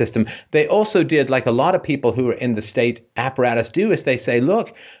situation and the system. They also did, like a lot of people who are in the state apparatus do, is they say,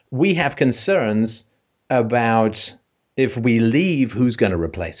 look, we have concerns about if we leave, who's going to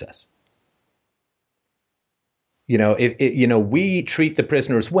replace us? We treat the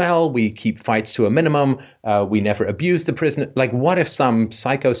prisoners well, we keep fights to a minimum, we never abuse the prisoner. Like, what if some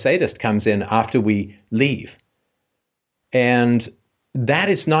psycho sadist comes in after we leave? And that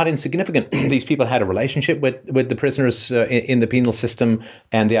is not insignificant. These people had a relationship with the prisoners in the penal system,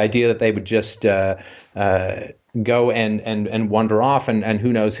 and the idea that they would just go and wander off, and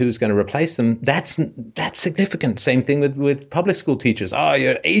who knows who's going to replace them, that's significant. Same thing with public school teachers.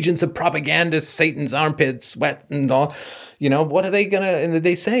 You're agents of propaganda, Satan's armpit sweat and all. What are they going to, and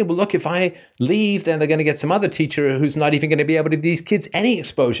they say, well, look, if I leave, then they're going to get some other teacher who's not even going to be able to give these kids any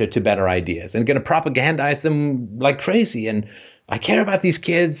exposure to better ideas and going to propagandize them like crazy. And I care about these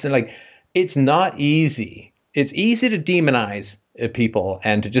kids. And it's not easy. It's easy to demonize people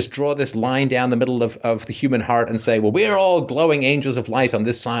and to just draw this line down the middle of the human heart and say, well, we're all glowing angels of light on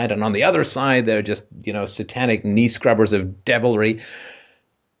this side, and on the other side, they're just, satanic knee scrubbers of devilry.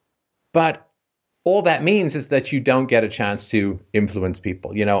 But all that means is that you don't get a chance to influence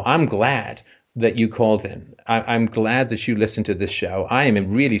people. I'm glad that you called in. I'm glad that you listened to this show. I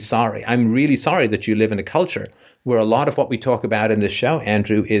am really sorry. I'm really sorry that you live in a culture where a lot of what we talk about in this show,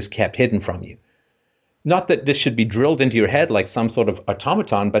 Andrew, is kept hidden from you. Not that this should be drilled into your head like some sort of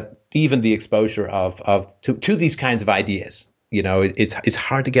automaton, but even the exposure to these kinds of ideas, it's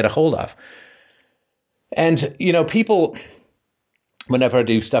hard to get a hold of. And, people, whenever I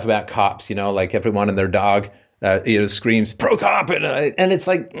do stuff about cops, like everyone and their dog, screams pro cop, and it's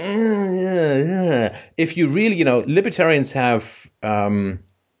like, if you really, libertarians have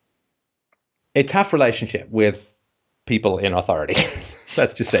a tough relationship with people in authority.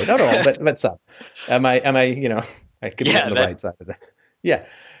 Let's just say, not all, but some. Am I, I could be on the right side of that. Yeah.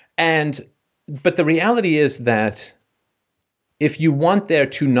 But the reality is that if you want there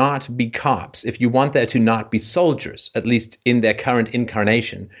to not be cops, if you want there to not be soldiers, at least in their current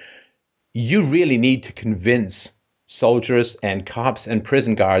incarnation, you really need to convince soldiers and cops and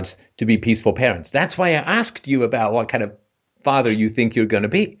prison guards to be peaceful parents. That's why I asked you about what kind of father you think you're going to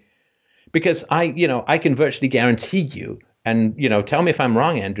be. Because I can virtually guarantee you, and, tell me if I'm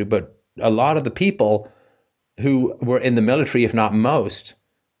wrong, Andrew, but a lot of the people who were in the military, if not most,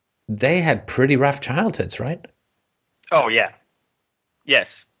 they had pretty rough childhoods, right? Oh, yeah.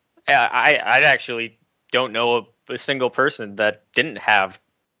 Yes. I actually don't know a single person that didn't have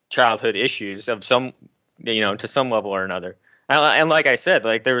childhood issues of some, to some level or another. And like I said,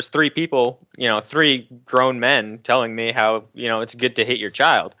 like there was three people, three grown men telling me how, it's good to hit your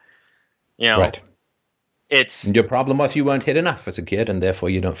child. Right. And your problem was you weren't hit enough as a kid, and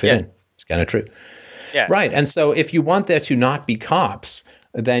therefore you don't fit in. It's kind of true. Yeah. Right. And so if you want there to not be cops,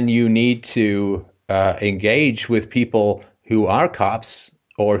 then you need to engage with people who are cops,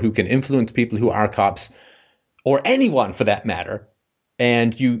 or who can influence people who are cops, or anyone for that matter.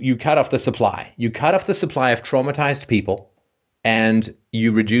 And you cut off the supply. You cut off the supply of traumatized people, and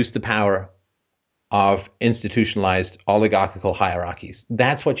you reduce the power of institutionalized oligarchical hierarchies.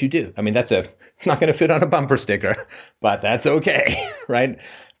 That's what you do. I mean, it's not going to fit on a bumper sticker, but that's okay, right?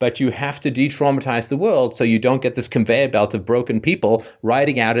 But you have to de-traumatize the world so you don't get this conveyor belt of broken people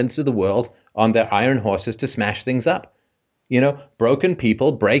riding out into the world on their iron horses to smash things up. Broken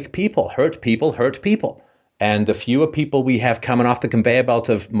people break people, hurt people hurt people. And the fewer people we have coming off the conveyor belt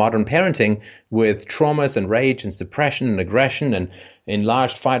of modern parenting with traumas and rage and suppression and aggression and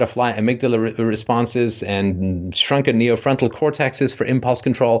enlarged fight or flight amygdala responses and shrunken neofrontal cortexes for impulse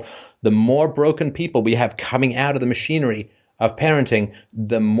control, the more broken people we have coming out of the machinery of parenting,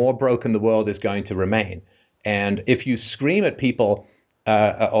 the more broken the world is going to remain. And if you scream at people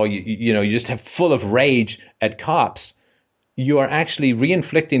or you just have full of rage at cops, you are actually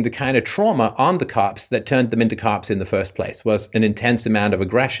re-inflicting the kind of trauma on the cops that turned them into cops in the first place, was an intense amount of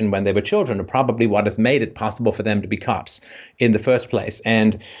aggression when they were children, and probably what has made it possible for them to be cops in the first place.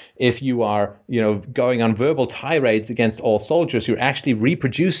 And if you are, going on verbal tirades against all soldiers, you're actually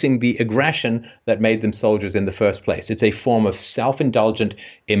reproducing the aggression that made them soldiers in the first place. It's a form of self-indulgent,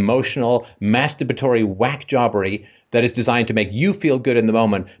 emotional, masturbatory whack jobbery that is designed to make you feel good in the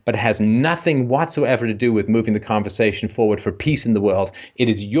moment, but has nothing whatsoever to do with moving the conversation forward for peace in the world. It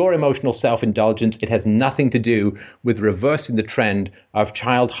is your emotional self-indulgence. It has nothing to do with reversing the trend of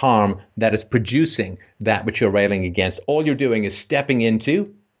child harm that is producing that which you're railing against. All you're doing is stepping into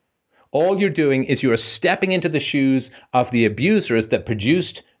the shoes of the abusers that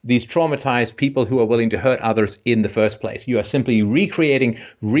produced these traumatized people who are willing to hurt others in the first place. You are simply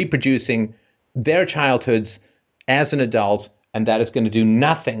reproducing their childhoods as an adult, and that is going to do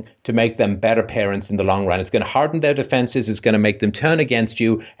nothing to make them better parents in the long run. It's going to harden their defenses. It's going to make them turn against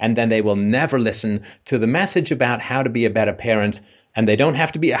you, and then they will never listen to the message about how to be a better parent. And they don't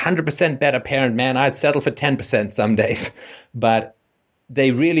have to be 100% better parent, man. I'd settle for 10% some days. But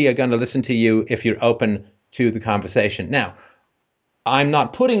they really are going to listen to you if you're open to the conversation. Now, I'm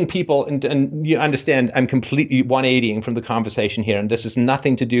not putting people, and you understand, I'm completely 180ing from the conversation here, and this is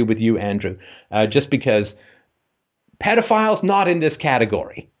nothing to do with you, Andrew, just because pedophiles not in this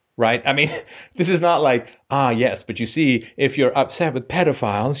category, right? I mean, this is not like, yes, but you see, if you're upset with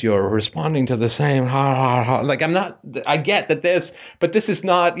pedophiles, you're responding to the same, like I get that but this is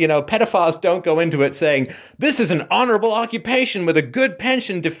not, pedophiles don't go into it saying, this is an honorable occupation with a good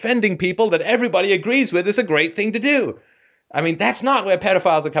pension defending people that everybody agrees with is a great thing to do. I mean, that's not where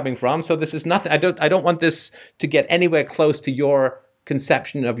pedophiles are coming from. So this is nothing. I don't want this to get anywhere close to your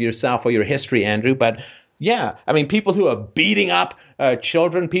conception of yourself or your history, Andrew, but yeah, I mean, people who are beating up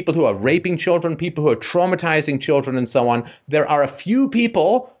children, people who are raping children, people who are traumatizing children and so on. There are a few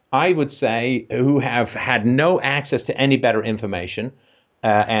people, I would say, who have had no access to any better information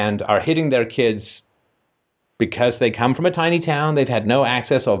and are hitting their kids because they come from a tiny town. They've had no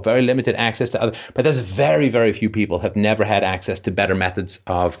access or very limited access to other. But there's very, very few people have never had access to better methods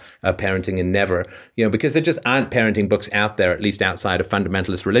of parenting, and never, because there just aren't parenting books out there, at least outside of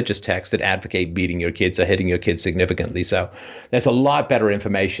fundamentalist religious texts, that advocate beating your kids or hitting your kids significantly. So there's a lot better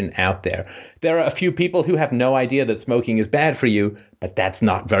information out there. There are a few people who have no idea that smoking is bad for you, but that's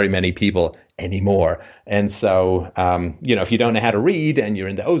not very many people anymore. And so, if you don't know how to read and you're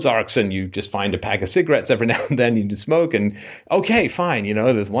in the Ozarks and you just find a pack of cigarettes every now and then, you smoke, and okay, fine.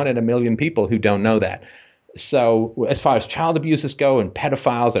 There's 1 in a million people who don't know that. So as far as child abusers go and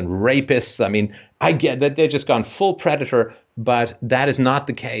pedophiles and rapists, I mean, I get that they've just gone full predator, but that is not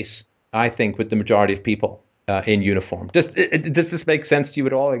the case, I think, with the majority of people in uniform. Does this make sense to you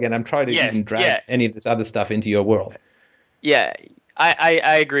at all? Again, I'm trying to even drag any of this other stuff into your world. Yeah,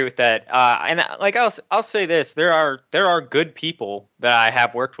 I agree with that. And like I'll say this: there are good people that I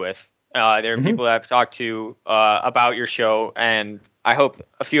have worked with. There are people that I've talked to about your show, and I hope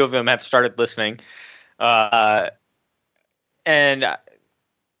a few of them have started listening. And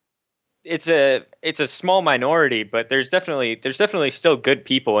it's a small minority, but there's definitely still good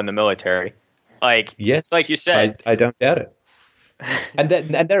people in the military. Like, yes, like you said, I don't doubt it. and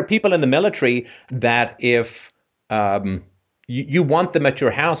there are people in the military that if you want them at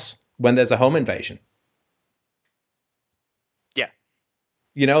your house when there's a home invasion. Yeah.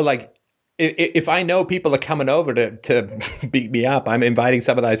 You know, like if I know people are coming over to beat me up, I'm inviting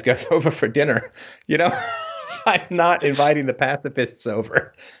some of those guys over for dinner. You know, I'm not inviting the pacifists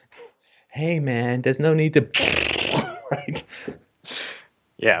over. Hey, man, there's no need to, right?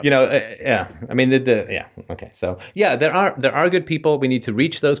 Yeah. You know, yeah. I mean, yeah. Okay. So, yeah, there are good people. We need to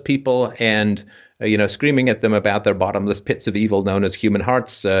reach those people, and screaming at them about their bottomless pits of evil known as human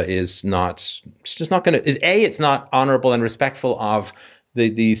hearts is not. It's just not going to. It's not honorable and respectful of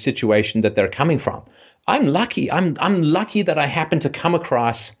the situation that they're coming from. I'm lucky. I'm lucky that I happened to come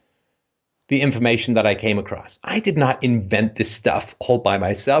across the information that I came across. I did not invent this stuff all by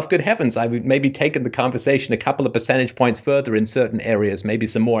myself. Good heavens, I would maybe taken the conversation a couple of percentage points further in certain areas, maybe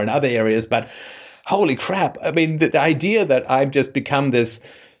some more in other areas, but holy crap. I mean, the idea that I've just become this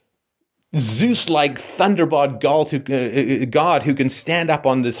Zeus-like thunderbolt god who can stand up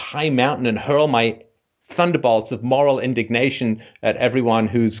on this high mountain and hurl my thunderbolts of moral indignation at everyone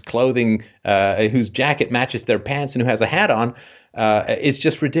whose clothing, whose jacket matches their pants and who has a hat on, is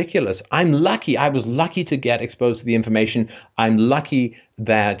just ridiculous. I'm lucky. I was lucky to get exposed to the information. I'm lucky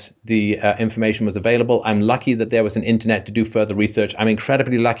that the information was available. I'm lucky that there was an internet to do further research. I'm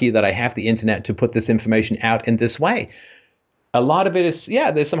incredibly lucky that I have the internet to put this information out in this way. A lot of it is,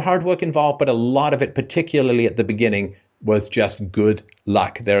 there's some hard work involved, but a lot of it, particularly at the beginning, was just good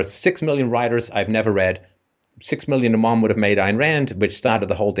luck. There are 6 million writers I've never read. 6 million of them would have made Ayn Rand, which started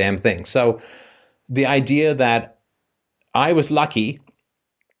the whole damn thing. So the idea that I was lucky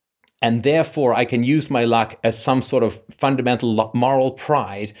and therefore I can use my luck as some sort of fundamental moral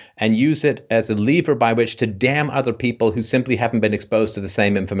pride and use it as a lever by which to damn other people who simply haven't been exposed to the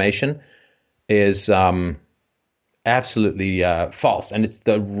same information is absolutely false. And it's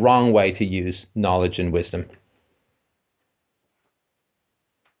the wrong way to use knowledge and wisdom.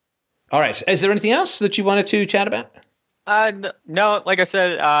 All right. Is there anything else that you wanted to chat about? No, like I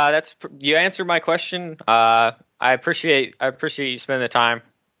said, you answered my question. I appreciate you spending the time.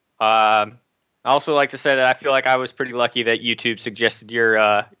 I also like to say that I feel like I was pretty lucky that YouTube suggested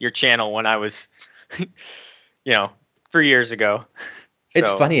your channel when I was, 3 years ago. So. It's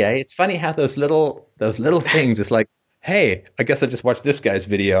funny, eh? It's funny how those little things. It's like, hey, I guess I just watched this guy's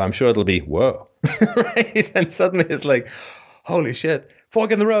video. I'm sure it'll be whoa, right? And suddenly it's like, holy shit.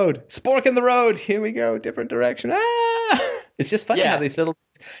 Fork in the road, spork in the road. Here we go, different direction. It's just funny how these little.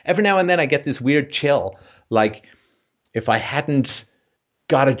 Every now and then I get this weird chill. Like if I hadn't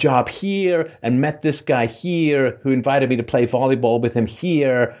got a job here and met this guy here who invited me to play volleyball with him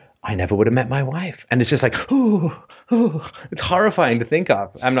here, I never would have met my wife. And it's just like, it's horrifying to think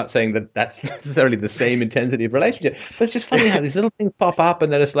of. I'm not saying that that's necessarily the same intensity of relationship, but it's just funny how these little things pop up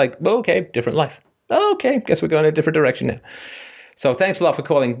and then it's like, okay, different life. Okay, guess we're going in a different direction now. So thanks a lot for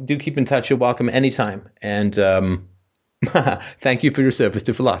calling. Do keep in touch. You're welcome anytime. And thank you for your service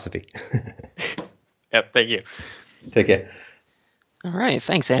to philosophy. Yep, thank you. Take care. All right,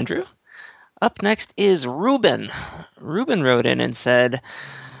 thanks, Andrew. Up next is Ruben. Ruben wrote in and said,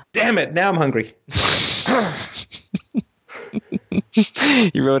 damn it, now I'm hungry.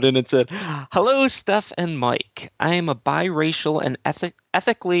 He wrote in and said, hello, Steph and Mike. I am a biracial and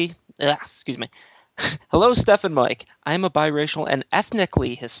ethically... excuse me. Hello, Steph and Mike. I am a biracial and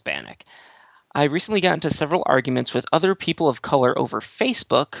ethnically Hispanic. I recently got into several arguments with other people of color over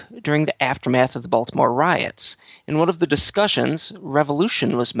Facebook during the aftermath of the Baltimore riots. In one of the discussions,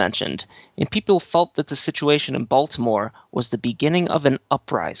 revolution was mentioned, and people felt that the situation in Baltimore was the beginning of an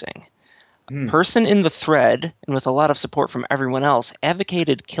uprising. A person in the thread, and with a lot of support from everyone else,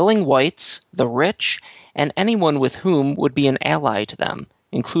 advocated killing whites, the rich, and anyone with whom would be an ally to them,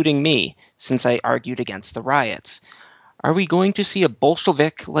 including me, since I argued against the riots. Are we going to see a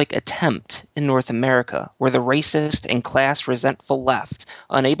Bolshevik-like attempt in North America, where the racist and class-resentful left,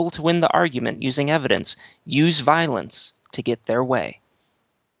 unable to win the argument using evidence, use violence to get their way?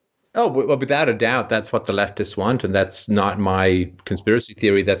 Oh, well, without a doubt, that's what the leftists want, and that's not my conspiracy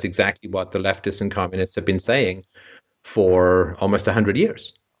theory. That's exactly what the leftists and communists have been saying for almost 100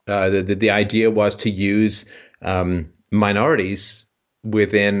 years. The idea was to use minorities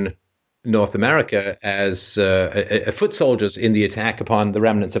within North America as foot soldiers in the attack upon the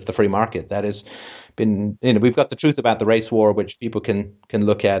remnants of the free market. That has been, we've got the truth about the race war, which people can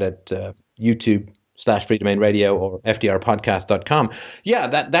look at YouTube/Free Domain Radio or FDRpodcast.com. Yeah,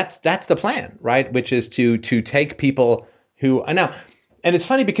 that's the plan, right? Which is to take people who are now, and it's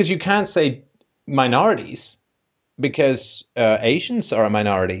funny because you can't say minorities because Asians are a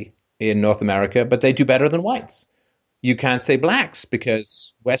minority in North America, but they do better than whites. You can't say blacks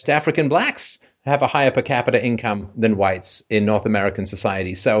because West African blacks have a higher per capita income than whites in North American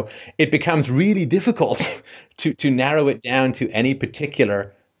society. So it becomes really difficult to narrow it down to any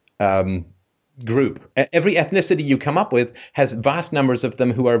particular group. Every ethnicity you come up with has vast numbers of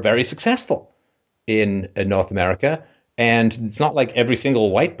them who are very successful in North America. And it's not like every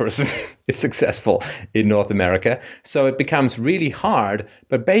single white person is successful in North America. So it becomes really hard.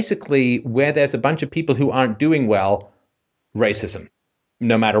 But basically, where there's a bunch of people who aren't doing well, racism,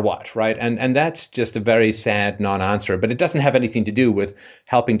 no matter what, right? And that's just a very sad non-answer. But it doesn't have anything to do with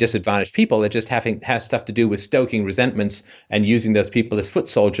helping disadvantaged people. It just has stuff to do with stoking resentments and using those people as foot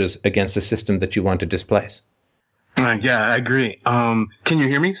soldiers against a system that you want to displace. Yeah, I agree. Can you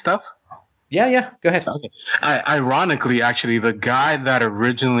hear me, Steph? Yeah, go ahead. Okay. Ironically, actually, the guy that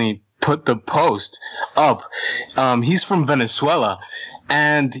originally put the post up, he's from Venezuela,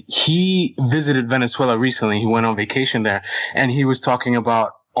 and he visited Venezuela recently. He went on vacation there, and he was talking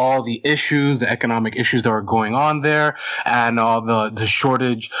about all the issues, the economic issues that are going on there, and all the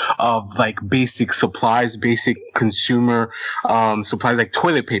shortage of like basic supplies, basic consumer supplies like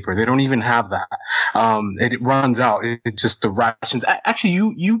toilet paper. They don't even have that. It runs out. It's just the rations. Actually,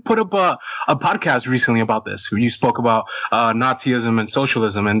 you put up a podcast recently about this. You spoke about Nazism and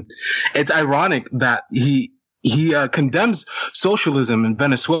socialism, and it's ironic that he condemns socialism in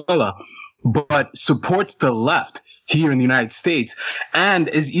Venezuela, but supports the left here in the United States, and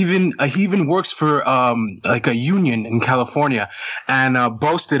he even works for like a union in California, and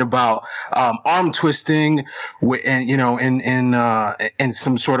boasted about arm twisting in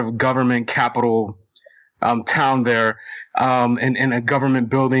some sort of government capital town there, in a government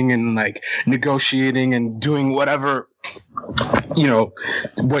building, and like negotiating and doing whatever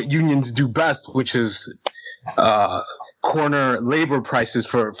what unions do best, which is corner labor prices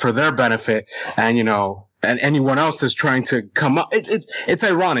for their benefit, and anyone else that's trying to come up. It's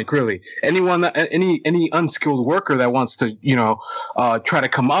ironic, really. Any unskilled worker that wants to, try to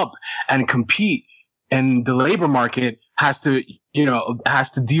come up and compete in the labor market has to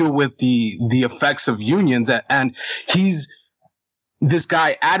deal with the effects of unions. And this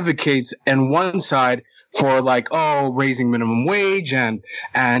guy advocates on one side for raising minimum wage and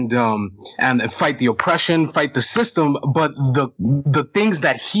fight the oppression, fight the system, but the things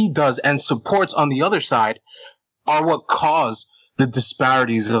that he does and supports on the other side are what cause the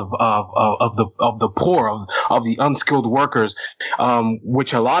disparities of the poor, of the unskilled workers,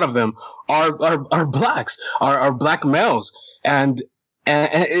 which a lot of them are blacks, are black males, and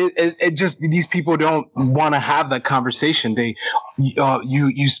it just, these people don't want to have that conversation.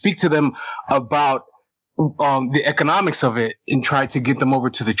 You speak to them about the economics of it and try to get them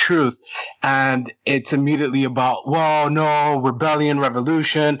over to the truth, and it's immediately about, well, no, rebellion,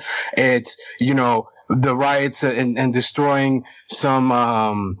 revolution. It's the riots and destroying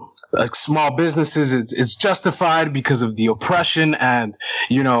some small businesses. It's justified because of the oppression, and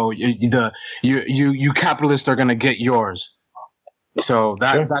you capitalists are gonna get yours. So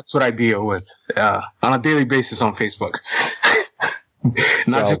that's what I deal with on a daily basis on Facebook.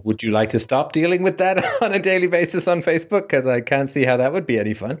 Would you like to stop dealing with that on a daily basis on Facebook? Because I can't see how that would be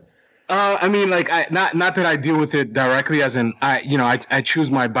any fun. I mean, not that I deal with it directly, as in I choose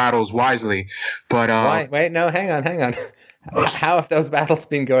my battles wisely, but wait, no, hang on. How have those battles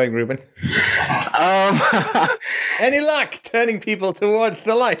been going, Ruben? Any luck turning people towards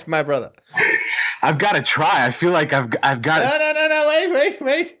the light, my brother? I've got to try. I feel like I've got. No,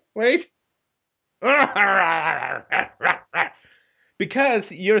 wait.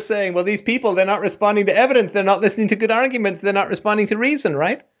 Because you're saying, well, these people, they're not responding to evidence. They're not listening to good arguments. They're not responding to reason,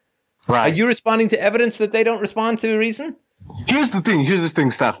 right? Right. Are you responding to evidence that they don't respond to reason? Here's this thing,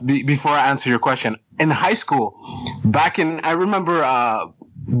 Steph, before I answer your question. In high school, I remember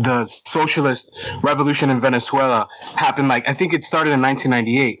the socialist revolution in Venezuela happened, I think it started in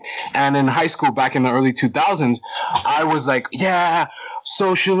 1998. And in high school, back in the early 2000s, I was like, yeah,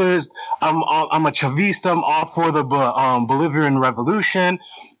 socialist. I'm a Chavista. I'm all for the Bolivian revolution.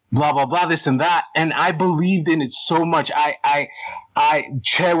 blah blah blah, this and that, and I believed in it so much.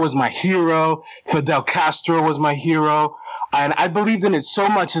 Che was my hero, Fidel Castro was my hero, and I believed in it so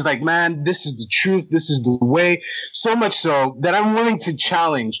much. It's like, man, this is the truth, this is the way. So much so that I'm willing to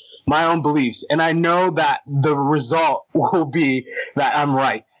challenge my own beliefs, and I know that the result will be that I'm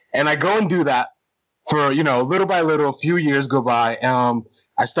right. And I go and do that for, little by little. A few years go by.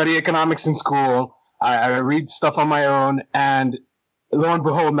 I study economics in school. I read stuff on my own, and lo and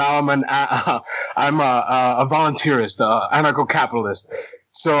behold, now I'm a volunteerist, anarcho-capitalist.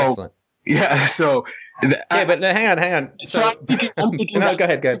 So Excellent. yeah, so Yeah, but no, hang on. so I'm thinking No, that go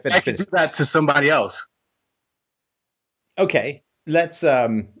ahead. I could do that to somebody else. Okay, let's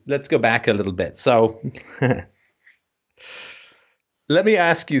go back a little bit. So let me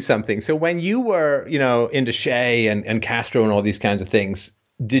ask you something. So when you were, into Che and Castro and all these kinds of things,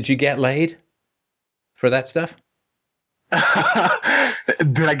 did you get laid for that stuff?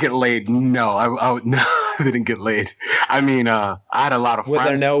 Did I get laid? No, no, I didn't get laid. I mean, I had a lot of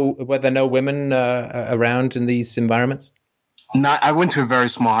friends. Were there no women around in these environments? I went to a very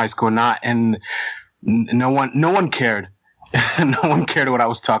small high school, and no one cared. No one cared what I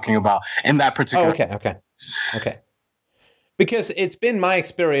was talking about in that particular. Oh, okay. Because it's been my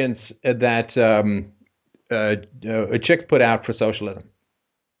experience that chicks put out for socialism.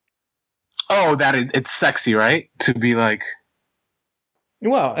 Oh, that it's sexy, right? To be like.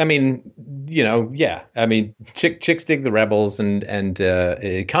 Well, I mean, yeah. I mean, chicks dig the rebels, and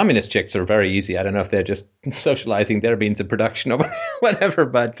communist chicks are very easy. I don't know if they're just socializing their means of production or whatever,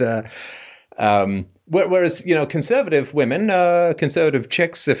 but whereas conservative women, conservative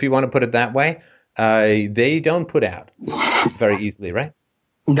chicks, if you want to put it that way, they don't put out very easily, right?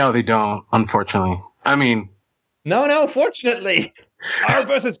 No, they don't. Unfortunately, I mean, no. Fortunately, R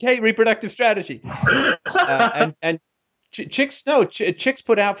versus K reproductive strategy, and chicks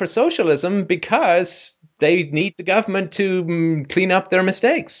put out for socialism because they need the government to clean up their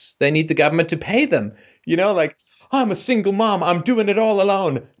mistakes. They need the government to pay them. Like, I'm a single mom, I'm doing it all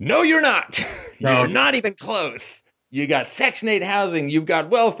alone. No, you're not. No. You're not even close. You got Section 8 housing, you've got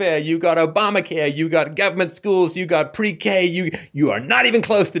welfare, you got Obamacare, you got government schools, you got pre-K. You are not even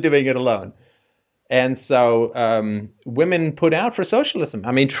close to doing it alone. And so women put out for socialism.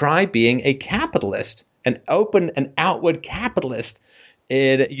 I mean, try being a capitalist, an open and outward capitalist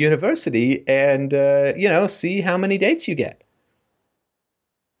in university, and see how many dates you get.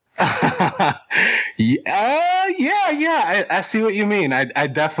 Yeah. I see what you mean. I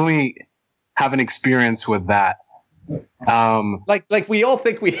definitely have an experience with that. Like we all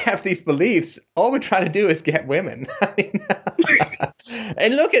think we have these beliefs. All we're trying to do is get women. I mean,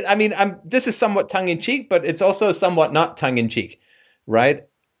 and look at. I mean, this is somewhat tongue in cheek, but it's also somewhat not tongue in cheek, right?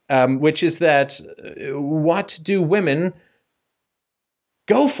 Which is that what do women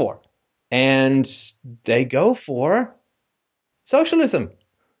go for? And they go for socialism.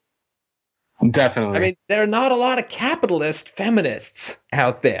 Definitely. I mean, there are not a lot of capitalist feminists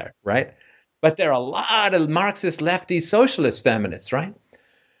out there, right? But there are a lot of Marxist, lefty, socialist feminists, right?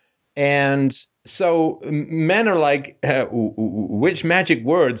 And so men are like, which magic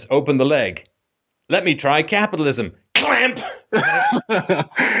words open the leg? Let me try capitalism. Clamp!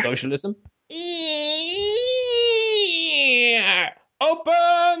 Socialism.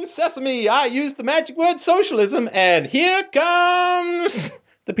 Open sesame. I use the magic word socialism, and here comes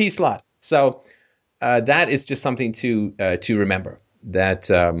the peace lot. So that is just something to remember, that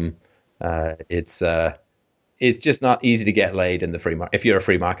it's just not easy to get laid in the free market if you're a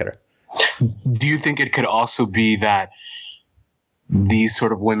free marketer. Do you think it could also be that these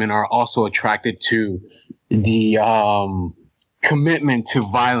sort of women are also attracted to the commitment to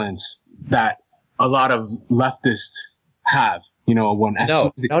violence that a lot of leftists have? No,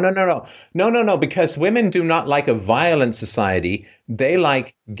 because women do not like a violent society. They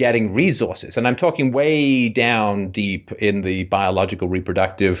like getting resources. And I'm talking way down deep in the biological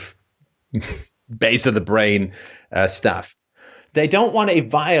reproductive base of the brain stuff. They don't want a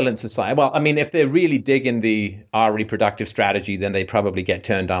violent society. Well, I mean, if they're really digging our reproductive strategy, then they probably get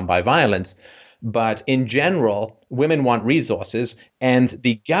turned on by violence. But in general, women want resources, and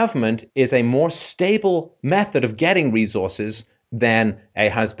the government is a more stable method of getting resources than a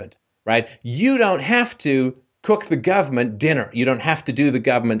husband, right? You don't have to cook the government dinner. You don't have to do the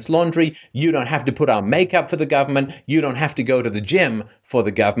government's laundry. You don't have to put on makeup for the government. You don't have to go to the gym for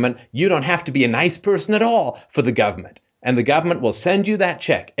the government. You don't have to be a nice person at all for the government. And the government will send you that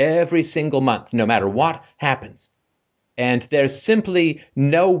check every single month, no matter what happens. And there's simply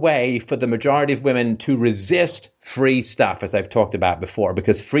no way for the majority of women to resist free stuff, as I've talked about before,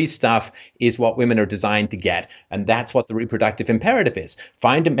 because free stuff is what women are designed to get. And that's what the reproductive imperative is.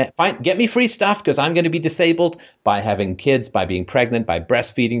 Get me free stuff because I'm going to be disabled by having kids, by being pregnant, by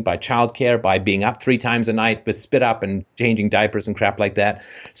breastfeeding, by childcare, by being up 3 times a night with spit up and changing diapers and crap like that.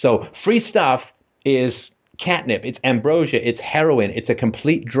 So free stuff is catnip, it's ambrosia, it's heroin, it's a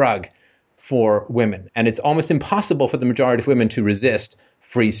complete drug for women. And it's almost impossible for the majority of women to resist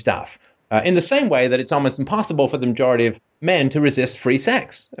free stuff. In the same way that it's almost impossible for the majority of men to resist free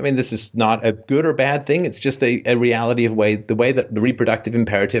sex. I mean, this is not a good or bad thing. It's just a reality of the way that the reproductive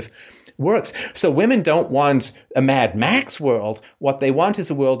imperative works. So women don't want a Mad Max world. What they want is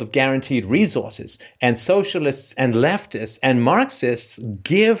a world of guaranteed resources. And socialists and leftists and Marxists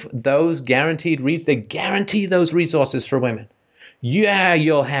give those guaranteed they guarantee those resources for women. Yeah,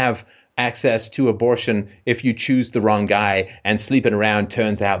 you'll have access to abortion if you choose the wrong guy and sleeping around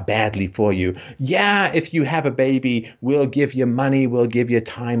turns out badly for you. Yeah, if you have a baby, we'll give you money, we'll give you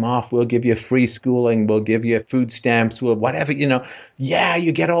time off, we'll give you free schooling, we'll give you food stamps, we'll whatever, Yeah,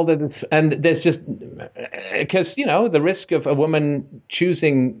 you get all of this. And there's just, because, the risk of a woman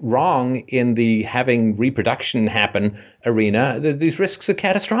choosing wrong in the having reproduction happen arena, these risks are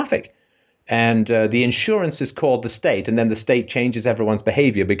catastrophic. And the insurance is called the state, and then the state changes everyone's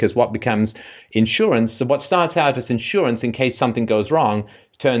behavior because what becomes insurance, so what starts out as insurance in case something goes wrong,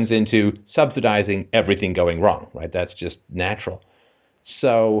 turns into subsidizing everything going wrong, right? That's just natural.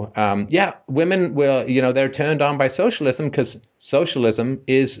 So, women will, they're turned on by socialism because socialism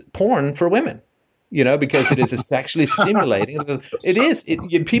is porn for women. Because it is a sexually stimulating. It is.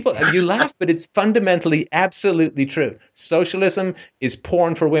 You laugh, but it's fundamentally absolutely true. Socialism is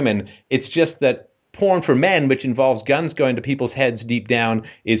porn for women. It's just that porn for men, which involves guns going to people's heads deep down,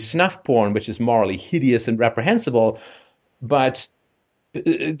 is snuff porn, which is morally hideous and reprehensible. But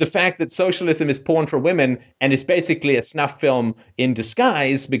the fact that socialism is porn for women and is basically a snuff film in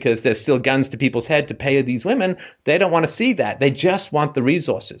disguise because there's still guns to people's head to pay these women, they don't want to see that. They just want the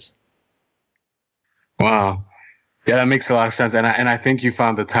resources. Wow. Yeah, that makes a lot of sense. And I think you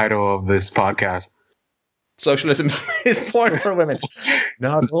found the title of this podcast. Socialism is porn for women.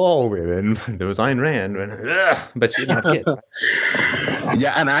 Not all women. There was Ayn Rand, but she's not it.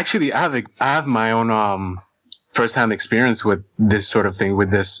 Yeah, and actually, I have my own firsthand experience with this sort of thing,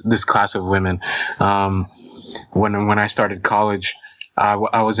 with this class of women. When I started college,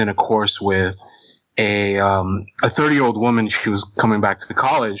 I was in a course with a 30-year-old woman. She was coming back to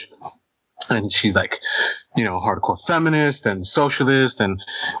college. And she's like, hardcore feminist and socialist and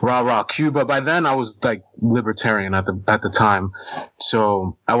rah Cuba. By then I was like libertarian at the time.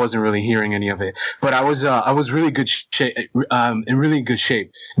 So I wasn't really hearing any of it, but I was really good shape, in really good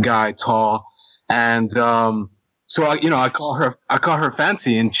shape, guy, tall. And, so I call her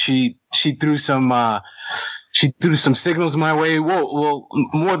fancy, and she threw some signals my way. Well,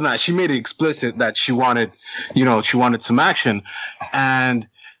 more than that, she made it explicit that she wanted some action. And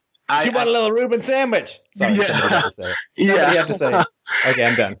she want a little Reuben sandwich. Sorry, yeah. Somebody have to say it. Okay,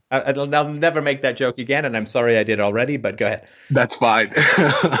 I'm done. I'll never make that joke again, and I'm sorry I did already, but go ahead. That's fine.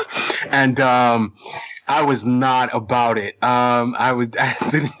 And I was not about it.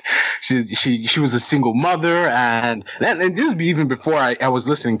 She was a single mother, and this is even before I was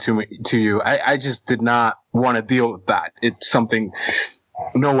listening to you. I just did not want to deal with that. It's something.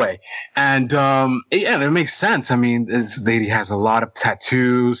 No way. And, it makes sense. I mean, this lady has a lot of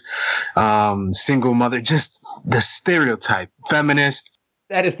tattoos, single mother, just the stereotype, feminist.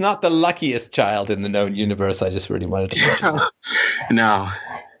 That is not the luckiest child in the known universe. I just really wanted to mention that.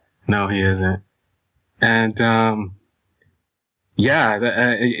 No, he isn't. And, I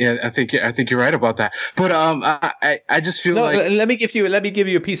think you're right about that. But, I just feel like. Let me give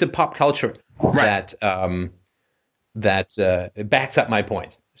you a piece of pop culture that backs up my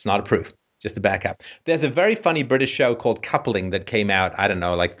point. It's not a proof, just a backup. There's a very funny British show called Coupling that came out, I don't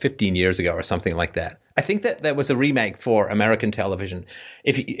know, like 15 years ago or something like that. I think that there was a remake for American television.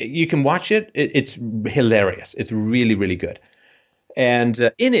 If you can watch it, it's hilarious. It's really, really good.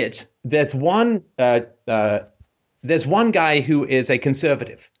 And in it, there's one guy who is a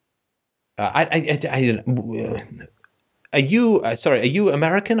conservative. Are you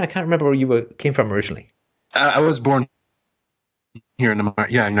American? I can't remember where you came from originally. I was born here in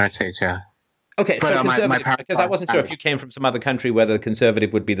United States, yeah. Okay, but, so conservative, because I wasn't sure if you came from some other country where the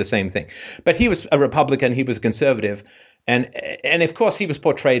conservative would be the same thing. But he was a Republican, he was a conservative, and of course he was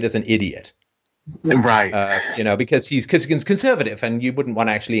portrayed as an idiot. Right. Because he's conservative, and you wouldn't want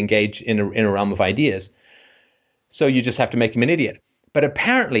to actually engage in a realm of ideas. So you just have to make him an idiot. But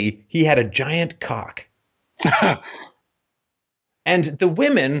apparently he had a giant cock. And the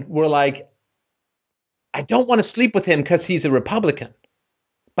women were like, I don't want to sleep with him because he's a Republican,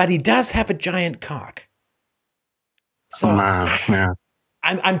 but he does have a giant cock. So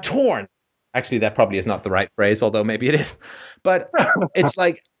I'm torn. Actually, that probably is not the right phrase, although maybe it is. But it's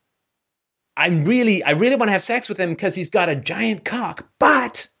like, I really want to have sex with him because he's got a giant cock,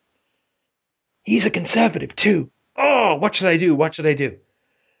 but he's a conservative too. Oh, what should I do? What should I do?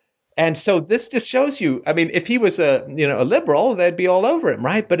 And so this just shows you, I mean, if he was a liberal, they'd be all over him,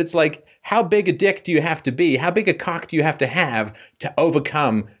 right? But it's like, how big a dick do you have to be? How big a cock do you have to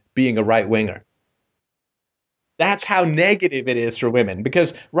overcome being a right-winger? That's how negative it is for women,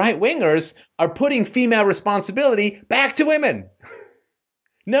 because right-wingers are putting female responsibility back to women.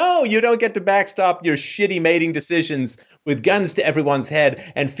 No, you don't get to backstop your shitty mating decisions with guns to everyone's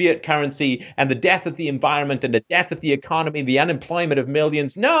head and fiat currency and the death of the environment and the death of the economy, the unemployment of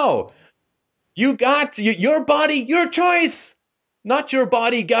millions. No, you got your body, your choice, not your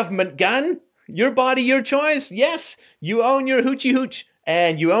body, government gun. Your body, your choice. Yes, you own your hoochie hooch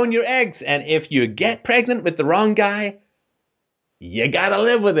and you own your eggs. And if you get pregnant with the wrong guy, you gotta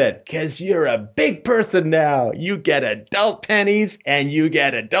live with it, because you're a big person now. You get adult pennies and you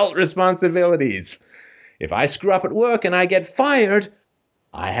get adult responsibilities. If I screw up at work and I get fired,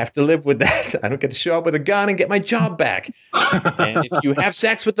 I have to live with that. I don't get to show up with a gun and get my job back. And if you have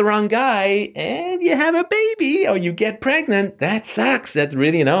sex with the wrong guy and you have a baby or you get pregnant, that sucks. That's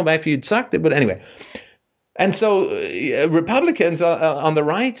really, maybe you'd sucked it, but anyway. And so Republicans on the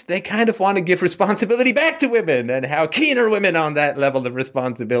right, they kind of want to give responsibility back to women. And how keen are women on that level of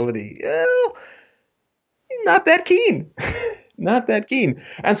responsibility? Oh, not that keen. Not that keen.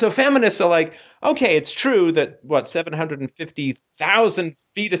 And so feminists are like, okay, it's true that, 750,000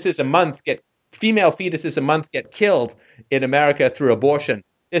 female fetuses a month get killed in America through abortion.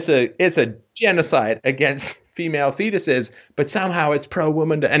 It's a genocide against female fetuses, but somehow it's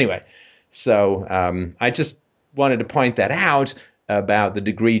pro-woman. Anyway. So I just wanted to point that out about the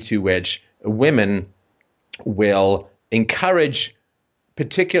degree to which women will encourage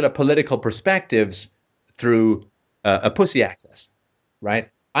particular political perspectives through a pussy access, right?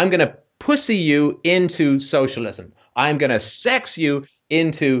 I'm going to pussy you into socialism. I'm going to sex you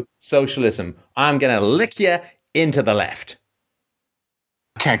into socialism. I'm going to lick you into the left.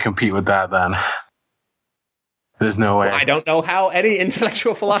 Can't compete with that, then. There's no way. Well, I don't know how any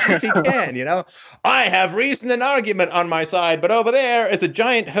intellectual philosophy can, I have reason and argument on my side, but over there is a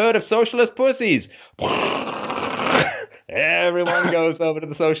giant herd of socialist pussies. Everyone goes over to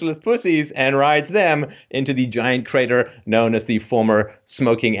the socialist pussies and rides them into the giant crater known as the former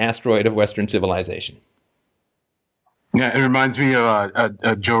smoking asteroid of Western civilization. Yeah, it reminds me of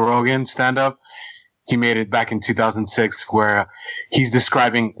a Joe Rogan stand-up. He made it back in 2006 where he's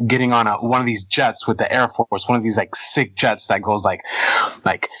describing getting on one of these jets with the Air Force, one of these like sick jets that goes like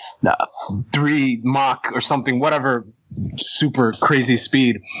 3 Mach or something, whatever, super crazy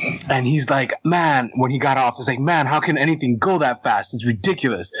speed. And he's like, man, when he got off, he's like, man, how can anything go that fast? It's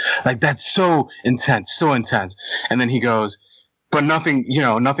ridiculous. Like, that's so intense, so intense. And then he goes, but nothing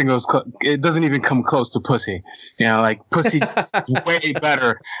goes, it doesn't even come close to pussy. Like pussy is way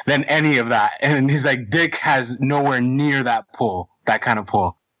better than any of that. And he's like, dick has nowhere near that pull, that kind of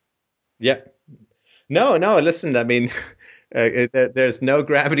pull. Yep. No, listen, I mean, there's no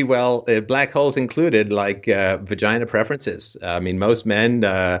gravity well, black holes included, like vagina preferences. I mean, most men,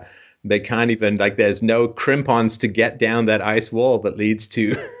 they can't even, like, there's no crampons to get down that ice wall that leads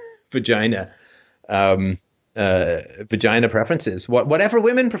to vagina. Vagina preferences. Whatever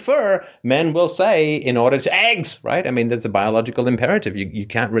women prefer, men will say in order to eggs, right? I mean, there's a biological imperative. You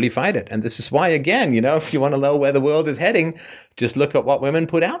can't really fight it. And this is why, again, if you want to know where the world is heading, just look at what women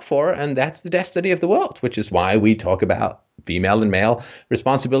put out for, and that's the destiny of the world, which is why we talk about female and male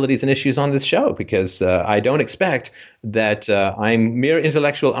responsibilities and issues on this show, because I don't expect that mere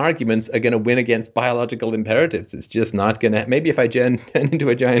intellectual arguments are going to win against biological imperatives. It's just not going to. Maybe if I turn into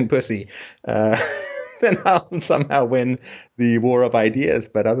a giant pussy, then I'll somehow win the war of ideas.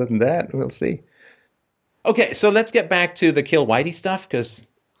 But other than that, we'll see. Okay, so let's get back to the Kill Whitey stuff, because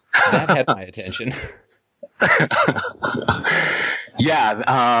that had my attention.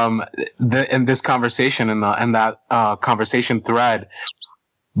 Yeah, in this conversation, in that conversation thread,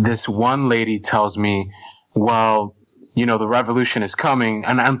 this one lady tells me, well, the revolution is coming,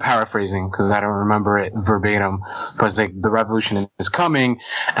 and I'm paraphrasing because I don't remember it verbatim, but it's like, the revolution is coming,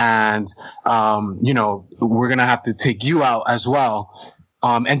 and, we're going to have to take you out as well.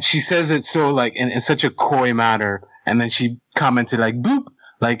 And she says it so, like, in such a coy manner, and then she commented, like, boop,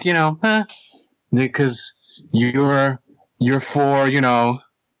 like, because you're for,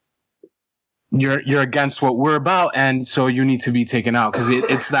 you're against what we're about, and so you need to be taken out, because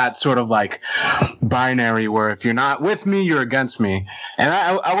it's that sort of like binary where if you're not with me, you're against me. And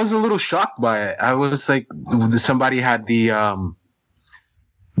I was a little shocked by it. I was like, somebody had the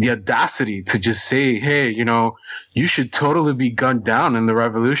audacity to just say, hey, you should totally be gunned down in the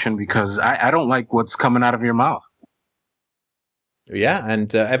revolution because I don't like what's coming out of your mouth. Yeah,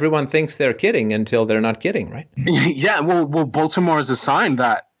 and everyone thinks they're kidding until they're not kidding, right? Yeah, well, Baltimore is a sign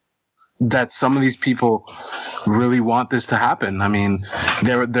that some of these people really want this to happen. I mean,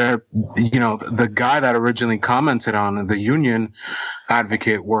 they're the guy that originally commented on the union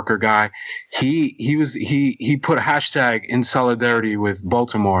advocate worker guy, he put a hashtag in solidarity with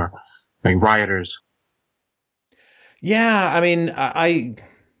Baltimore, like rioters. Yeah, I mean, I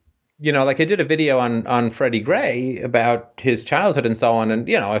did a video on Freddie Gray about his childhood and so on. And,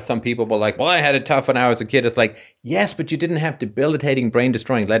 if some people were like, well, I had it tough when I was a kid. It's like, yes, but you didn't have debilitating,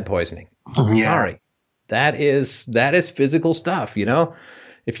 brain-destroying lead poisoning. Yeah. Sorry. That is physical stuff,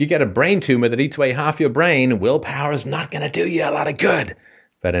 If you get a brain tumor that eats away half your brain, willpower is not going to do you a lot of good.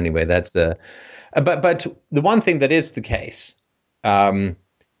 But anyway, that's but the one thing that is the case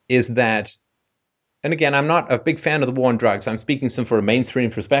is that, and again, I'm not a big fan of the war on drugs. I'm speaking from a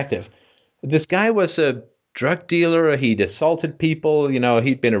mainstream perspective. This guy was a drug dealer. He'd assaulted people.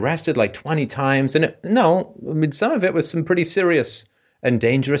 He'd been arrested like 20 times. And some of it was some pretty serious and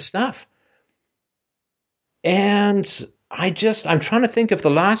dangerous stuff. And I'm trying to think of the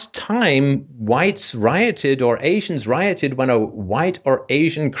last time whites rioted or Asians rioted when a white or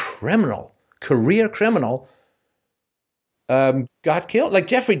Asian career criminal, got killed. Like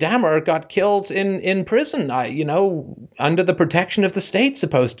Jeffrey Dahmer got killed in prison, under the protection of the state,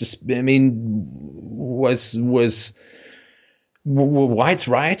 supposed to. I mean, were whites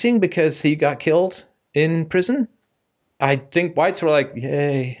rioting because he got killed in prison? I think whites were like,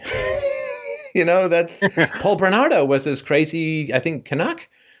 yay. That's Paul Bernardo was this crazy, I think, Canuck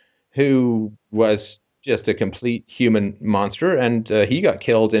who was just a complete human monster, and he got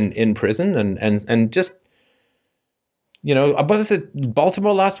killed in prison, and just, was it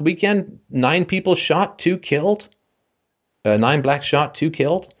Baltimore last weekend? 9 people shot, 2 killed. 9 blacks shot, 2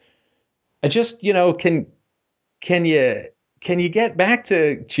 killed. I just, can you get back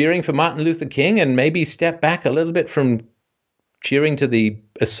to cheering for Martin Luther King and maybe step back a little bit from cheering to the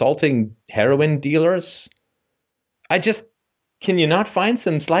assaulting heroin dealers? Can you not find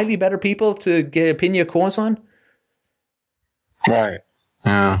some slightly better people to pin your cause on? Right.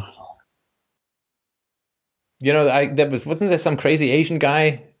 Yeah. Wasn't there some crazy Asian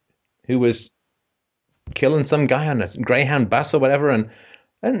guy who was killing some guy on a Greyhound bus or whatever? And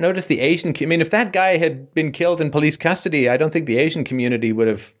I didn't notice the Asian. I mean, if that guy had been killed in police custody, I don't think the Asian community would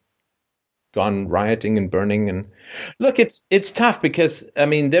have gone rioting and burning. And look, it's tough because, I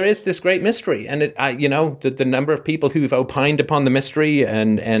mean, there is this great mystery, and the number of people who've opined upon the mystery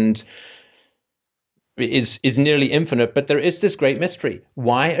and is nearly infinite. But there is this great mystery.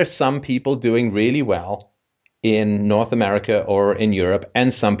 Why are some people doing really well in North America or in Europe,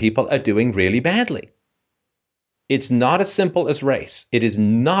 and some people are doing really badly? It's not as simple as race. It is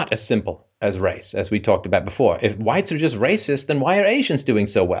not as simple as race, as we talked about before. If whites are just racist, then why are Asians doing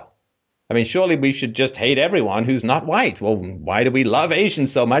so well? I mean, surely we should just hate everyone who's not white. Well, why do we love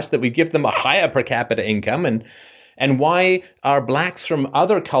Asians so much that we give them a higher per capita income? And why are blacks from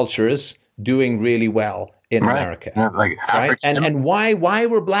other cultures doing really well in America? Yeah, like right? And why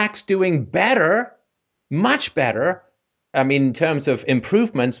were blacks doing better, much better? I mean, in terms of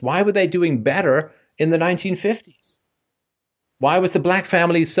improvements, why were they doing better in the 1950s? Why was the black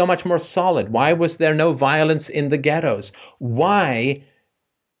family so much more solid? Why was there no violence in the ghettos? Why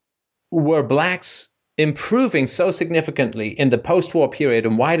were blacks improving so significantly in the post-war period,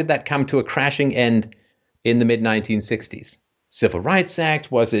 and why did that come to a crashing end in the mid-1960s? Civil Rights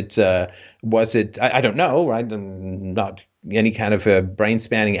Act, was it, I don't know, right? I'm not any kind of a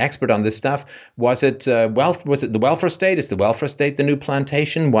brain-spanning expert on this stuff. Was it the welfare state? Is the welfare state the new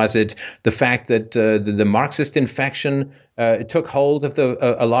plantation? Was it the fact that the Marxist infection took hold of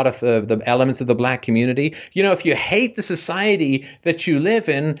a lot of the elements of the black community? If you hate the society that you live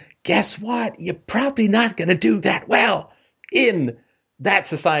in, guess what? You're probably not going to do that well in that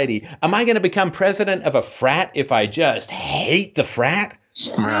society. Am I going to become president of a frat if I just hate the frat?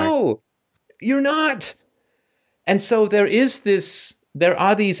 Right. No, you're not. And so there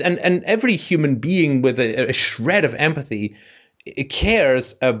are these, and every human being with a shred of empathy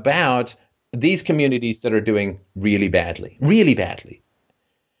cares about these communities that are doing really badly, really badly.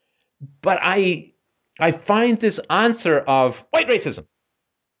 But I find this answer of white racism,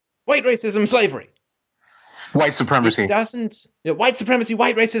 slavery. White supremacy. It doesn't. White supremacy,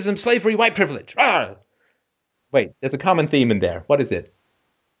 white racism, slavery, white privilege. Ah! Wait, there's a common theme in there. What is it?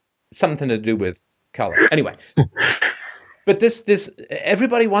 Something to do with color. Anyway. But this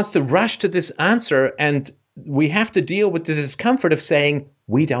everybody wants to rush to this answer, and we have to deal with the discomfort of saying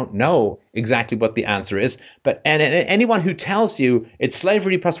we don't know exactly what the answer is. And anyone who tells you it's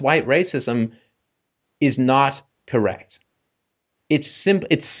slavery plus white racism is not correct. It's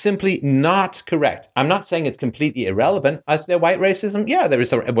simply not correct. I'm not saying it's completely irrelevant. Is there white racism? Yeah,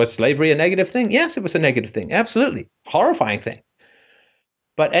 was slavery a negative thing? Yes, it was a negative thing. Absolutely. Horrifying thing.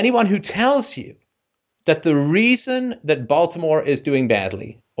 But anyone who tells you that the reason that Baltimore is doing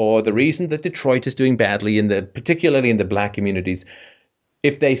badly, or the reason that Detroit is doing badly, particularly in the black communities,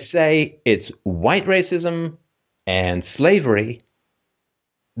 if they say it's white racism and slavery,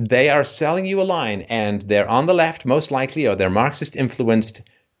 they are selling you a line, and they're on the left most likely, or they're Marxist influenced,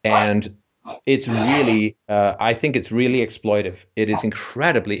 and it's really, I think it's really exploitive. It is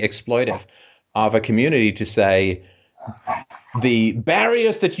incredibly exploitive of a community to say, the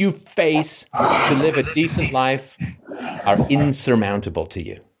barriers that you face to live a decent life are insurmountable to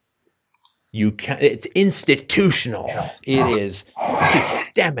you. It's institutional. It is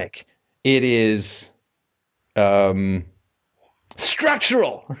systemic. It is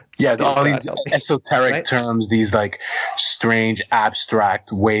structural. Yeah, all these esoteric terms, these like strange,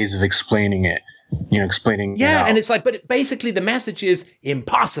 abstract ways of explaining it. Explaining. Yeah, and it's like, but basically the message is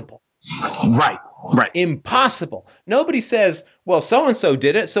impossible. Right. Impossible. Nobody says, well, so-and-so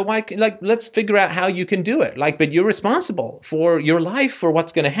did it, so why, let's figure out how you can do it. But you're responsible for your life, for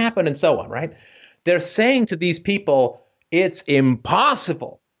what's going to happen, and so on, right? They're saying to these people, it's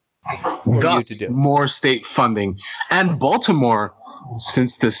impossible for you to do. More state funding. And Baltimore,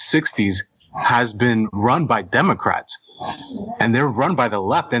 since the 60s, has been run by Democrats. And they're run by the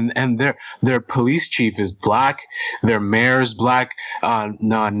left, and their police chief is black, their mayor is black, 9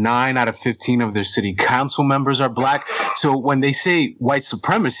 out of 15 of their city council members are black. So when they say white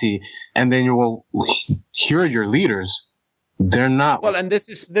supremacy, and then here are your leaders, they're not. Well, and this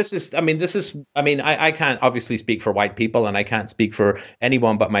is. I can't obviously speak for white people, and I can't speak for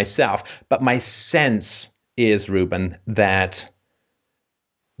anyone but myself. But my sense is, Ruben, that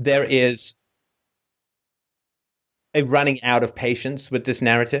there is a running out of patience with this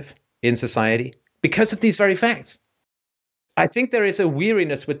narrative in society because of these very facts. I think there is a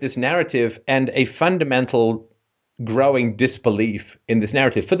weariness with this narrative and a fundamental growing disbelief in this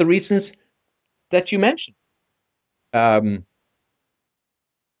narrative for the reasons that you mentioned. There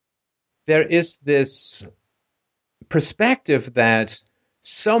is this perspective that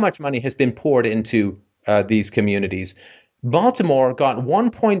so much money has been poured into these communities. Baltimore got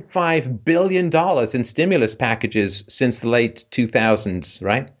 $1.5 billion in stimulus packages since the late 2000s,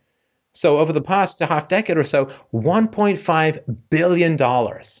 right? So over the past half decade or so, $1.5 billion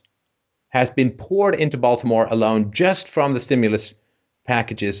has been poured into Baltimore alone just from the stimulus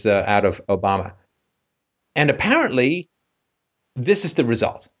packages out of Obama. And apparently, this is the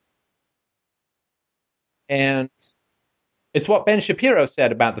result. And it's what Ben Shapiro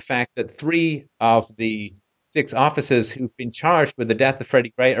said about the fact that 3 of the 6 officers who've been charged with the death of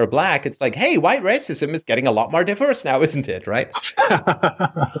Freddie Gray are black. It's like, hey, white racism is getting a lot more diverse now, isn't it? Right?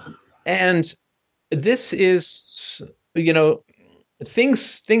 And this is,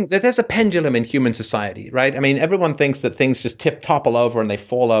 things that there's a pendulum in human society, right? I mean, everyone thinks that things just topple over and they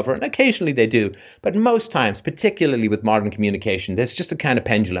fall over, and occasionally they do. But most times, particularly with modern communication, there's just a kind of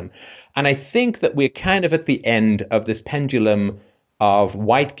pendulum. And I think that we're kind of at the end of this pendulum of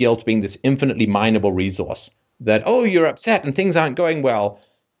white guilt being this infinitely mineable resource. That, oh, you're upset and things aren't going well.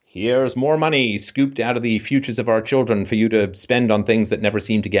 Here's more money scooped out of the futures of our children for you to spend on things that never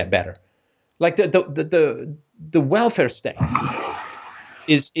seem to get better. Like the welfare state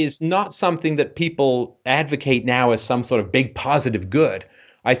is not something that people advocate now as some sort of big positive good.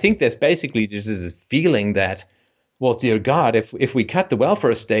 I think there's basically just this feeling that, well, dear God, if we cut the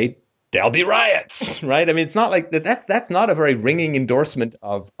welfare state, there'll be riots, right? I mean, it's not like that's not a very ringing endorsement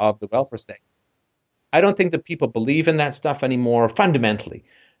of the welfare state. I don't think that people believe in that stuff anymore fundamentally.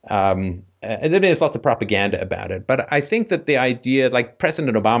 And there's lots of propaganda about it. But I think that the idea, like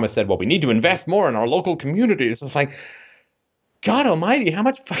President Obama said, well, we need to invest more in our local communities. It's like, God almighty, how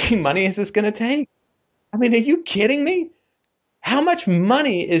much fucking money is this going to take? I mean, are you kidding me? How much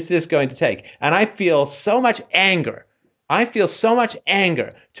money is this going to take? And I feel so much anger. I feel so much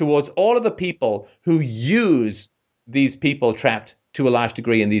anger towards all of the people who use these people trapped to a large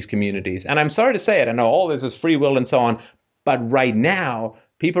degree in these communities. And I'm sorry to say it. I know all this is free will and so on. But right now,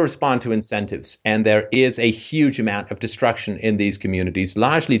 people respond to incentives. And there is a huge amount of destruction in these communities,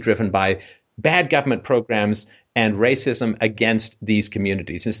 largely driven by bad government programs and racism against these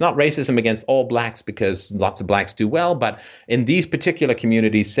communities. It's not racism against all blacks because lots of blacks do well, but in these particular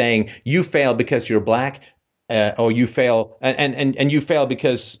communities saying you fail because you're black, or you fail and you fail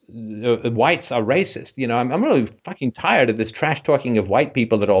because whites are racist. I'm really fucking tired of this trash talking of white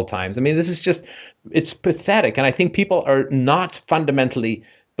people at all times. I mean, this is just, it's pathetic. And I think people are not fundamentally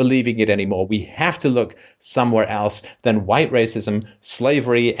believing it anymore. We have to look somewhere else than white racism,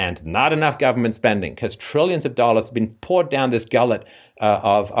 slavery, and not enough government spending, because trillions of dollars have been poured down this gullet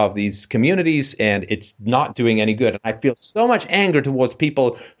of these communities, and it's not doing any good. And I feel so much anger towards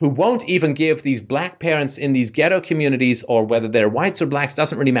people who won't even give these black parents in these ghetto communities, or whether they're whites or blacks,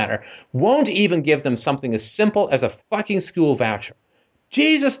 doesn't really matter, won't even give them something as simple as a fucking school voucher.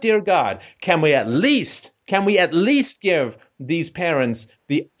 Jesus, dear God, can we at least give these parents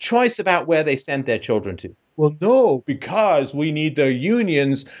the choice about where they send their children to? Well, no, because we need the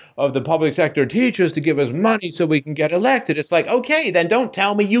unions of the public sector teachers to give us money so we can get elected. It's like, okay, then don't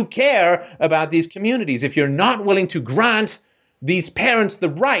tell me you care about these communities. If you're not willing to grant these parents the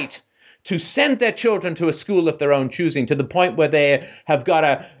right to send their children to a school of their own choosing, to the point where they have got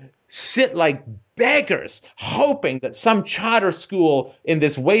to sit like beggars, hoping that some charter school in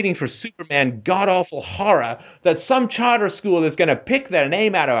this waiting for Superman god-awful horror, that some charter school is going to pick their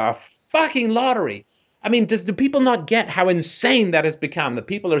name out of a fucking lottery. I mean, do people not get how insane that has become? The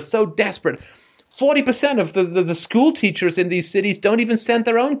people are so desperate. 40% of the school teachers in these cities don't even send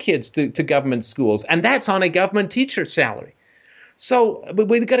their own kids to government schools, and that's on a government teacher salary. So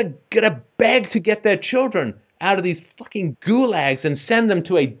we've got to beg to get their children out of these fucking gulags and send them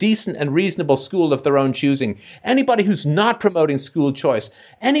to a decent and reasonable school of their own choosing. Anybody who's not promoting school choice,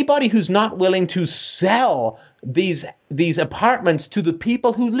 anybody who's not willing to sell these apartments to the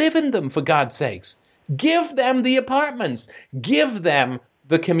people who live in them, for God's sakes, give them the apartments, give them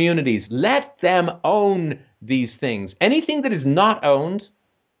the communities, let them own these things. Anything that is not owned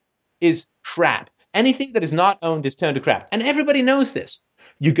is crap. Anything that is not owned is turned to crap. And everybody knows this.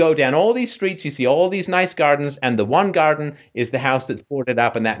 You go down all these streets, you see all these nice gardens, and the one garden is the house that's boarded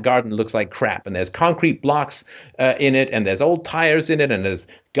up, and that garden looks like crap. And there's concrete blocks in it, and there's old tires in it, and there's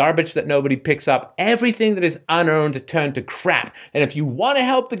garbage that nobody picks up. Everything that is unearned turned to crap. And if you want to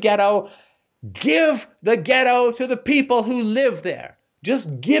help the ghetto, give the ghetto to the people who live there.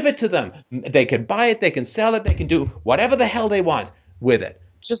 Just give it to them. They can buy it, they can sell it, they can do whatever the hell they want with it.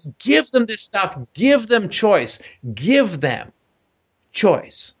 Just give them this stuff. Give them choice. Give them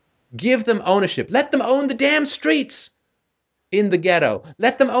choice. Give them ownership. Let them own the damn streets in the ghetto.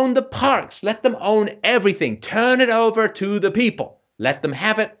 Let them own the parks. Let them own everything. Turn it over to the people. Let them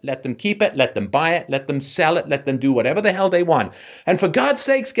have it. Let them keep it. Let them buy it. Let them sell it. Let them do whatever the hell they want. And for God's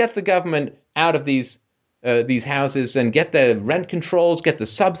sakes, get the government out of these houses and get the rent controls, get the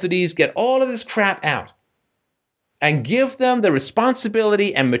subsidies, get all of this crap out. And give them the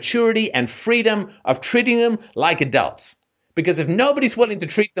responsibility and maturity and freedom of treating them like adults. Because if nobody's willing to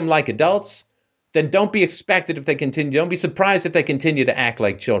treat them like adults, then don't be expected if they continue. Don't be surprised if they continue to act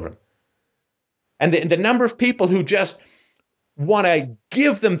like children. And the number of people who just want to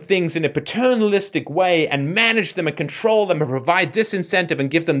give them things in a paternalistic way and manage them and control them and provide this incentive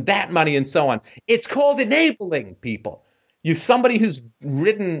and give them that money and so on. It's called enabling people. You somebody who's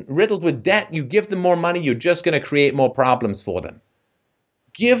riddled with debt, you give them more money, you're just going to create more problems for them.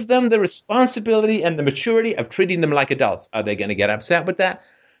 Give them the responsibility and the maturity of treating them like adults. Are they going to get upset with that?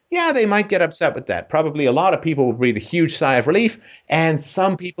 Yeah, they might get upset with that. Probably a lot of people will breathe a huge sigh of relief, and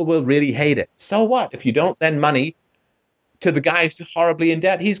some people will really hate it. So what? If you don't lend money to the guy who's horribly in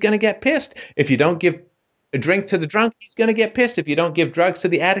debt, he's going to get pissed. If you don't give a drink to the drunk, he's going to get pissed. If you don't give drugs to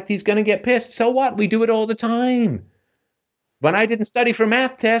the addict, he's going to get pissed. So what? We do it all the time. When I didn't study for a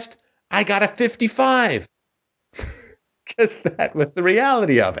math test, I got a 55 because that was the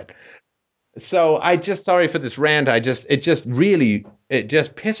reality of it. So sorry for this rant. It just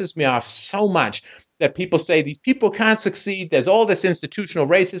pisses me off so much that people say these people can't succeed. There's all this institutional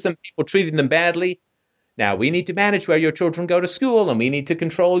racism, people treating them badly. Now, we need to manage where your children go to school, and we need to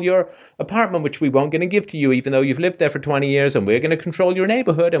control your apartment, which we won't going to give to you, even though you've lived there for 20 years, and we're going to control your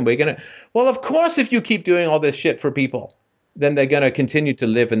neighborhood, and we're going to... Well, of course, if you keep doing all this shit for people, then they're going to continue to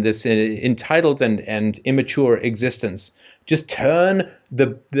live in this entitled and immature existence. Just turn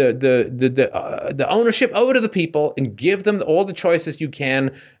the ownership over to the people and give them all the choices you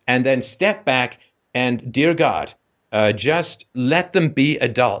can, and then step back and, dear God, just let them be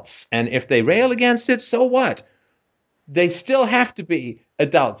adults. And if they rail against it, so what? They still have to be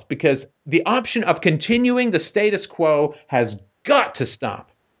adults, because the option of continuing the status quo has got to stop.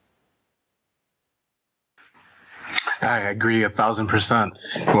 I agree 1,000%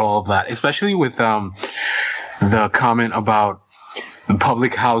 with all of that, especially with the comment about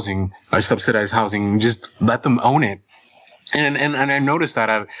public housing or subsidized housing. Just let them own it. And I noticed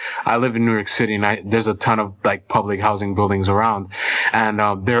that I live in New York City, and there's a ton of like public housing buildings around, and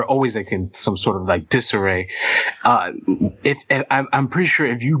they're always like in some sort of like disarray. If I'm pretty sure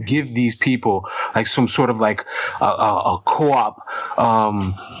if you give these people like some sort of like a co-op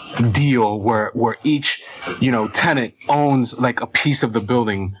deal where each tenant owns like a piece of the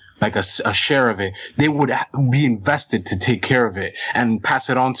building, like a share of it, they would be invested to take care of it and pass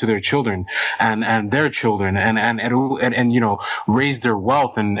it on to their children and their children and raise their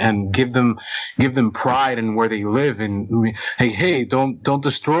wealth and give them pride in where they live. And hey, don't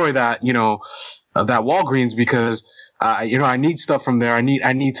destroy that that Walgreens because I need stuff from there. I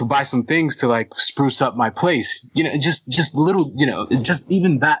need to buy some things to like spruce up my place. Just little, just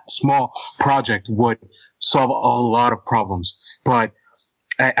even that small project would solve a lot of problems. But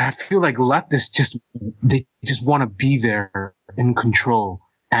I feel like leftists they just want to be there in control.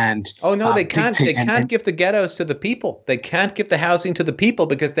 And oh no, they can't. They can't give the ghettos to the people. They can't give the housing to the people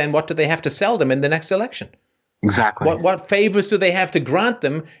because then what do they have to sell them in the next election? Exactly. What favors do they have to grant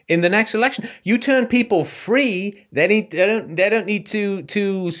them in the next election? You turn people free, they don't need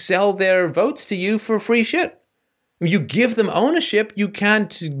to sell their votes to you for free shit. You give them ownership. You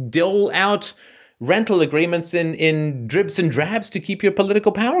can't dole out rental agreements in dribs and drabs to keep your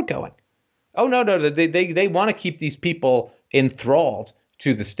political power going. Oh no, they want to keep these people enthralled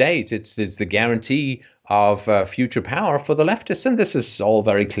to the state. It's the guarantee of future power for the leftists, and this is all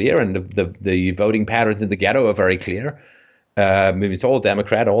very clear. And the voting patterns in the ghetto are very clear. It's all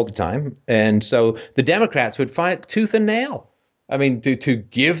Democrat all the time, and so the Democrats would fight tooth and nail. I mean, to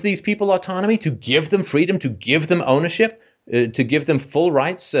give these people autonomy, to give them freedom, to give them ownership, to give them full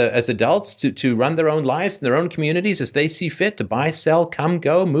rights as adults to run their own lives in their own communities as they see fit, to buy, sell, come,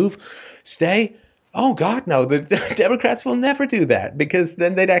 go, move, stay. Oh, God, no. The Democrats will never do that because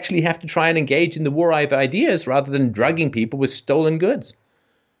then they'd actually have to try and engage in the war of ideas rather than drugging people with stolen goods.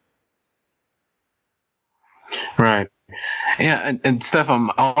 Right. Yeah. And Stefan,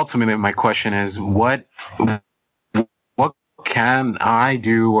 ultimately, my question is what can I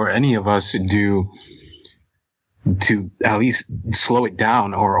do or any of us do to at least slow it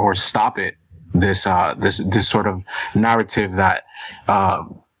down or stop it? This sort of narrative that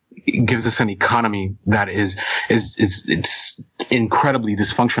gives us an economy that is it's incredibly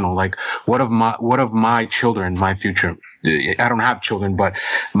dysfunctional. Like what of my children, my future? I don't have children, but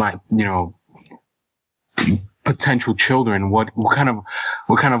my potential children. What kind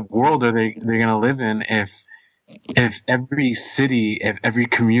of world are they going to live in if every city, if every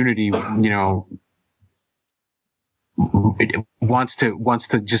community, wants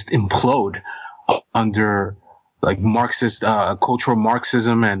to just implode under like Marxist cultural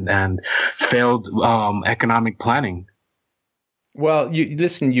Marxism and failed economic planning? Well,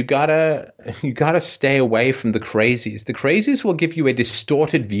 you gotta stay away from the crazies. The crazies will give you a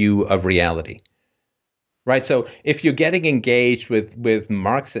distorted view of reality, right? So if you're getting engaged with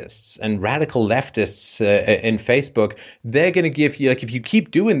Marxists and radical leftists in Facebook, they're going to give you, like, if you keep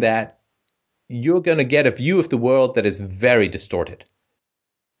doing that, you're going to get a view of the world that is very distorted.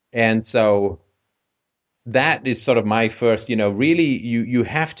 And so that is sort of my first, really, you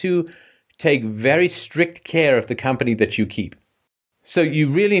have to take very strict care of the company that you keep. So you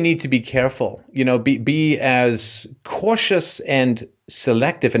really need to be careful, be as cautious and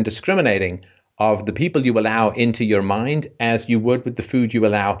selective and discriminating of the people you allow into your mind as you would with the food you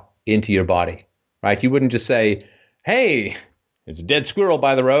allow into your body, right? You wouldn't just say, hey, it's a dead squirrel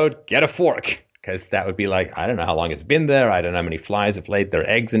by the road, get a fork. Because that would be like, I don't know how long it's been there. I don't know how many flies have laid their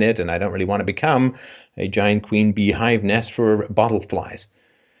eggs in it. And I don't really want to become a giant queen bee hive nest for bottle flies.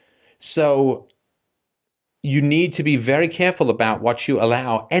 So you need to be very careful about what you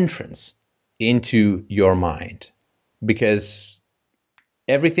allow entrance into your mind. Because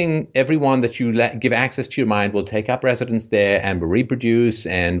everyone that you give access to your mind will take up residence there and will reproduce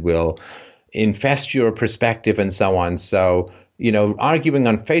and will infest your perspective and so on. So arguing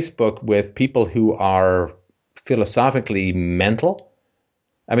on Facebook with people who are philosophically mental.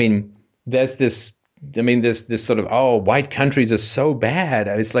 I mean, there's this sort of, white countries are so bad.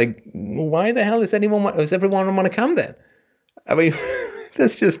 I was like, why the hell does everyone want to come then? I mean,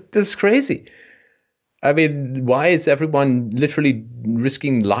 that's crazy. I mean, why is everyone literally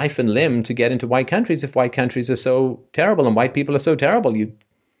risking life and limb to get into white countries if white countries are so terrible and white people are so terrible?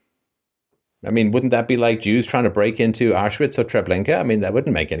 Wouldn't that be like Jews trying to break into Auschwitz or Treblinka? I mean, that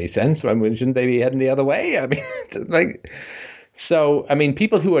wouldn't make any sense. Shouldn't they be heading the other way? So, I mean,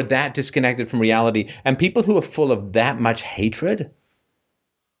 people who are that disconnected from reality and people who are full of that much hatred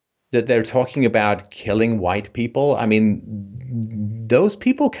that they're talking about killing white people, I mean, those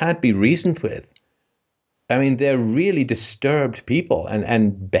people can't be reasoned with. I mean, they're really disturbed people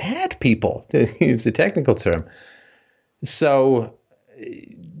and bad people, to use the technical term. So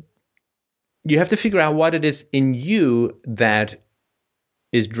you have to figure out what it is in you that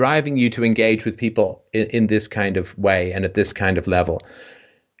is driving you to engage with people in this kind of way and at this kind of level.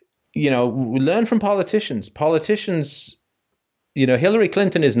 Learn from politicians. Politicians, Hillary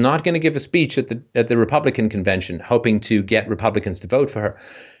Clinton is not going to give a speech at the Republican convention hoping to get Republicans to vote for her.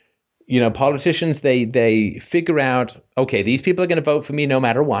 Politicians, they figure out, okay, these people are going to vote for me no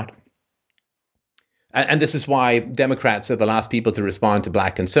matter what. And this is why Democrats are the last people to respond to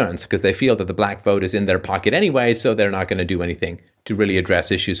black concerns, because they feel that the black vote is in their pocket anyway, so they're not going to do anything to really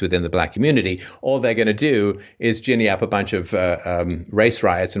address issues within the black community. All they're going to do is ginny up a bunch of race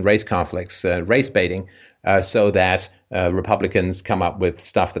riots and race conflicts, race baiting, so that Republicans come up with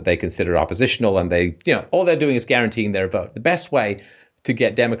stuff that they consider oppositional, and all they're doing is guaranteeing their vote. The best way to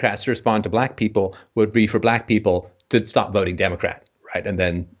get Democrats to respond to black people would be for black people to stop voting Democrat, right? And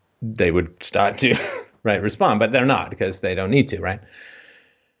then they would start to respond, but they're not, because they don't need to, right?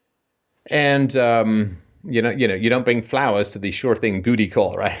 And you don't bring flowers to the sure thing booty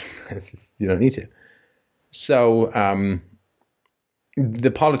call, right? You don't need to. So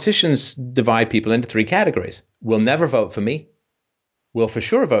the politicians divide people into three categories: will never vote for me, will for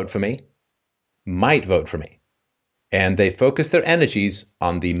sure vote for me, might vote for me. And they focus their energies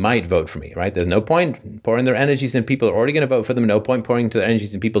on the might vote for me, right? There's no point pouring their energies in people who are already going to vote for them. No point pouring their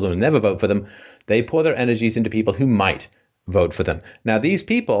energies in people who will never vote for them. They pour their energies into people who might vote for them. Now, these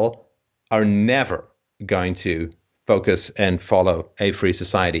people are never going to focus and follow a free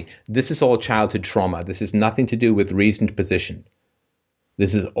society. This is all childhood trauma. This is nothing to do with reasoned position.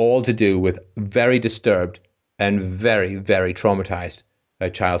 This is all to do with very disturbed and very, very traumatized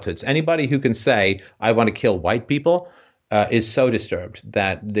childhoods. Anybody who can say, I want to kill white people, is so disturbed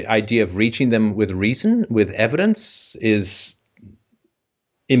that the idea of reaching them with reason, with evidence, is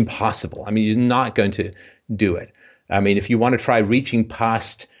impossible. I mean, you're not going to do it. I mean, if you want to try reaching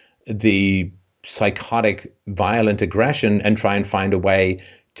past the psychotic, violent aggression and try and find a way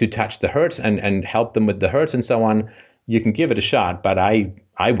to touch the hurt and help them with the hurt and so on, you can give it a shot, but I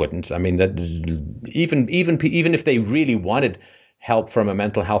wouldn't. I mean, that even if they really wanted help from a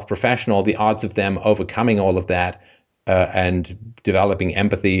mental health professional, the odds of them overcoming all of that and developing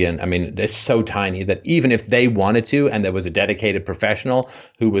empathy, and I mean, they're so tiny that even if they wanted to, and there was a dedicated professional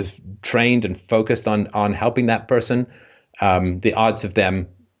who was trained and focused on helping that person, the odds of them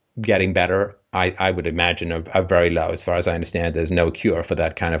getting better, I would imagine, are very low. As far as I understand, there's no cure for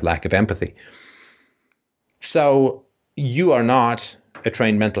that kind of lack of empathy. So you are not a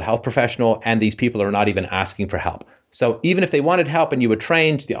trained mental health professional, and these people are not even asking for help. So even if they wanted help and you were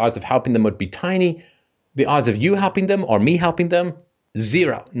trained, the odds of helping them would be tiny. The odds of you helping them or me helping them,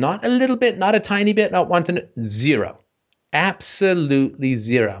 zero. Not a little bit, not a tiny bit, not one to zero. Absolutely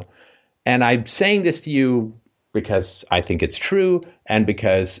zero. And I'm saying this to you because I think it's true, and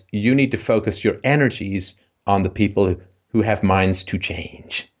because you need to focus your energies on the people who have minds to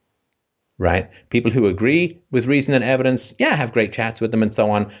change. Right? People who agree with reason and evidence, have great chats with them and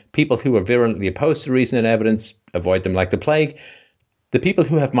so on. People who are virulently opposed to reason and evidence, avoid them like the plague. The people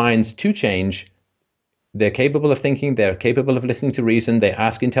who have minds to change, they're capable of thinking, they're capable of listening to reason, they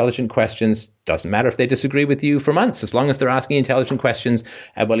ask intelligent questions. Doesn't matter if they disagree with you for months, as long as they're asking intelligent questions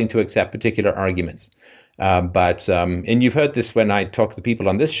and willing to accept particular arguments. And you've heard this when I talk to people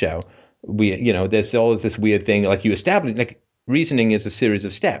on this show, there's always this weird thing, like you establish, like, reasoning is a series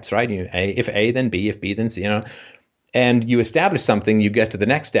of steps, right? If A, then B, if B, then C, and you establish something, you get to the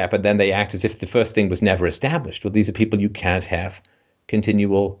next step, and then they act as if the first thing was never established. Well, these are people you can't have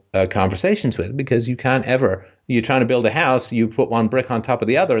continual conversations with, because you can't ever, you're trying to build a house, you put one brick on top of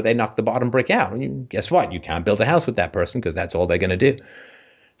the other, they knock the bottom brick out. And guess what? You can't build a house with that person, because that's all they're going to do.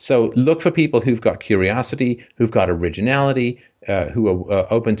 So look for people who've got curiosity, who've got originality, who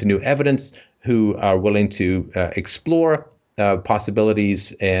are open to new evidence, who are willing to explore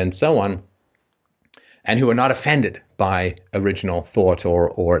possibilities and so on, and who are not offended by original thought,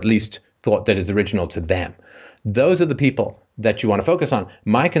 or at least thought that is original to them. Those are the people that you want to focus on.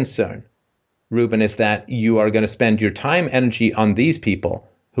 My concern, Ruben, is that you are going to spend your time, energy on these people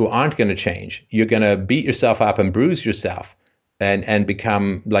who aren't going to change. You're going to beat yourself up and bruise yourself and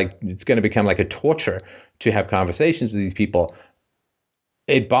become like, it's going to become like a torture to have conversations with these people.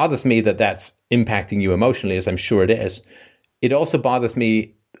 It bothers me that that's impacting you emotionally, as I'm sure it is. It also bothers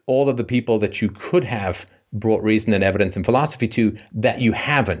me, all of the people that you could have brought reason and evidence and philosophy to that you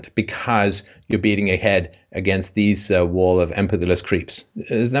haven't because you're beating a head against these wall of empathyless creeps.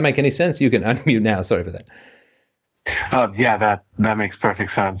 Does that make any sense? You can unmute now. Sorry for that. Yeah, that makes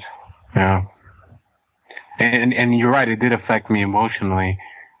perfect sense. Yeah. And you're right, it did affect me emotionally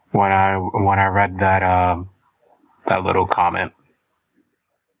when I read that little comment.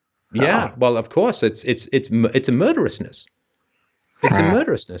 Yeah, well, of course, it's a murderousness. It's a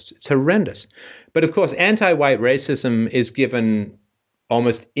murderousness. It's horrendous. But of course, anti-white racism is given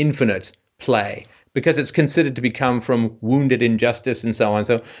almost infinite play because it's considered to become from wounded injustice and so on.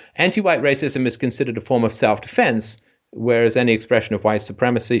 So anti-white racism is considered a form of self-defense, whereas any expression of white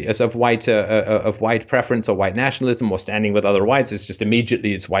supremacy, of white preference or white nationalism or standing with other whites is just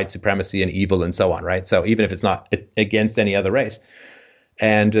immediately it's white supremacy and evil and so on, right? So even if it's not against any other race.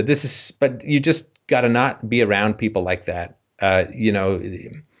 And but you just got to not be around people like that.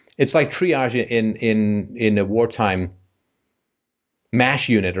 It's like triage in a wartime MASH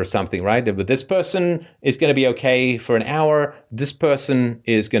unit or something, right? But this person is going to be okay for an hour. This person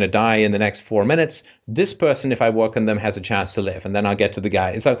is going to die in the next 4 minutes. This person, if I work on them, has a chance to live. And then I'll get to the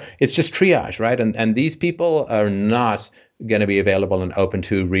guy. So it's just triage, right? And these people are not going to be available and open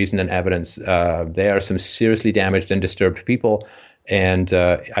to reason and evidence. They are some seriously damaged and disturbed people. And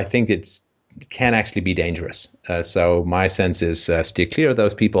I think it can actually be dangerous. So my sense is steer clear of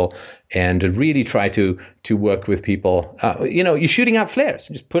those people and really try to work with people. You're shooting out flares.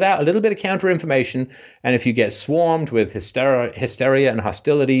 Just put out a little bit of counter information. And if you get swarmed with hysteria and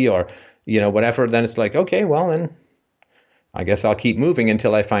hostility or, whatever, then it's like, okay, well, then I guess I'll keep moving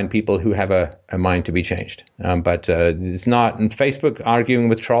until I find people who have a mind to be changed. But it's not in Facebook arguing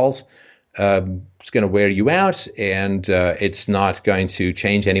with trolls. It's going to wear you out, and it's not going to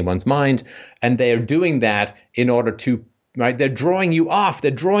change anyone's mind. And they are doing that in order to, right? They're drawing you off.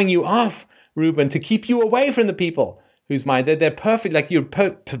 They're drawing you off, Ruben, to keep you away from the people whose mind they're perfect. Like you're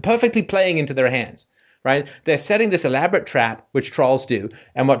perfectly playing into their hands, right? They're setting this elaborate trap, which trolls do.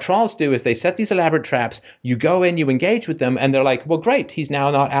 And what trolls do is they set these elaborate traps. You go in, you engage with them, and they're like, well, great. He's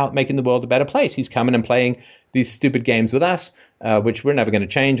now not out making the world a better place. He's coming and playing these stupid games with us, which we're never going to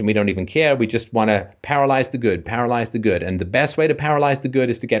change, and we don't even care. We just want to paralyze the good. And the best way to paralyze the good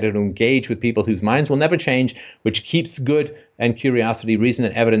is to get it to engage with people whose minds will never change, which keeps good and curiosity, reason,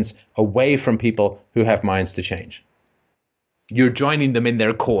 and evidence away from people who have minds to change. You're joining them in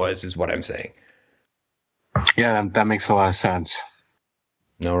their cause, is what I'm saying. Yeah, that makes a lot of sense.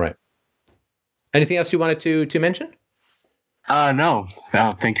 All right. Anything else you wanted to mention? No.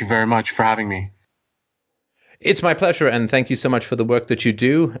 Thank you very much for having me. It's my pleasure, and thank you so much for the work that you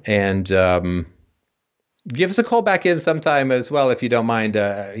do. And give us a call back in sometime as well, if you don't mind.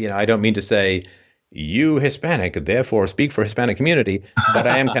 I don't mean to say you Hispanic, therefore speak for Hispanic community, but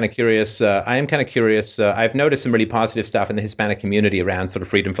I am kind of curious. I've noticed some really positive stuff in the Hispanic community around sort of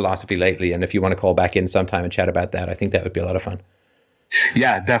freedom philosophy lately. And if you want to call back in sometime and chat about that, I think that would be a lot of fun.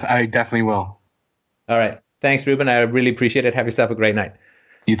 Yeah, I definitely will. All right. Thanks, Ruben. I really appreciate it. Have yourself a great night.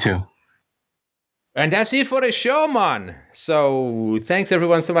 You too. And that's it for the show, man. So thanks,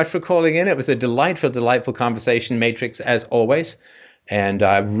 everyone, so much for calling in. It was a delightful conversation, Matrix, as always. And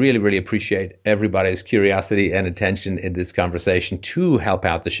I really, really appreciate everybody's curiosity and attention in this conversation to help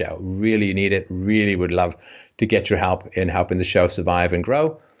out the show. Really need it. Really would love to get your help in helping the show survive and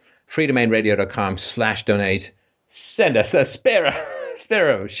grow. freedomainradio.com/donate. Send us a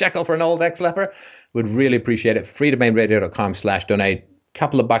sparrow, shekel for an old ex-leper. Would really appreciate it. freedomainradio.com/donate.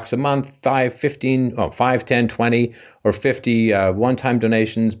 Couple of bucks a month, 5, 15, 5, 10, 20, or 50 one-time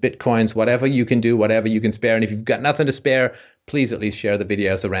donations, Bitcoins, whatever you can do, whatever you can spare. And if you've got nothing to spare, please at least share the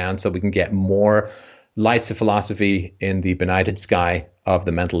videos around so we can get more lights of philosophy in the benighted sky of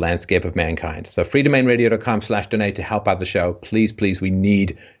the mental landscape of mankind. So freedomainradio.com/donate to help out the show. Please, we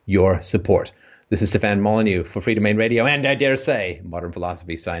need your support. This is Stefan Molyneux for Free Domain Radio, and I dare say, Modern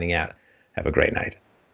Philosophy signing out. Have a great night.